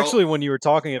 it's actually when you were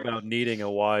talking about needing a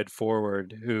wide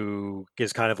forward who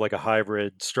is kind of like a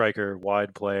hybrid striker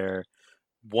wide player,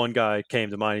 one guy came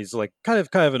to mind. He's like kind of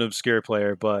an obscure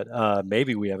player, but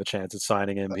maybe we have a chance at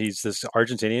signing him. He's this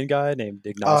Argentinian guy named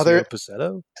Ignacio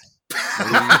Picetto.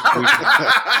 I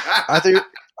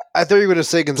thought you were going to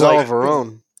say Gonzalo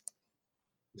Verón.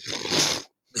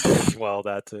 Well,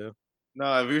 that too.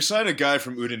 No, if you sign a guy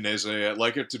from Udinese, I'd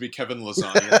like it to be Kevin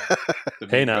Lasagna.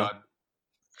 Hey, now. God.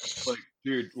 Like,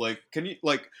 dude, like, can you,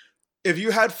 like, if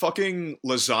you had fucking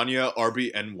lasagna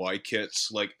RBNY kits,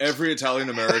 like, every Italian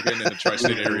American in the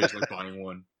tri-state area is, like, buying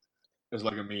one. It's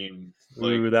like a meme.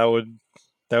 Like, ooh, that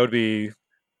would be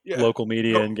local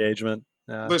media engagement.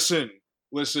 Listen,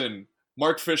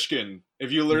 Mark Fishkin,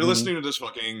 if you're listening to this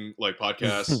fucking, like,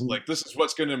 podcast, like, this is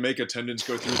what's going to make attendance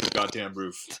go through the goddamn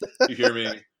roof. You hear me?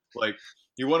 Like,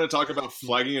 you want to talk about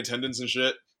flagging attendance and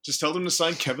shit? Just tell them to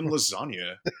sign Kevin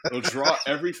Lasagna. It'll draw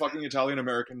every fucking Italian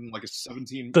American like a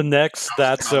 17. The next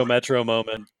That's So Metro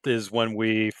moment is when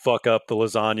we fuck up the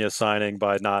Lasagna signing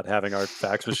by not having our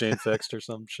fax machine fixed or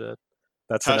some shit.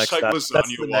 That's the next That's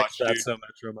the next That's So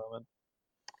Metro moment.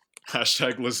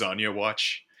 Hashtag Lasagna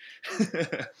watch.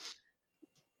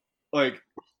 Like,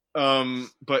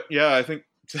 but yeah, I think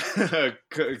to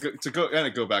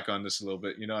go back on this a little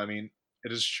bit, I mean,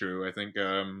 it is true. I think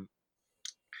to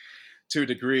a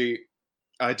degree,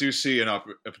 I do see a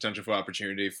potential for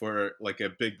opportunity for like a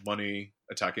big money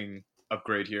attacking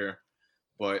upgrade here,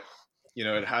 but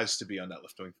it has to be on that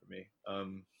left wing for me. I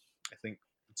think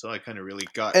that's all I kind of really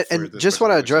got. And just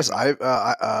want to address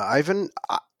Ivan.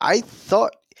 I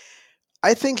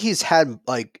think he's had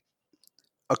like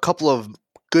a couple of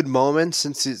good moments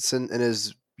since in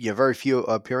his very few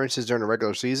appearances during the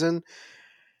regular season,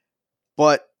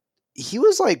 but he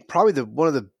was like probably one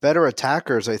of the better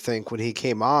attackers, I think, when he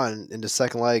came on in the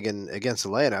second leg and against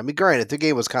Atlanta. I mean, granted, the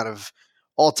game was kind of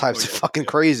all types of fucking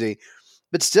crazy,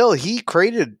 but still, he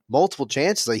created multiple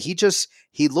chances. Like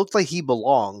he looked like he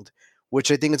belonged,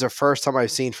 which I think is the first time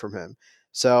I've seen from him.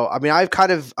 So I mean,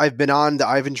 I've been on the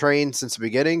Ivan train since the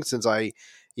beginning, since I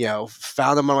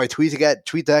found him on my tweet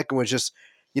deck and was just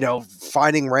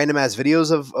finding random ass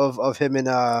videos of him in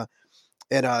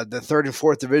the third and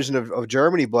fourth division of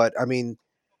Germany. But I mean,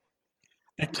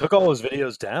 They took all his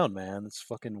videos down, man. It's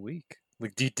fucking weak.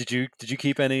 Like, did you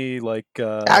keep any actually, like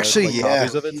yeah,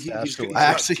 copies of it?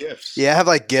 I have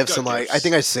like gifs and like I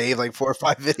think I saved like 4 or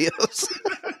 5 videos.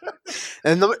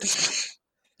 And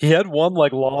he had one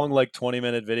like long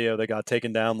 20-minute video that got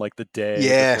taken down like the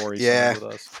day before he signed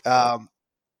with us.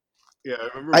 Yeah, I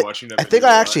remember watching that. I think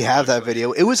I actually have that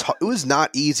video. It was not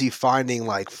easy finding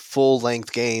like full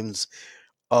length games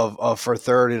of for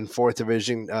third and fourth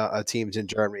division teams in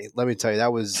Germany. Let me tell you,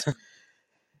 that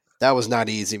was not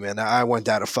easy, man. I went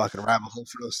down a fucking rabbit hole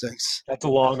for those things. That's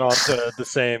along off the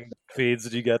same feeds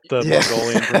that you get the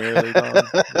Mongolian Premier League on.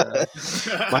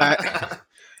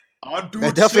 I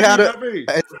definitely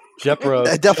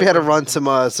had to run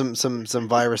some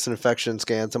virus infection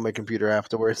scans on my computer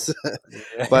afterwards.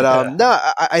 But no,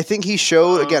 I think he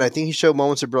showed again. I think he showed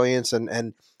moments of brilliance,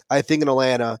 and I think in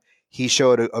Atlanta he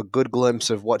showed a good glimpse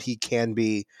of what he can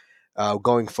be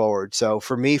going forward. So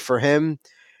for him,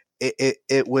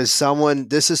 it was someone.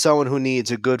 This is someone who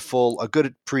needs a good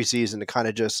preseason to kind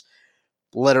of just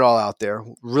let it all out there,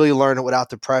 really learn it without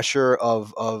the pressure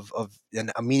of a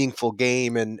meaningful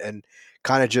game and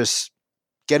kind of just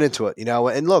get into it,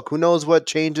 and look, who knows what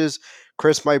changes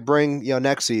Chris might bring,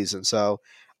 next season. So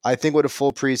I think with a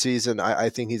full preseason, I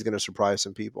think he's going to surprise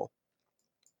some people.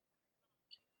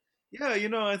 Yeah,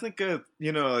 I think,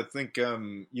 we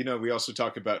also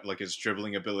talk about like his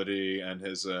dribbling ability and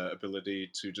his ability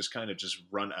to just kind of just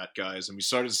run at guys, and we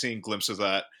started seeing glimpses of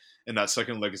that in that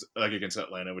second leg against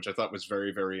Atlanta, which I thought was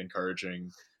very, very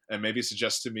encouraging, and maybe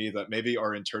suggests to me that maybe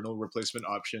our internal replacement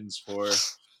options for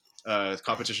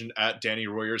competition at Danny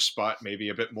Royer's spot may be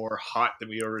a bit more hot than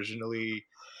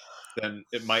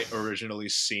it might originally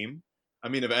seem. I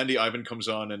mean, if Andy Ivan comes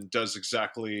on and does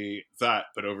exactly that,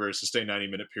 but over a sustained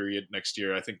 90-minute period next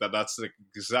year, I think that's the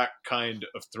exact kind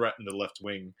of threat in the left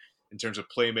wing in terms of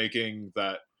playmaking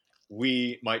that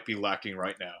we might be lacking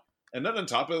right now. And then on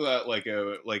top of that, like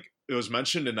it was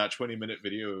mentioned in that 20-minute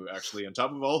video, actually, on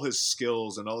top of all his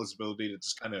skills and all his ability to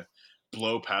just kind of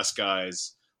blow past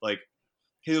guys, like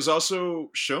he was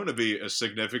also shown to be a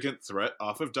significant threat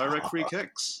off of direct free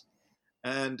kicks.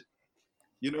 And,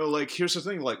 here's the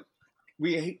thing, like,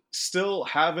 we still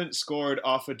haven't scored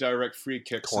off a direct free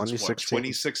kick since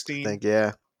 2016?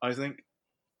 I think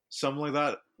something like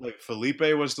that. Like Felipe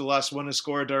was the last one to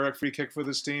score a direct free kick for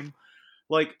this team.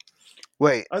 Like,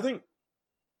 wait, I think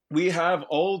we have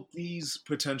all these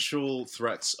potential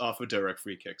threats off of direct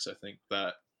free kicks. I think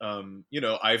that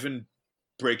Ivan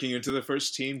breaking into the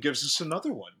first team gives us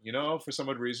another one. For some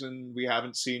odd reason we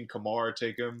haven't seen Kamar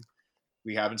take him,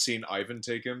 we haven't seen Ivan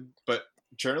take him, but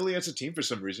generally as a team, for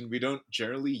some reason, we don't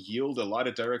generally yield a lot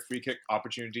of direct free kick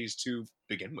opportunities to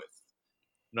begin with.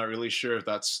 I'm not really sure if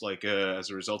that's like as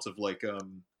a result of like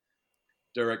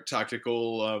direct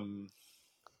tactical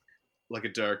like a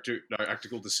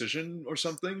tactical decision or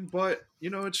something, but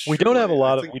it's we don't have a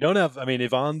lot of we don't have. I mean,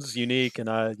 Ivan's unique, and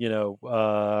I've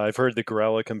heard the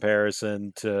Gorella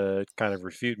comparison to kind of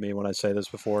refute me when I say this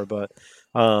before, but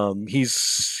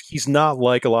he's not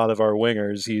like a lot of our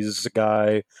wingers. He's a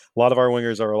guy. A lot of our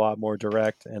wingers are a lot more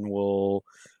direct and will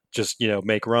just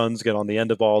make runs, get on the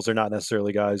end of balls. They're not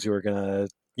necessarily guys who are gonna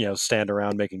stand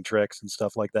around making tricks and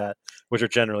stuff like that, which are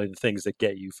generally the things that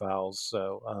get you fouls.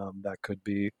 So that could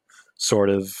be sort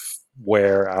of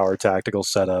where our tactical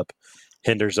setup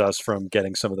hinders us from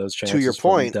getting some of those chances. To your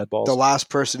point, dead balls. The last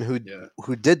person who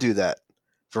did do that,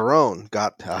 Verón,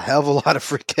 got a hell of a lot of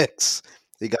free kicks.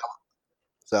 He got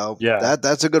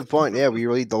that's a good point. Yeah,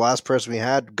 the last person we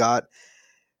had got.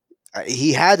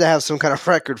 He had to have some kind of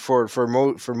record for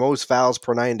most fouls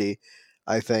per 90,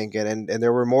 I think, and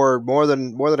there were more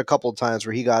than a couple of times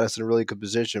where he got us in a really good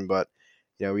position, but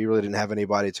we really didn't have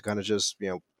anybody to kind of just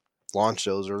launch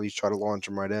those, or at least try to launch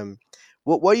them right in.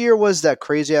 What year was that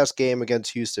crazy ass game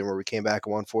against Houston where we came back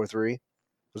and won 4-3?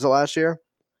 Was it last year?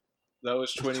 That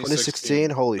was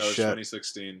 2016. Holy shit!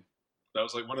 2016. That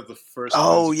was like one of the first.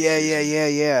 Oh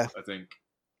yeah. I think,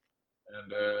 and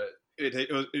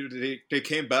they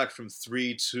came back from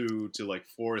 3-2 to like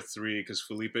 4-3 because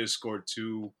Felipe scored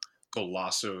 2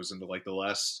 golazos in like the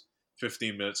last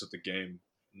 15 minutes of the game.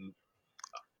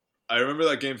 I remember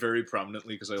that game very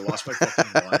prominently because I lost my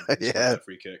fucking mind when Yeah. that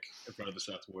free kick in front of the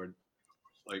South Ward.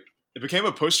 Like, it became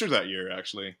a poster that year,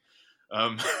 actually.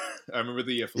 I remember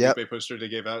the Felipe poster they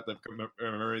gave out. That I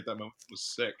remember that moment was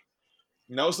sick.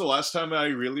 And that was the last time I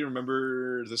really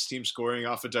remember this team scoring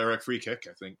off a direct free kick.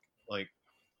 I think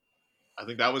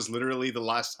that was literally the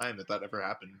last time that ever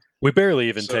happened. We barely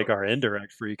even take our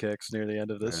indirect free kicks near the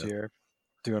end of this Yeah. year.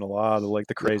 Doing a lot of like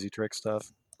the crazy trick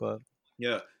stuff, but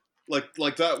yeah,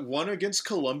 like that one against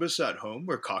Columbus at home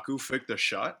where Kaku faked the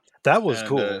shot. that was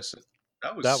cool.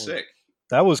 That was sick.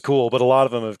 That was cool, but a lot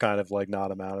of them have kind of like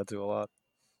not amounted to a lot.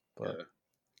 But yeah.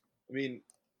 I mean,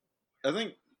 I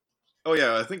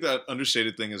think that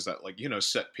understated thing is that, like, you know,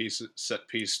 set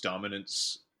piece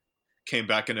dominance came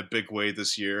back in a big way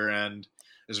this year, and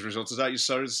as a result of that, you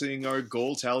started seeing our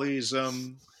goal tallies,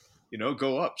 you know,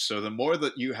 go up. So the more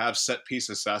that you have set piece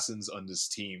assassins on this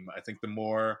team, I think the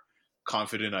more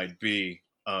confident I'd be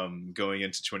going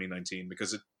into 2019,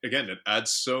 because it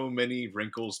adds so many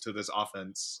wrinkles to this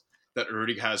offense that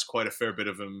already has quite a fair bit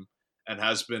of them and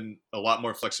has been a lot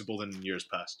more flexible than in years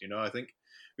past. You know, I think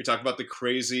we talk about the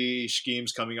crazy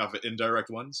schemes coming off of indirect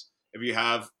ones. If you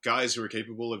have guys who are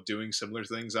capable of doing similar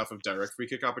things off of direct free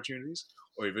kick opportunities,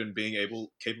 or even being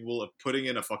capable of putting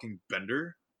in a fucking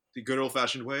bender the good old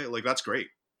fashioned way, like, that's great.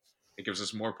 It gives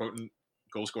us more potent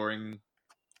goal scoring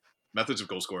methods of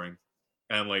goal scoring,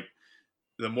 and like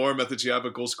the more methods you have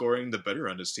of goal scoring, the better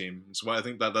on this team. That's why I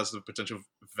think that's the potential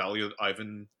value that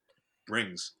Ivan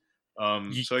brings.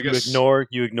 So I guess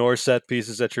you ignore set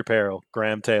pieces at your peril.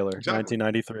 Graham Taylor, exactly.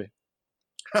 1993.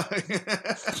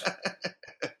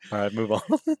 All right, move on.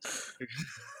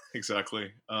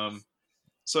 Exactly.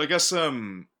 So I guess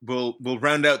we'll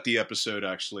round out the episode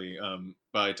actually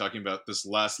by talking about this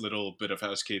last little bit of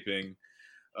housekeeping.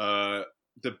 The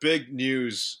big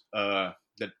news that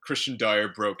Christian Dyer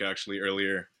broke actually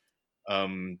earlier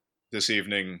this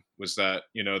evening was that,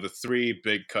 you know, the three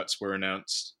big cuts were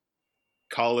announced: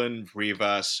 Colin,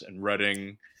 Rivas, and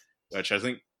Redding, which I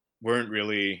think weren't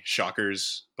really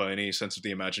shockers by any sense of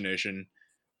the imagination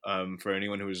for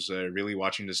anyone who's really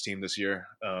watching this team this year.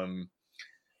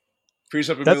 Frees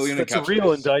up $1 million in cap That's a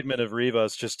real space. indictment of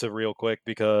Rivas, just to real quick,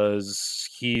 because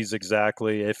he's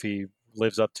exactly, if he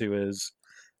lives up to his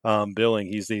billing,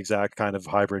 he's the exact kind of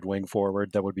hybrid wing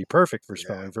forward that would be perfect for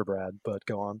spelling for Brad. But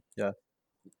go on.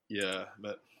 Yeah,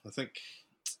 but I think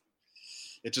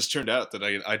it just turned out that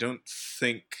I don't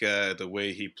think the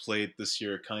way he played this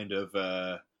year kind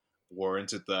of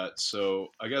warranted that. So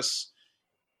I guess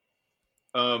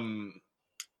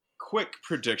quick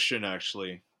prediction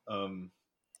actually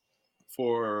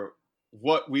for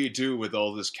what we do with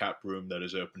all this cap room that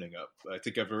is opening up. I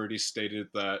think I've already stated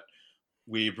that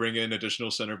we bring in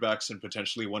additional center backs and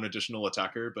potentially one additional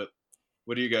attacker, but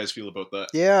what do you guys feel about that?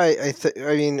 Yeah,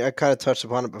 I mean, I kind of touched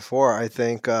upon it before. I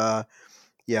think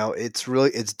you know, it's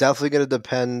definitely going to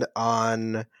depend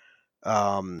on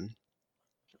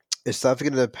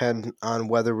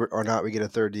whether or not we get a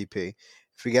third DP.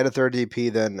 If we get a third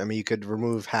DP, then I mean, you could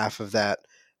remove half of that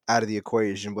out of the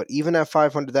equation. But even at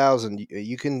 500,000,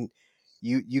 you can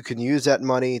use that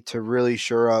money to really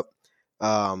shore up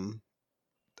a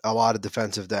lot of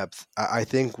defensive depth. I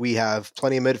think we have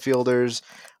plenty of midfielders.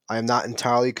 I am not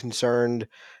entirely concerned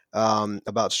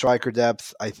about striker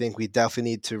depth. I think we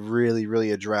definitely need to really, really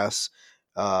address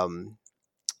the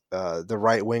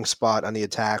right wing spot on the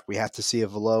attack. We have to see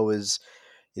if Velo is,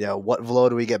 you know, what Velo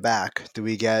do we get back? Do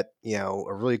we get, you know,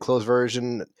 a really close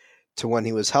version to when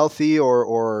he was healthy,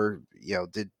 or you know,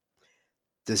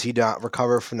 does he not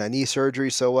recover from that knee surgery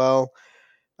so well?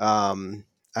 I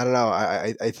don't know.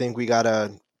 I think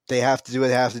they have to do what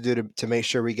they have to do to make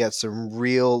sure we get some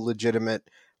real legitimate,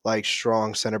 like,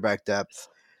 strong center back depth.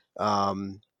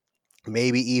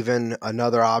 Maybe even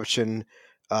another option,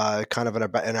 kind of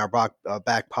in our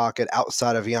back pocket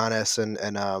outside of Giannis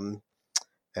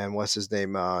and what's his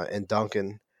name, and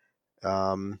Duncan.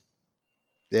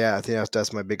 Yeah, I think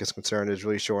that's my biggest concern, is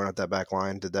really shoring up that back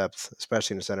line, the depth,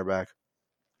 especially in the center back.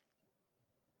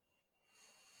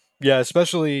 Yeah,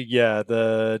 especially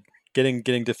the getting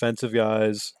defensive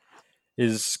guys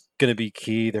is going to be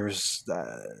key. There's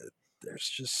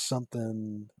just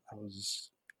something I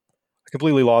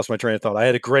completely lost my train of thought. I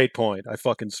had a great point, I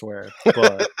fucking swear,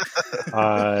 but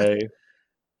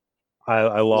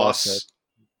I lost it.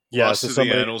 Yeah, lost so to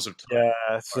somebody, the annals of time.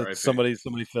 yeah, so somebody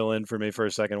fill in for me for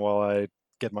a second while I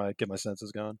get my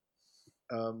senses going.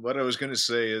 What I was going to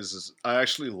say is I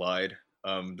actually lied.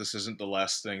 This isn't the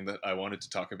last thing that I wanted to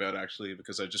talk about, actually,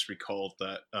 because I just recalled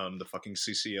that the fucking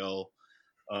CCL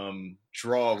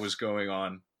draw was going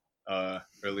on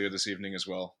earlier this evening as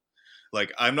well.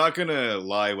 Like, I'm not gonna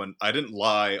lie when I didn't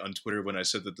lie on Twitter when I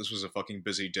said that this was a fucking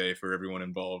busy day for everyone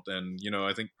involved, and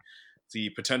I think the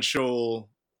potential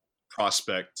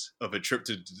prospect of a trip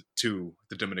to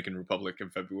the Dominican Republic in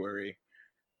February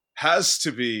has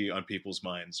to be on people's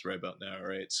minds right about now,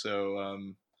 right? So,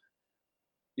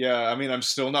 yeah, I mean, I'm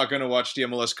still not going to watch the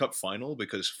MLS Cup final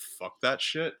because fuck that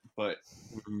shit. But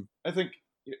I think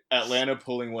Atlanta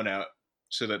pulling one out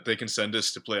so that they can send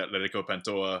us to play Atletico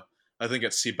Pantoja, I think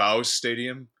at Cibao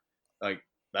Stadium, like,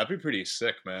 that'd be pretty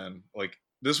sick, man. Like,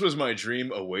 this was my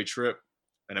dream away trip,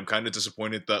 and I'm kind of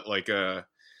disappointed that, like,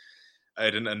 I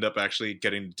didn't end up actually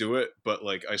getting to do it, but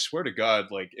like I swear to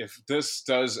God, like if this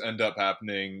does end up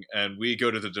happening and we go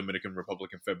to the Dominican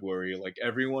Republic in February, like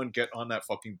everyone get on that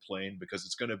fucking plane because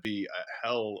it's gonna be a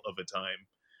hell of a time.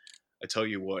 I tell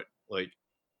you what, like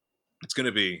it's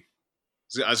gonna be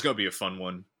a fun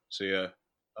one. So yeah,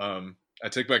 I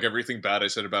take back everything bad I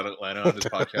said about Atlanta on this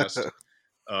podcast.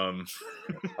 I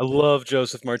love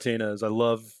Joseph Martinez. I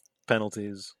love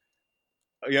penalties.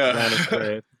 Yeah,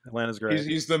 Atlanta's great.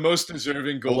 He's the most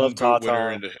deserving Golden Boot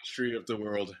winner in the history of the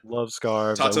world. Love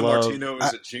scarves. Tata Martino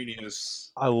is a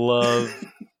genius. I love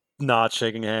not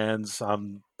shaking hands. I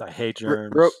hate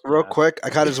germs. Real quick, I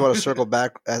kind of just want to circle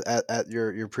back at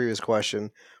your previous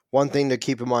question. One thing to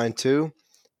keep in mind too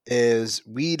is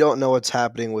we don't know what's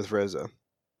happening with Rizzo.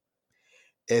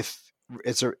 If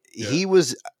it's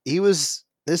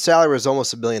his salary was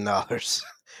almost $1 million,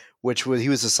 which was he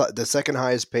was the second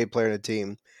highest paid player in the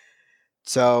team.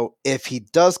 So if he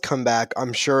does come back,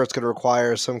 I'm sure it's going to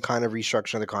require some kind of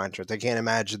restructuring of the contract. I can't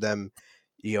imagine them,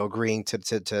 agreeing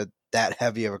to that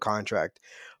heavy of a contract.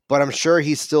 But I'm sure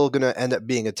he's still going to end up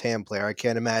being a TAM player. I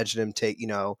can't imagine him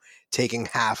taking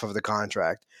half of the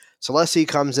contract. So let's say he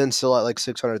comes in still at like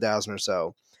 $600,000 or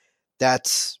so.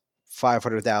 That's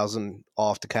 $500,000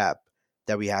 off the cap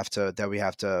that we have to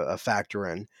factor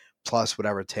in, plus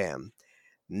whatever TAM.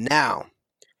 Now,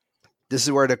 this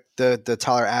is where the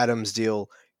Tyler Adams deal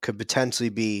could potentially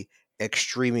be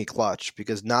extremely clutch,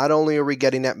 because not only are we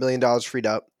getting that $1 million freed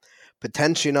up,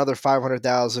 potentially another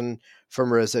 $500,000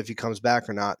 from Rizzo if he comes back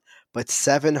or not, but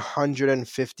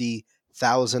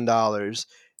 $750,000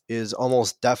 is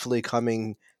almost definitely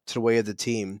coming to the way of the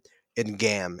team in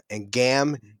GAM. And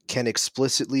GAM can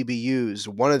explicitly be used.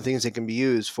 One of the things it can be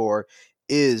used for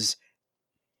is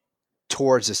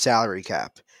towards the salary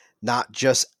cap, not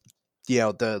just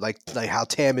the like how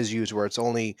TAM is used, where it's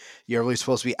only you're really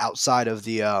supposed to be outside of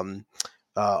the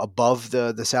above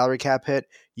the salary cap hit.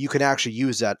 You can actually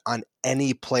use that on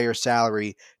any player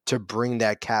salary to bring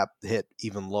that cap hit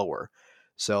even lower.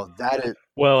 So that is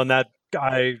well, and that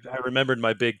I remembered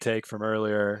my big take from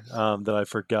earlier that I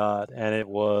forgot, and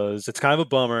it's kind of a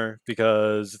bummer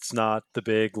because it's not the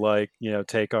big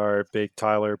take our big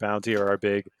Tyler bounty or our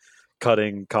big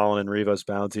cutting Colin and Rivas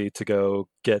bounty to go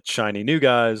get shiny new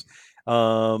guys.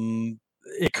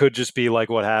 It could just be like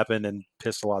what happened and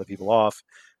pissed a lot of people off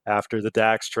after the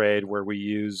Dax trade, where we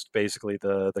used basically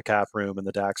the cap room and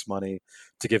the Dax money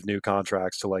to give new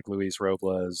contracts to like Luis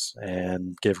Robles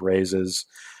and give raises.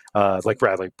 Like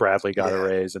Bradley got a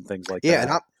raise and things like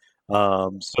that.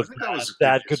 So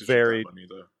that could vary.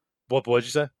 What did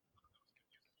you say?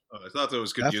 I thought that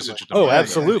was good usage. Oh,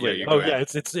 absolutely. Yeah,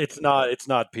 it's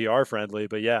not PR friendly,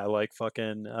 but yeah, like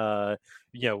fucking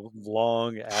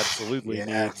Long absolutely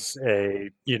needs a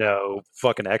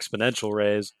fucking exponential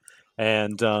raise,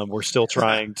 and we're still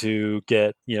trying to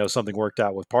get something worked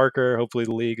out with Parker. Hopefully,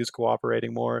 the league is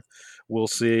cooperating more. We'll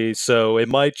see. So it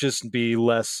might just be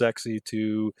less sexy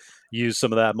to use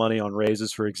some of that money on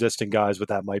raises for existing guys, but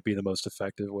that might be the most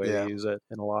effective way to use it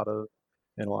in a lot of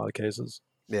cases.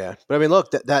 Yeah, but I mean,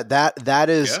 look, that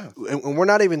is, and we're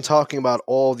not even talking about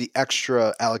all the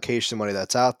extra allocation money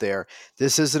that's out there.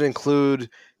 This doesn't include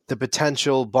the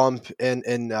potential bump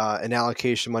in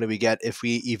allocation money we get if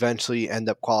we eventually end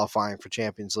up qualifying for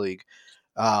Champions League.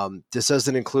 This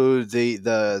doesn't include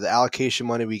the allocation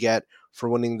money we get for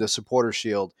winning the Supporter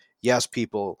Shield. Yes,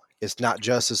 people, it's not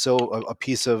just a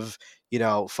piece of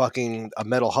fucking a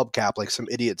metal hubcap like some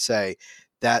idiots say.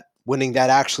 That winning that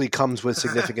actually comes with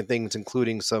significant things,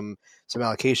 including some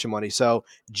allocation money. So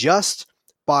just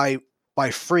by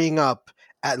freeing up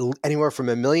at anywhere from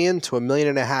 $1 million to $1.5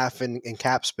 million in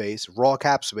cap space, raw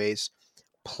cap space,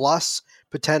 plus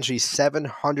potentially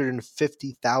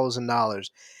 $750,000,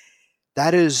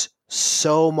 that is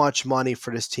so much money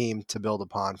for this team to build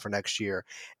upon for next year.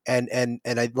 And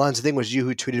Lens, the thing was you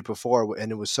who tweeted it before,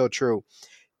 and it was so true.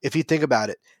 If you think about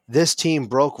it, this team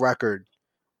broke records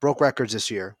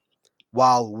this year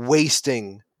while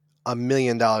wasting $1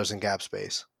 million in cap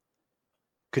space.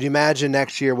 Could you imagine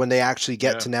next year when they actually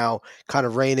get to now kind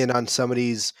of rein in on some of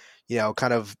these,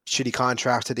 kind of shitty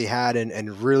contracts that they had and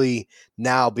really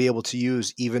now be able to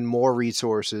use even more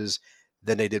resources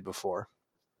than they did before.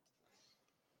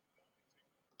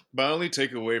 My only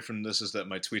takeaway from this is that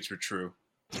my tweets were true.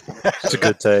 It's a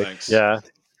good take. Thanks. Yeah.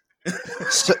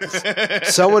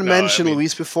 Someone No, mentioned I mean-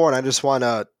 Luis before, and I just want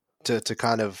to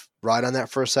kind of ride on that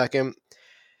for a second.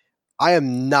 I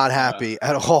am not happy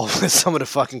at all with some of the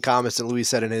fucking comments that Luis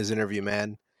said in his interview,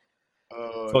 man.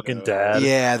 Oh, Fucking no. dad.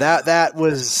 Yeah, that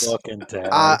was Fucking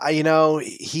dad.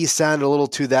 he sounded a little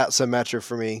too that symmetric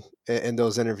for me in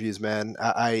those interviews, man.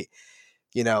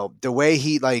 The way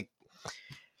he like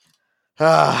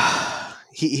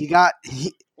he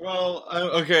Well,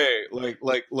 okay. Like,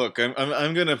 look,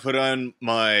 I'm gonna put on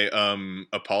my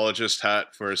apologist hat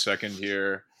for a second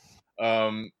here.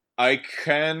 I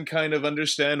can kind of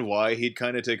understand why he'd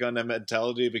kind of take on that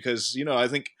mentality because I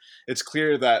think it's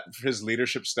clear that his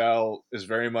leadership style is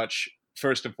very much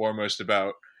first and foremost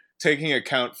about taking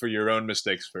account for your own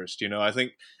mistakes first. I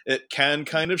think it can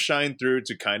kind of shine through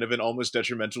to kind of an almost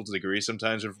detrimental degree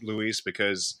sometimes with Luis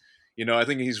because. I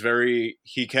think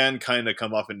he can kind of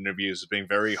come off in interviews as being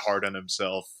very hard on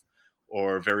himself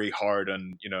or very hard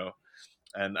on,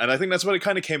 and I think that's what it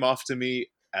kind of came off to me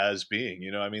as being,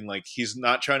 I mean, like he's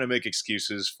not trying to make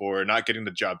excuses for not getting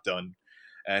the job done.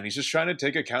 And he's just trying to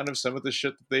take account of some of the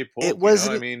shit that they pulled. it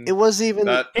wasn't I mean, it wasn't even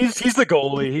that He's the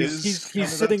goalie. is He's kind of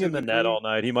sitting up in to the the net degree. all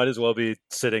night. He might as well be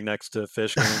sitting next to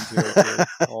fish games here, too.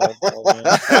 all in.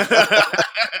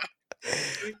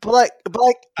 but like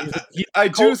I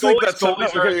do think that's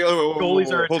goalies are-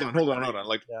 goalies are- hold on.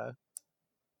 Like, Yeah.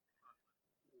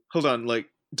 hold on. Like,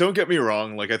 don't get me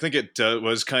wrong. Like, I think it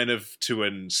was kind of to a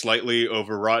slightly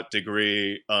overwrought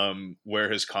degree, where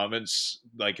his comments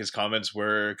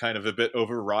were kind of a bit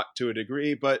overwrought to a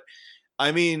degree. But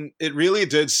I mean, it really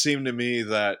did seem to me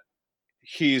that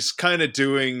he's kind of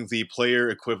doing the player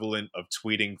equivalent of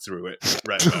tweeting through it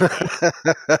right about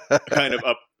now. Kind of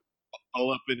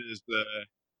all up in his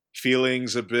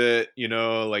feelings a bit,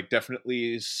 like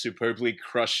definitely superbly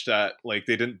crushed that like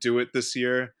they didn't do it this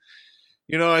year.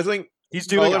 I think He's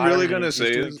doing All I'm really irony. gonna He's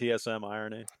say doing is- TSM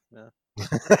irony. Yeah.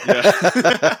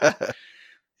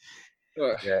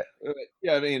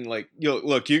 yeah, I mean, like,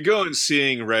 you go and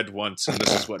seeing Red once, and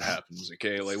this is what happens.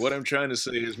 Okay, like what I'm trying to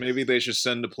say is maybe they should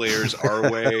send the players our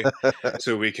way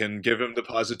so we can give them the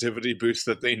positivity boost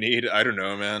that they need. I don't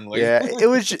know, man. Like, yeah, I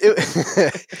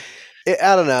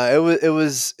don't know. It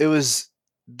was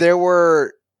there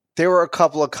were a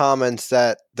couple of comments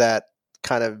that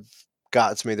kind of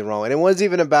got to me the wrong way. And it wasn't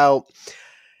even about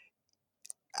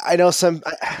I know some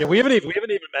Yeah, we haven't even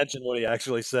mentioned what he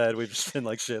actually said. We've just been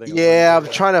like shitting. on yeah, him.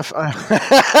 I'm trying to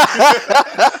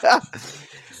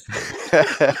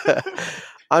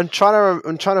I'm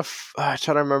trying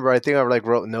to remember. I think I like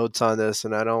wrote notes on this,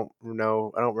 and I don't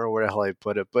remember where the hell I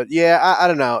put it. But yeah, I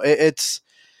don't know. It's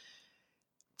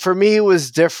for me, it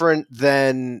was different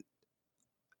than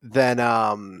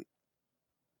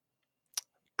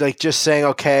like just saying,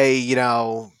 okay,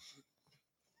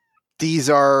 these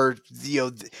are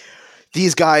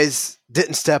these guys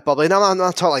didn't step up. Like I'm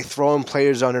not talking like throwing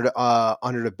players under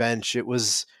the bench. It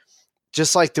was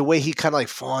just like the way he kind of like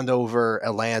fawned over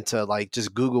Atlanta, like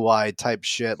just Google-eyed type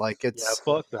shit. Like Yeah, it's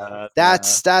fuck that.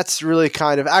 that's really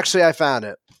kind of actually I found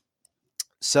it.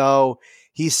 So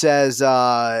he says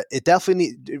it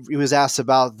definitely he was asked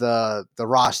about the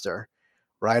roster,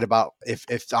 right? About if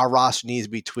our roster needs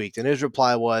to be tweaked, and his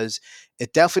reply was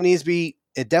it definitely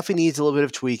needs a little bit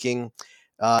of tweaking.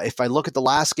 If I look at the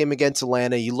last game against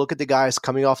Atlanta, you look at the guys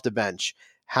coming off the bench.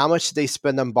 How much did they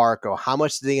spend on Barco? How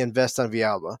much did they invest on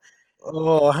Villalba?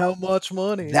 Oh, how much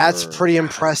money? That's pretty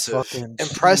impressive. Fucking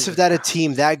Impressive shit. that a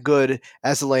team that good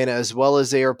as Atlanta, as well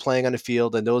as they are playing on the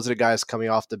field, and those are the guys coming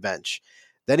off the bench.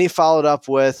 Then he followed up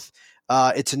with,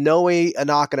 it's no way a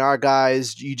knock on our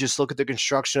guys. You just look at the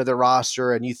construction of the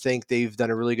roster and you think they've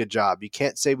done a really good job. You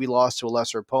can't say we lost to a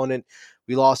lesser opponent.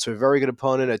 We lost to a very good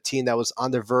opponent, a team that was on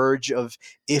the verge of,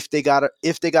 if they got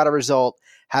a result,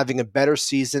 having a better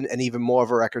season and even more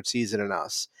of a record season than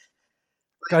us.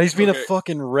 God, he's being Okay. a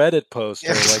fucking Reddit poster.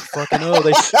 Like fucking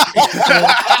they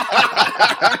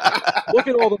look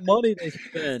at all the money they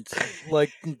spent.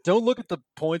 Like, don't look at the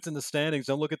points in the standings.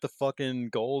 Don't look at the fucking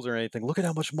goals or anything. Look at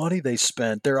how much money they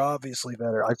spent. They're obviously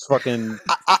better. I fucking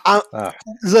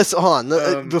Listen, hold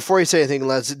on. Um, Before you say anything,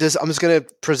 I'm just going to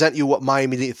present you what my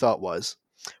immediate thought was.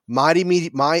 My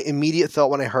immediate thought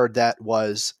when I heard that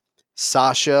was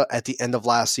Sasha at the end of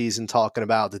last season talking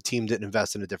about the team didn't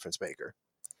invest in a difference maker.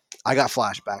 I got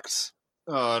flashbacks.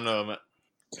 oh no, man.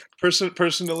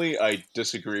 Personally, I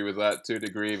disagree with that to a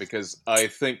degree because I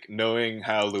think knowing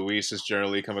how Luis has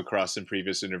generally come across in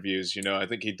previous interviews, I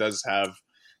think he does have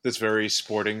this very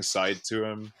sporting side to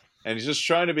him, and he's just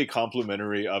trying to be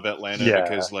complimentary of Atlanta Yeah,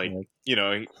 because,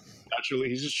 naturally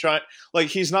he's just trying. Like,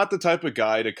 he's not the type of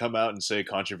guy to come out and say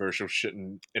controversial shit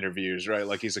in interviews, right?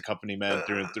 Like, he's a company man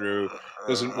through and through,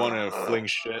 doesn't want to fling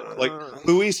shit. Like,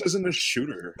 Luis isn't a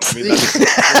shooter. I mean, that's what the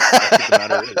fact of the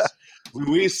matter is.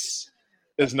 Luis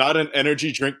is not an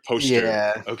energy drink poster.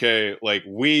 Yeah. Okay, like,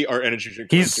 we are energy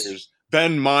drink He's- posters.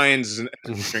 Ben Mines is an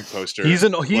energy drink poster. He's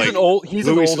an Like, an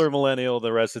Luis older millennial.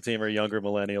 The rest of the team are younger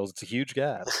millennials. It's a huge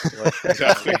gap. Like,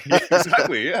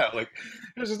 exactly. Yeah. Like,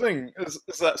 here's the thing: is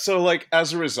that so? Like,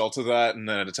 as a result of that, and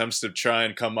then attempts to try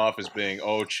and come off as being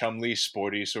chumly,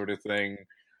 sporty sort of thing.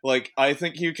 Like, I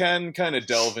think you can kind of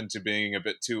delve into being a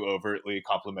bit too overtly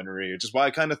complimentary, which is why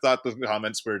I kind of thought the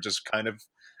comments were just kind of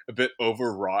a bit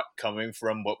overwrought, coming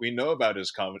from what we know about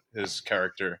his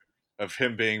character, of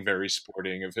him being very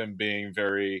sporting, of him being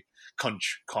very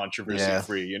controversy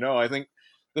free. I think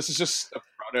this is just a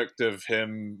product of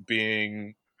him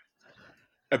being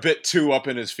a bit too up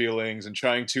in his feelings and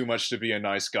trying too much to be a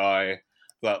nice guy,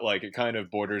 that, like, it kind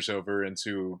of borders over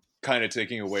into kind of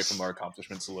taking away from our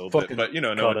accomplishments a little bit. But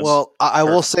no, it's, well, I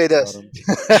will say this.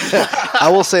 I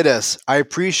will say this. I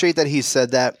appreciate that he said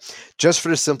that, just for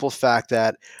the simple fact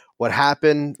that what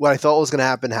happened, what I thought was going to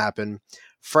happen, happened.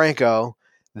 Franco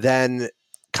then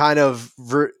kind of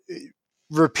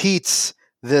repeats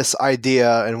this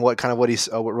idea and what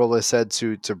Robles said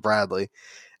to Bradley,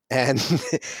 and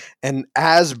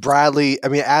as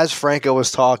Franco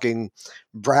was talking,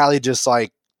 Bradley just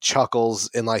like chuckles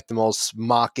in like the most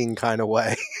mocking kind of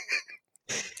way.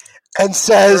 And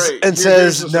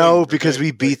says no, because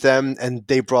we beat them and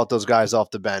they brought those guys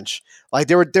off the bench. Like,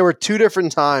 there were two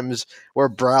different times where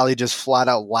Bradley just flat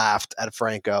out laughed at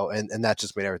Franco, and that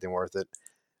just made everything worth it.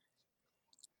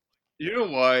 You know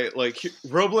why? Like,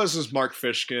 Robles is Mark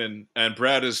Fishkin and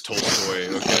Brad is Tolstoy.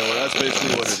 Okay, well, that's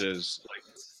basically what it is. Like,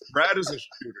 Brad is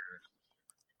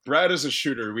a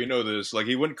shooter. We know this. Like,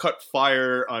 he wouldn't cut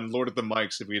fire on Lord of the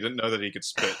Mics if we didn't know that he could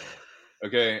spit.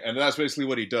 Okay, and that's basically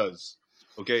what he does.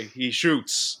 Okay, he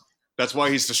shoots. That's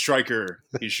why he's the striker.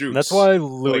 He shoots. And that's why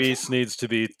Luis needs to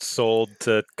be sold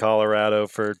to Colorado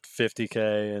for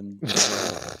 $50K and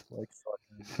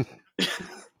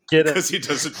get it, because he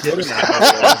doesn't get him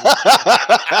out.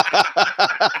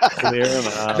 Clear him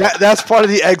out. That's part of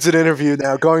the exit interview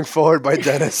now going forward by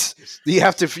Dennis. You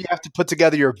have to put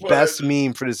together your best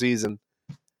meme for the season.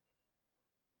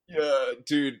 Yeah,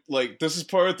 dude, like, this is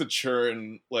part of the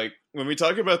churn. Like, when we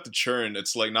talk about the churn,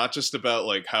 it's like not just about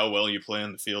like how well you play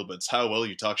on the field, but it's how well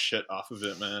you talk shit off of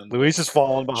it, man. Luis is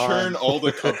falling behind. Churn all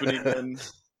the company men.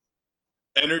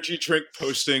 Energy drink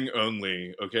posting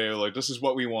only. Okay, like, this is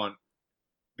what we want.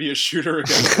 Be a shooter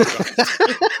against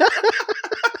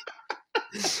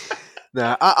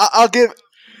Nah, I'll give.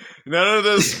 None of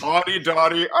this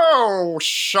haughty-doddy, oh,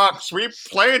 shucks, we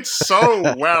played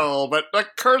so well, but the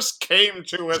curse came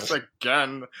to us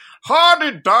again.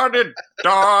 Haughty-doddy-da.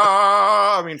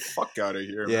 I mean, fuck out of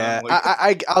here, man.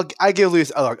 Like, I give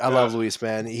Luis. Oh, look, I love Luis,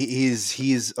 man.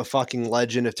 He's a fucking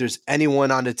legend. If there's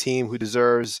anyone on the team who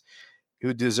deserves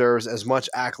as much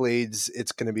accolades,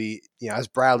 it's going to be, as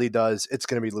Bradley does, it's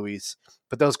going to be Luis.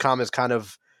 But those comments kind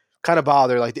of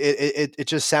bother. Like, it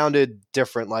just sounded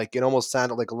different. Like, it almost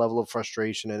sounded like a level of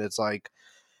frustration. And it's like,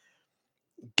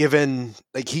 given,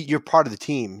 like, you're part of the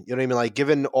team, you know what I mean? Like,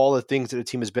 given all the things that the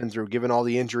team has been through, given all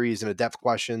the injuries and the depth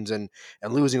questions and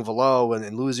losing Velo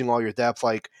and losing all your depth,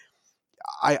 like,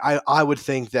 I would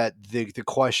think that the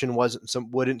question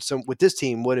with this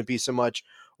team wouldn't be so much,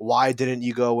 why didn't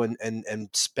you go and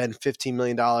spend $15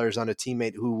 million on a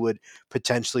teammate who would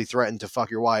potentially threaten to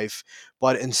fuck your wife,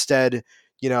 but instead,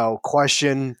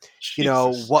 question,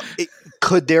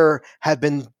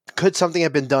 could something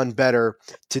have been done better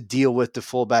to deal with the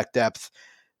fullback depth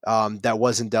that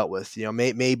wasn't dealt with?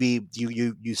 Maybe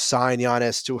you sign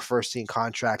Giannis to a first team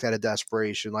contract out of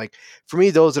desperation. Like, for me,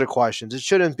 those are the questions. It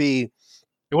shouldn't be.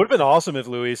 It would have been awesome if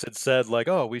Luis had said, like,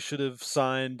 oh, we should have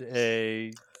signed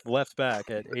a left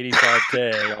back at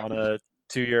 $85K on a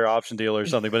 2-year option deal or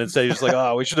something, but instead he's just like,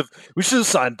 oh, we should have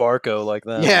signed Barco like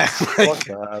that. Yeah, fuck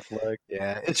that. Like,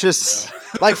 yeah, it's just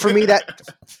like, for me, that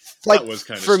like, was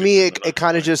kind of for me, stupid, it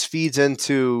kind of just feeds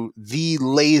into the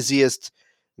laziest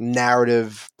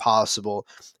narrative possible.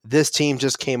 This team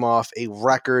just came off a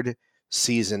record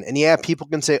season, and people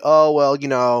can say, oh, well,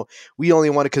 we only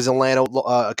won it because Atlanta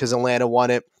won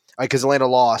it, because Atlanta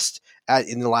lost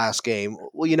in the last game.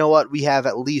 Well, you know what? We have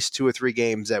at least 2 or 3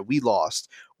 games that we lost,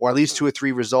 or at least 2 or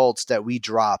 3 results that we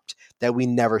dropped that we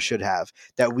never should have,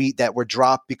 that were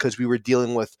dropped because we were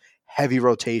dealing with heavy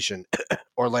rotation.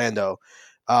 Orlando,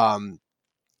 or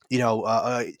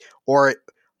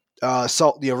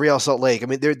Real Salt Lake. I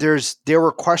mean, there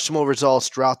were questionable results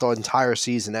throughout the entire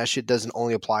season. That shit doesn't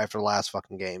only apply for the last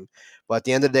fucking game. But at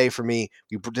the end of the day, for me,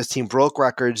 this team broke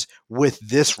records with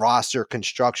this roster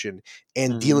construction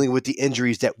and dealing with the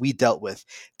injuries that we dealt with.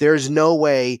 There's no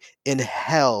way in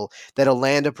hell that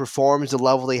Orlando performs the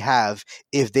level they have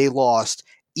if they lost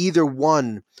either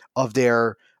one of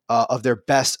their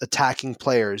best attacking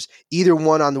players, either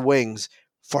one on the wings,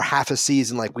 for half a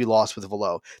season like we lost with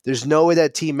Velo. There's no way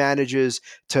that team manages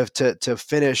to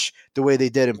finish the way they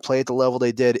did and play at the level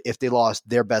they did if they lost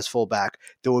their best fullback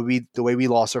the way we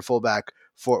lost our fullback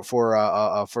for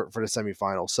the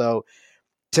semifinal. So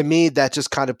to me, that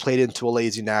just kind of played into a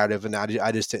lazy narrative, and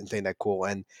I just didn't think that cool.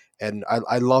 And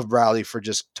I love Bradley for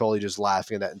just totally just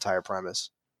laughing at that entire premise.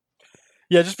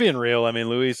 Yeah, just being real. I mean,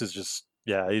 Luis is just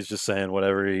he's just saying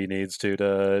whatever he needs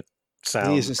to sound.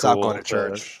 He needs to stop going to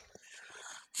church.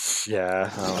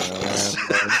 Yeah, I don't know, man.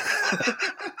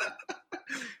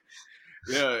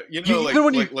 Yeah,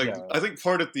 I think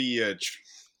part of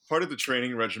the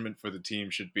training regimen for the team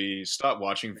should be stop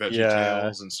watching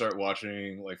VeggieTales and start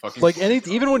watching like fucking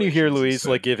even when you hear Luis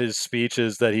like give his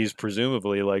speeches that he's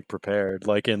presumably like prepared,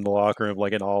 like in the locker room,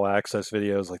 like in all access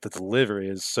videos, like the delivery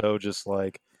is so just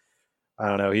like,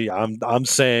 I don't know. I'm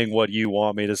saying what you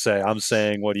want me to say. I'm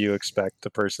saying what you expect a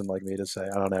person like me to say.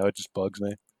 I don't know. It just bugs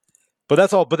me. But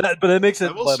that's all. But it makes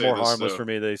it more harmless for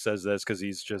me that he says this because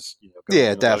he's just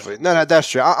definitely. No, that's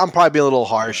true. I'm probably being a little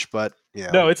harsh, but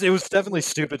yeah. No, it was definitely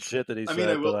stupid shit that he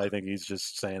said. But I think he's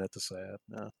just saying it to say it.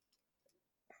 No.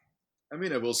 I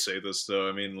mean, I will say this though.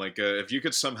 I mean, like if you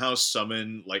could somehow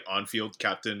summon like on-field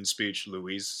captain speech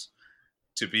Luis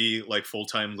to be like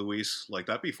full-time Luis, like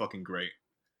that'd be fucking great.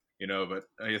 But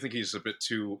I think he's a bit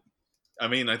too. I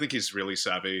mean, I think he's really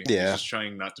savvy. Yeah. He's just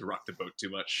trying not to rock the boat too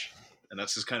much. And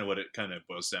that's just kind of what it kind of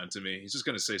boils down to me. He's just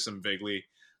going to say some vaguely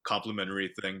complimentary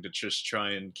thing to just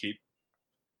try and keep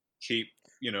he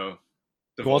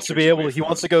wants to be able. He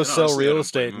wants to go sell real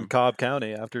estate in Cobb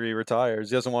County after he retires.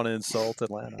 He doesn't want to insult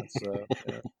Atlanta. So,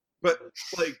 yeah. But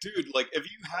like, dude, like if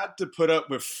you had to put up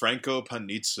with Franco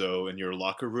Panizzo in your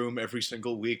locker room every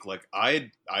single week, like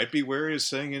I'd be wary of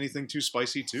saying anything too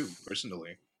spicy too.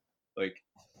 Personally, like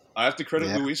I have to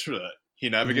credit Luis for that. He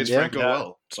navigates Franco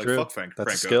well. Like true. Fuck Franco.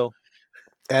 That's a skill.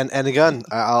 And again,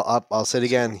 I'll say it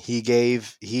again. He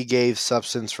gave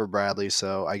substance for Bradley,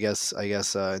 so I guess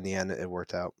in the end it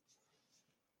worked out.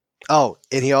 Oh,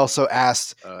 and he also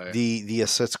asked the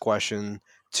assist question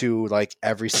to like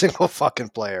every single fucking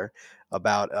player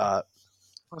about.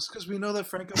 That's because we know that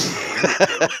Franco.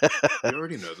 We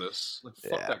already know this. Like,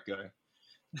 fuck that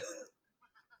guy.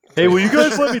 Hey, will you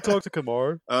guys let me talk to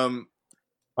Kamar? I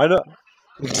know.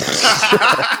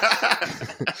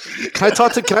 Can I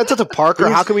talk to Parker?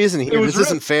 How come he isn't here? This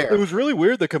isn't fair. It was really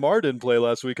weird that Kamar didn't play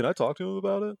last week. Can I talk to him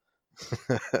about it?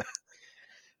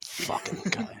 Fucking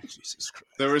guy, Jesus Christ!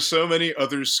 There were so many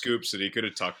other scoops that he could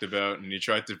have talked about, and he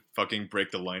tried to fucking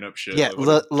break the lineup shit. Yeah,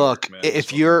 look.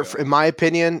 If you're, in my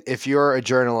opinion, if you're a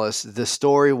journalist, the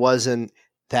story wasn't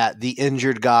that the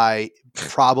injured guy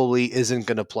probably isn't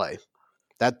going to play.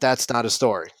 That's not a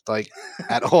story, like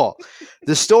at all.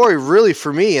 The story really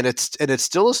for me, and it's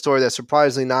still a story that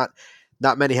surprisingly not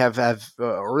many have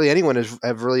or really anyone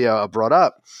have really brought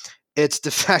up. It's the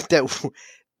fact that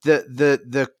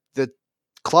the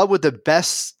club with the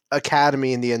best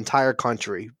academy in the entire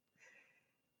country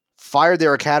fired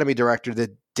their academy director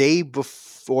the day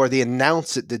before they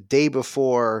announced it, the day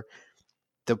before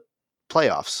the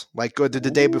playoffs, like the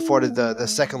day before the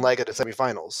second leg of the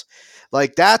semifinals.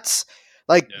 Like that's.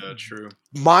 Like, yeah, true.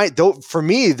 For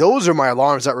me, those are my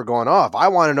alarms that were going off. I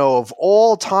want to know of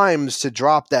all times to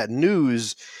drop that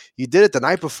news. You did it the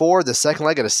night before the second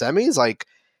leg of the semis. Like,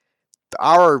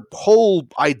 our whole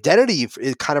identity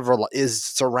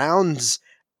surrounds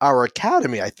our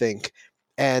academy, I think.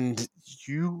 And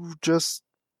you just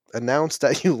announced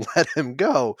that you let him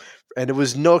go, and it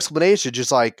was no explanation.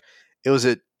 Just like it was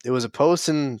a post,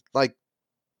 and like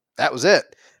that was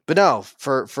it. But no,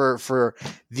 for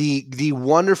the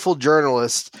wonderful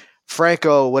journalist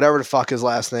Franco, whatever the fuck his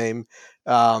last name,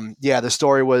 the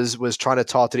story was trying to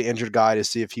talk to the injured guy to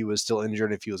see if he was still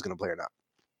injured and if he was going to play or not.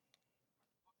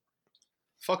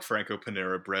 Fuck Franco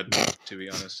Panera Bread, to be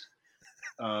honest.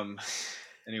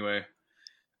 Anyway,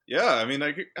 yeah, I mean,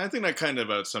 I think that kind of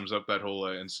about sums up that whole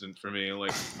incident for me.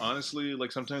 Like, honestly,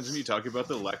 like sometimes when you talk about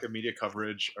the lack of media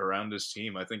coverage around this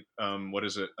team, I think,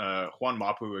 Juan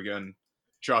Mapu again,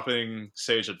 dropping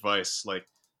sage advice. Like,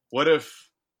 what if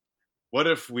what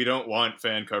if we don't want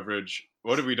fan coverage?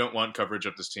 What if we don't want coverage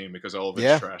of this team because all of it's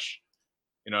Yeah. trash?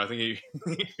 I think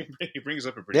he brings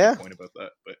up a pretty Yeah. good point about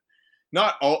that. But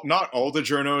not all the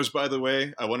journos, by the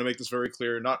way. I want to make this very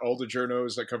clear. Not all the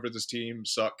journos that cover this team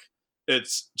suck.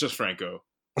 It's just Franco,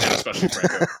 and especially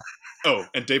Franco. Oh,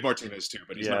 and Dave Martinez too,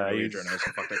 but he's not really a journo,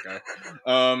 so fuck that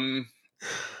guy.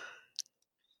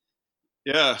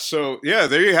 Yeah, so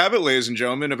there you have it, ladies and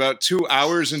gentlemen. About 2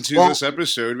 hours into this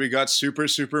episode, we got super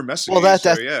messy. Well, that's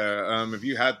if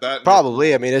you had that,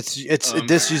 probably. I mean, it's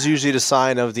this is usually the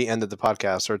sign of the end of the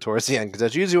podcast or towards the end, because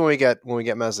that's usually when we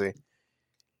get messy.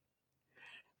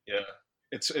 Yeah,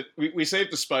 we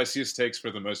save the spiciest takes for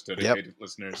the most dedicated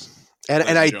listeners.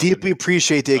 And I deeply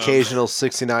appreciate the occasional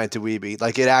 69 to Weeby.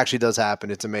 Like, it actually does happen.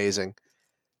 It's amazing.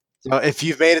 So if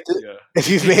you've made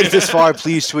it this far,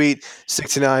 please tweet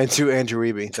 69 to Andrew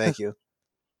Weeby. Thank you.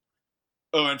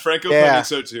 Oh, and Franco played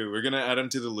so too. We're gonna add him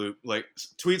to the loop. Like,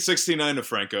 tweet 69 to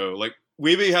Franco. Like,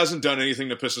 Weeby hasn't done anything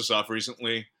to piss us off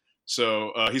recently,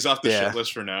 so he's off the shit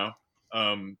list for now.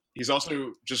 He's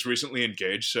also just recently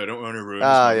engaged, so I don't want to ruin his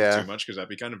moment too much, because that'd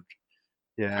be kind of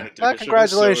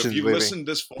congratulations. So if you listened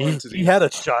this far into he had a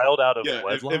child out of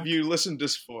wedlock. If you listened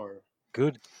this far,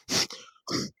 good.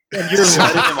 And you're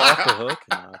letting him off the hook?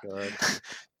 No, go ahead.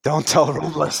 Don't tell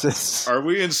Robles this. Are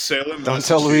we in Salem? Don't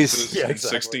tell Luis. Yeah,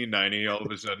 exactly. 1690 all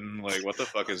of a sudden. Like, what the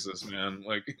fuck is this, man?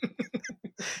 Like,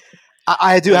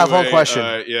 I do have one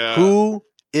question. Yeah. Who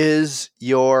is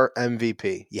your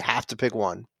MVP? You have to pick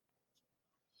one.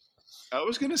 I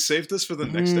was gonna save this for the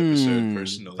next episode,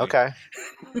 personally. Okay.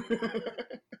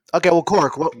 Okay. Well,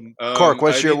 Cork. Cork,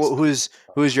 what's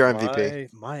who's your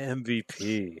MVP? My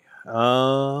MVP.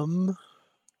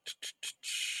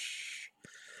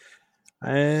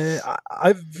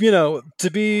 I've to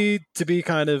be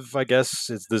kind of, I guess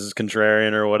this is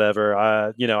contrarian or whatever.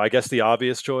 I guess the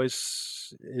obvious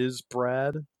choice is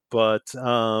Brad, but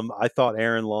I thought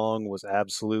Aaron Long was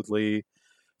absolutely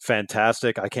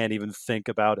fantastic. I can't even think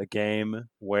about a game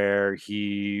where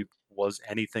he was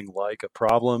anything like a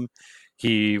problem.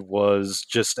 He was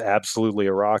just absolutely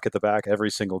a rock at the back every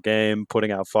single game,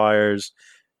 putting out fires,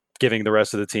 giving the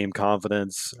rest of the team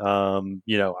confidence.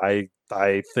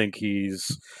 I think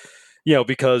he's,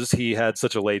 because he had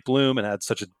such a late bloom and had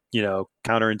such a,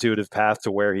 counterintuitive path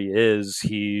to where he is,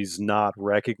 he's not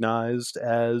recognized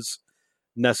as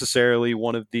necessarily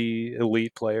one of the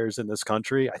elite players in this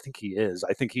country. I think he is.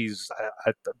 I think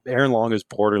Aaron Long is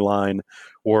borderline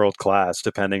world class,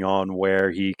 depending on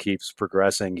where he keeps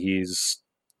progressing. He's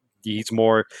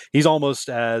almost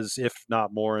as, if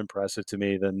not more impressive to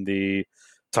me than the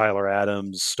Tyler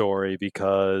Adams story,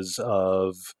 because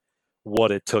of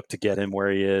what it took to get him where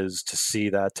he is, to see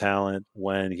that talent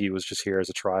when he was just here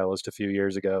as a trialist a few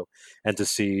years ago, and to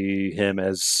see him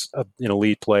as an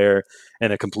elite player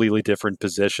in a completely different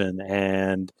position.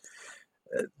 And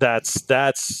that's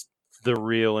the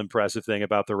real impressive thing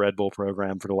about the Red Bull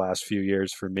program for the last few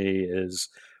years for me, is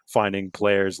finding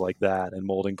players like that and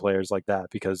molding players like that,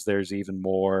 because there's even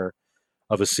more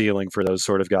of a ceiling for those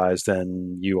sort of guys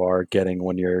than you are getting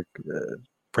when you're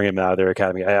bringing them out of their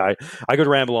academy. I could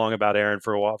ramble on about Aaron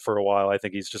for a while. I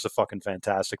think he's just a fucking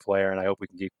fantastic player, and I hope we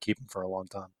can keep him for a long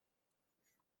time.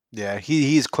 Yeah,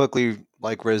 he's quickly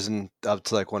risen up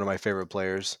to one of my favorite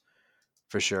players,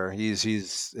 for sure.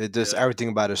 Everything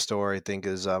about his story, I think,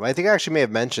 is. I think I actually may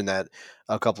have mentioned that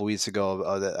a couple weeks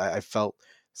ago, that I felt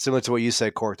similar to what you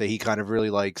said, Cork, that he kind of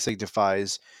really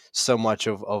signifies so much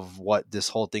of what this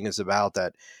whole thing is about.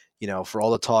 That, for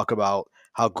all the talk about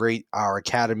how great our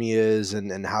academy is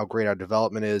and how great our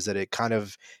development is, that it kind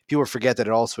of, people forget that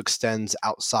it also extends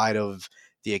outside of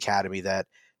the academy, that,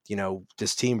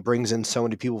 this team brings in so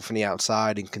many people from the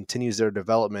outside and continues their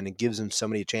development and gives them so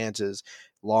many chances.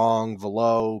 Long,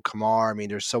 Velo, Kamar. I mean,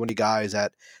 there's so many guys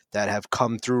that have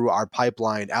come through our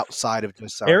pipeline outside of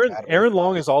just our academy. Aaron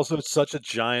Long is also such a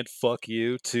giant fuck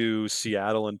you to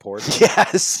Seattle and Portland.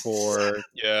 Yes. I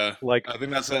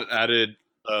think that's an added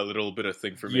little bit of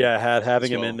thing for me. Yeah,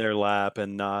 having him in their lap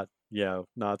and not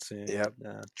seeing. Yep.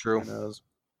 Yeah, true.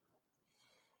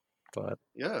 But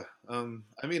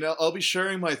I'll be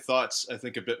sharing my thoughts, I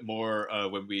think, a bit more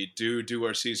when we do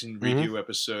our season review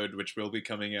episode, which will be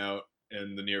coming out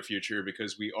in the near future,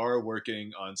 because we are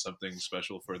working on something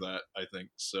special for that, I think.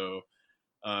 So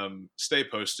stay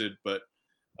posted, but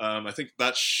I think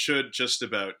that should just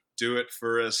about do it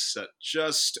for us at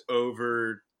just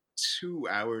over 2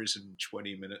 hours and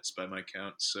 20 minutes by my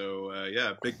count. So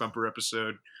big bumper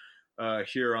episode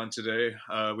here on today.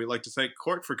 We'd like to thank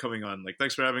Cork for coming on.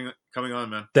 Thanks for coming on,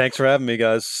 man. Thanks for having me,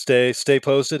 guys. Stay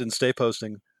posted and stay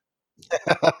posting.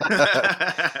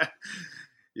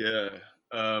 Yeah.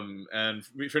 And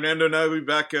Fernando and I will be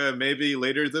back maybe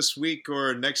later this week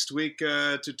or next week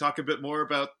to talk a bit more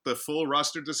about the full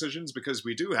roster decisions, because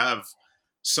we do have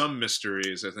some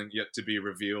mysteries, I think, yet to be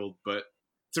revealed. But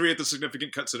 3 of the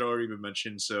significant cuts had already been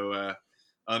mentioned. So I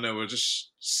don't know. We'll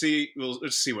just see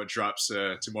what drops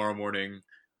tomorrow morning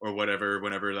or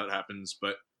whenever that happens.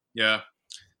 But yeah,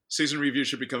 season review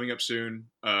should be coming up soon.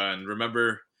 And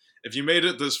remember, if you made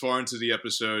it this far into the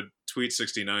episode, tweet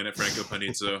 69 at Franco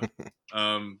Panizzo.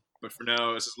 But for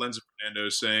now, this is Lenzo Fernando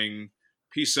saying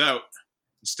peace out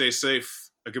and stay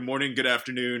safe. A good morning, good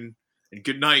afternoon, and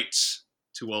good night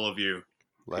to all of you.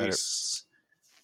 Later. Peace.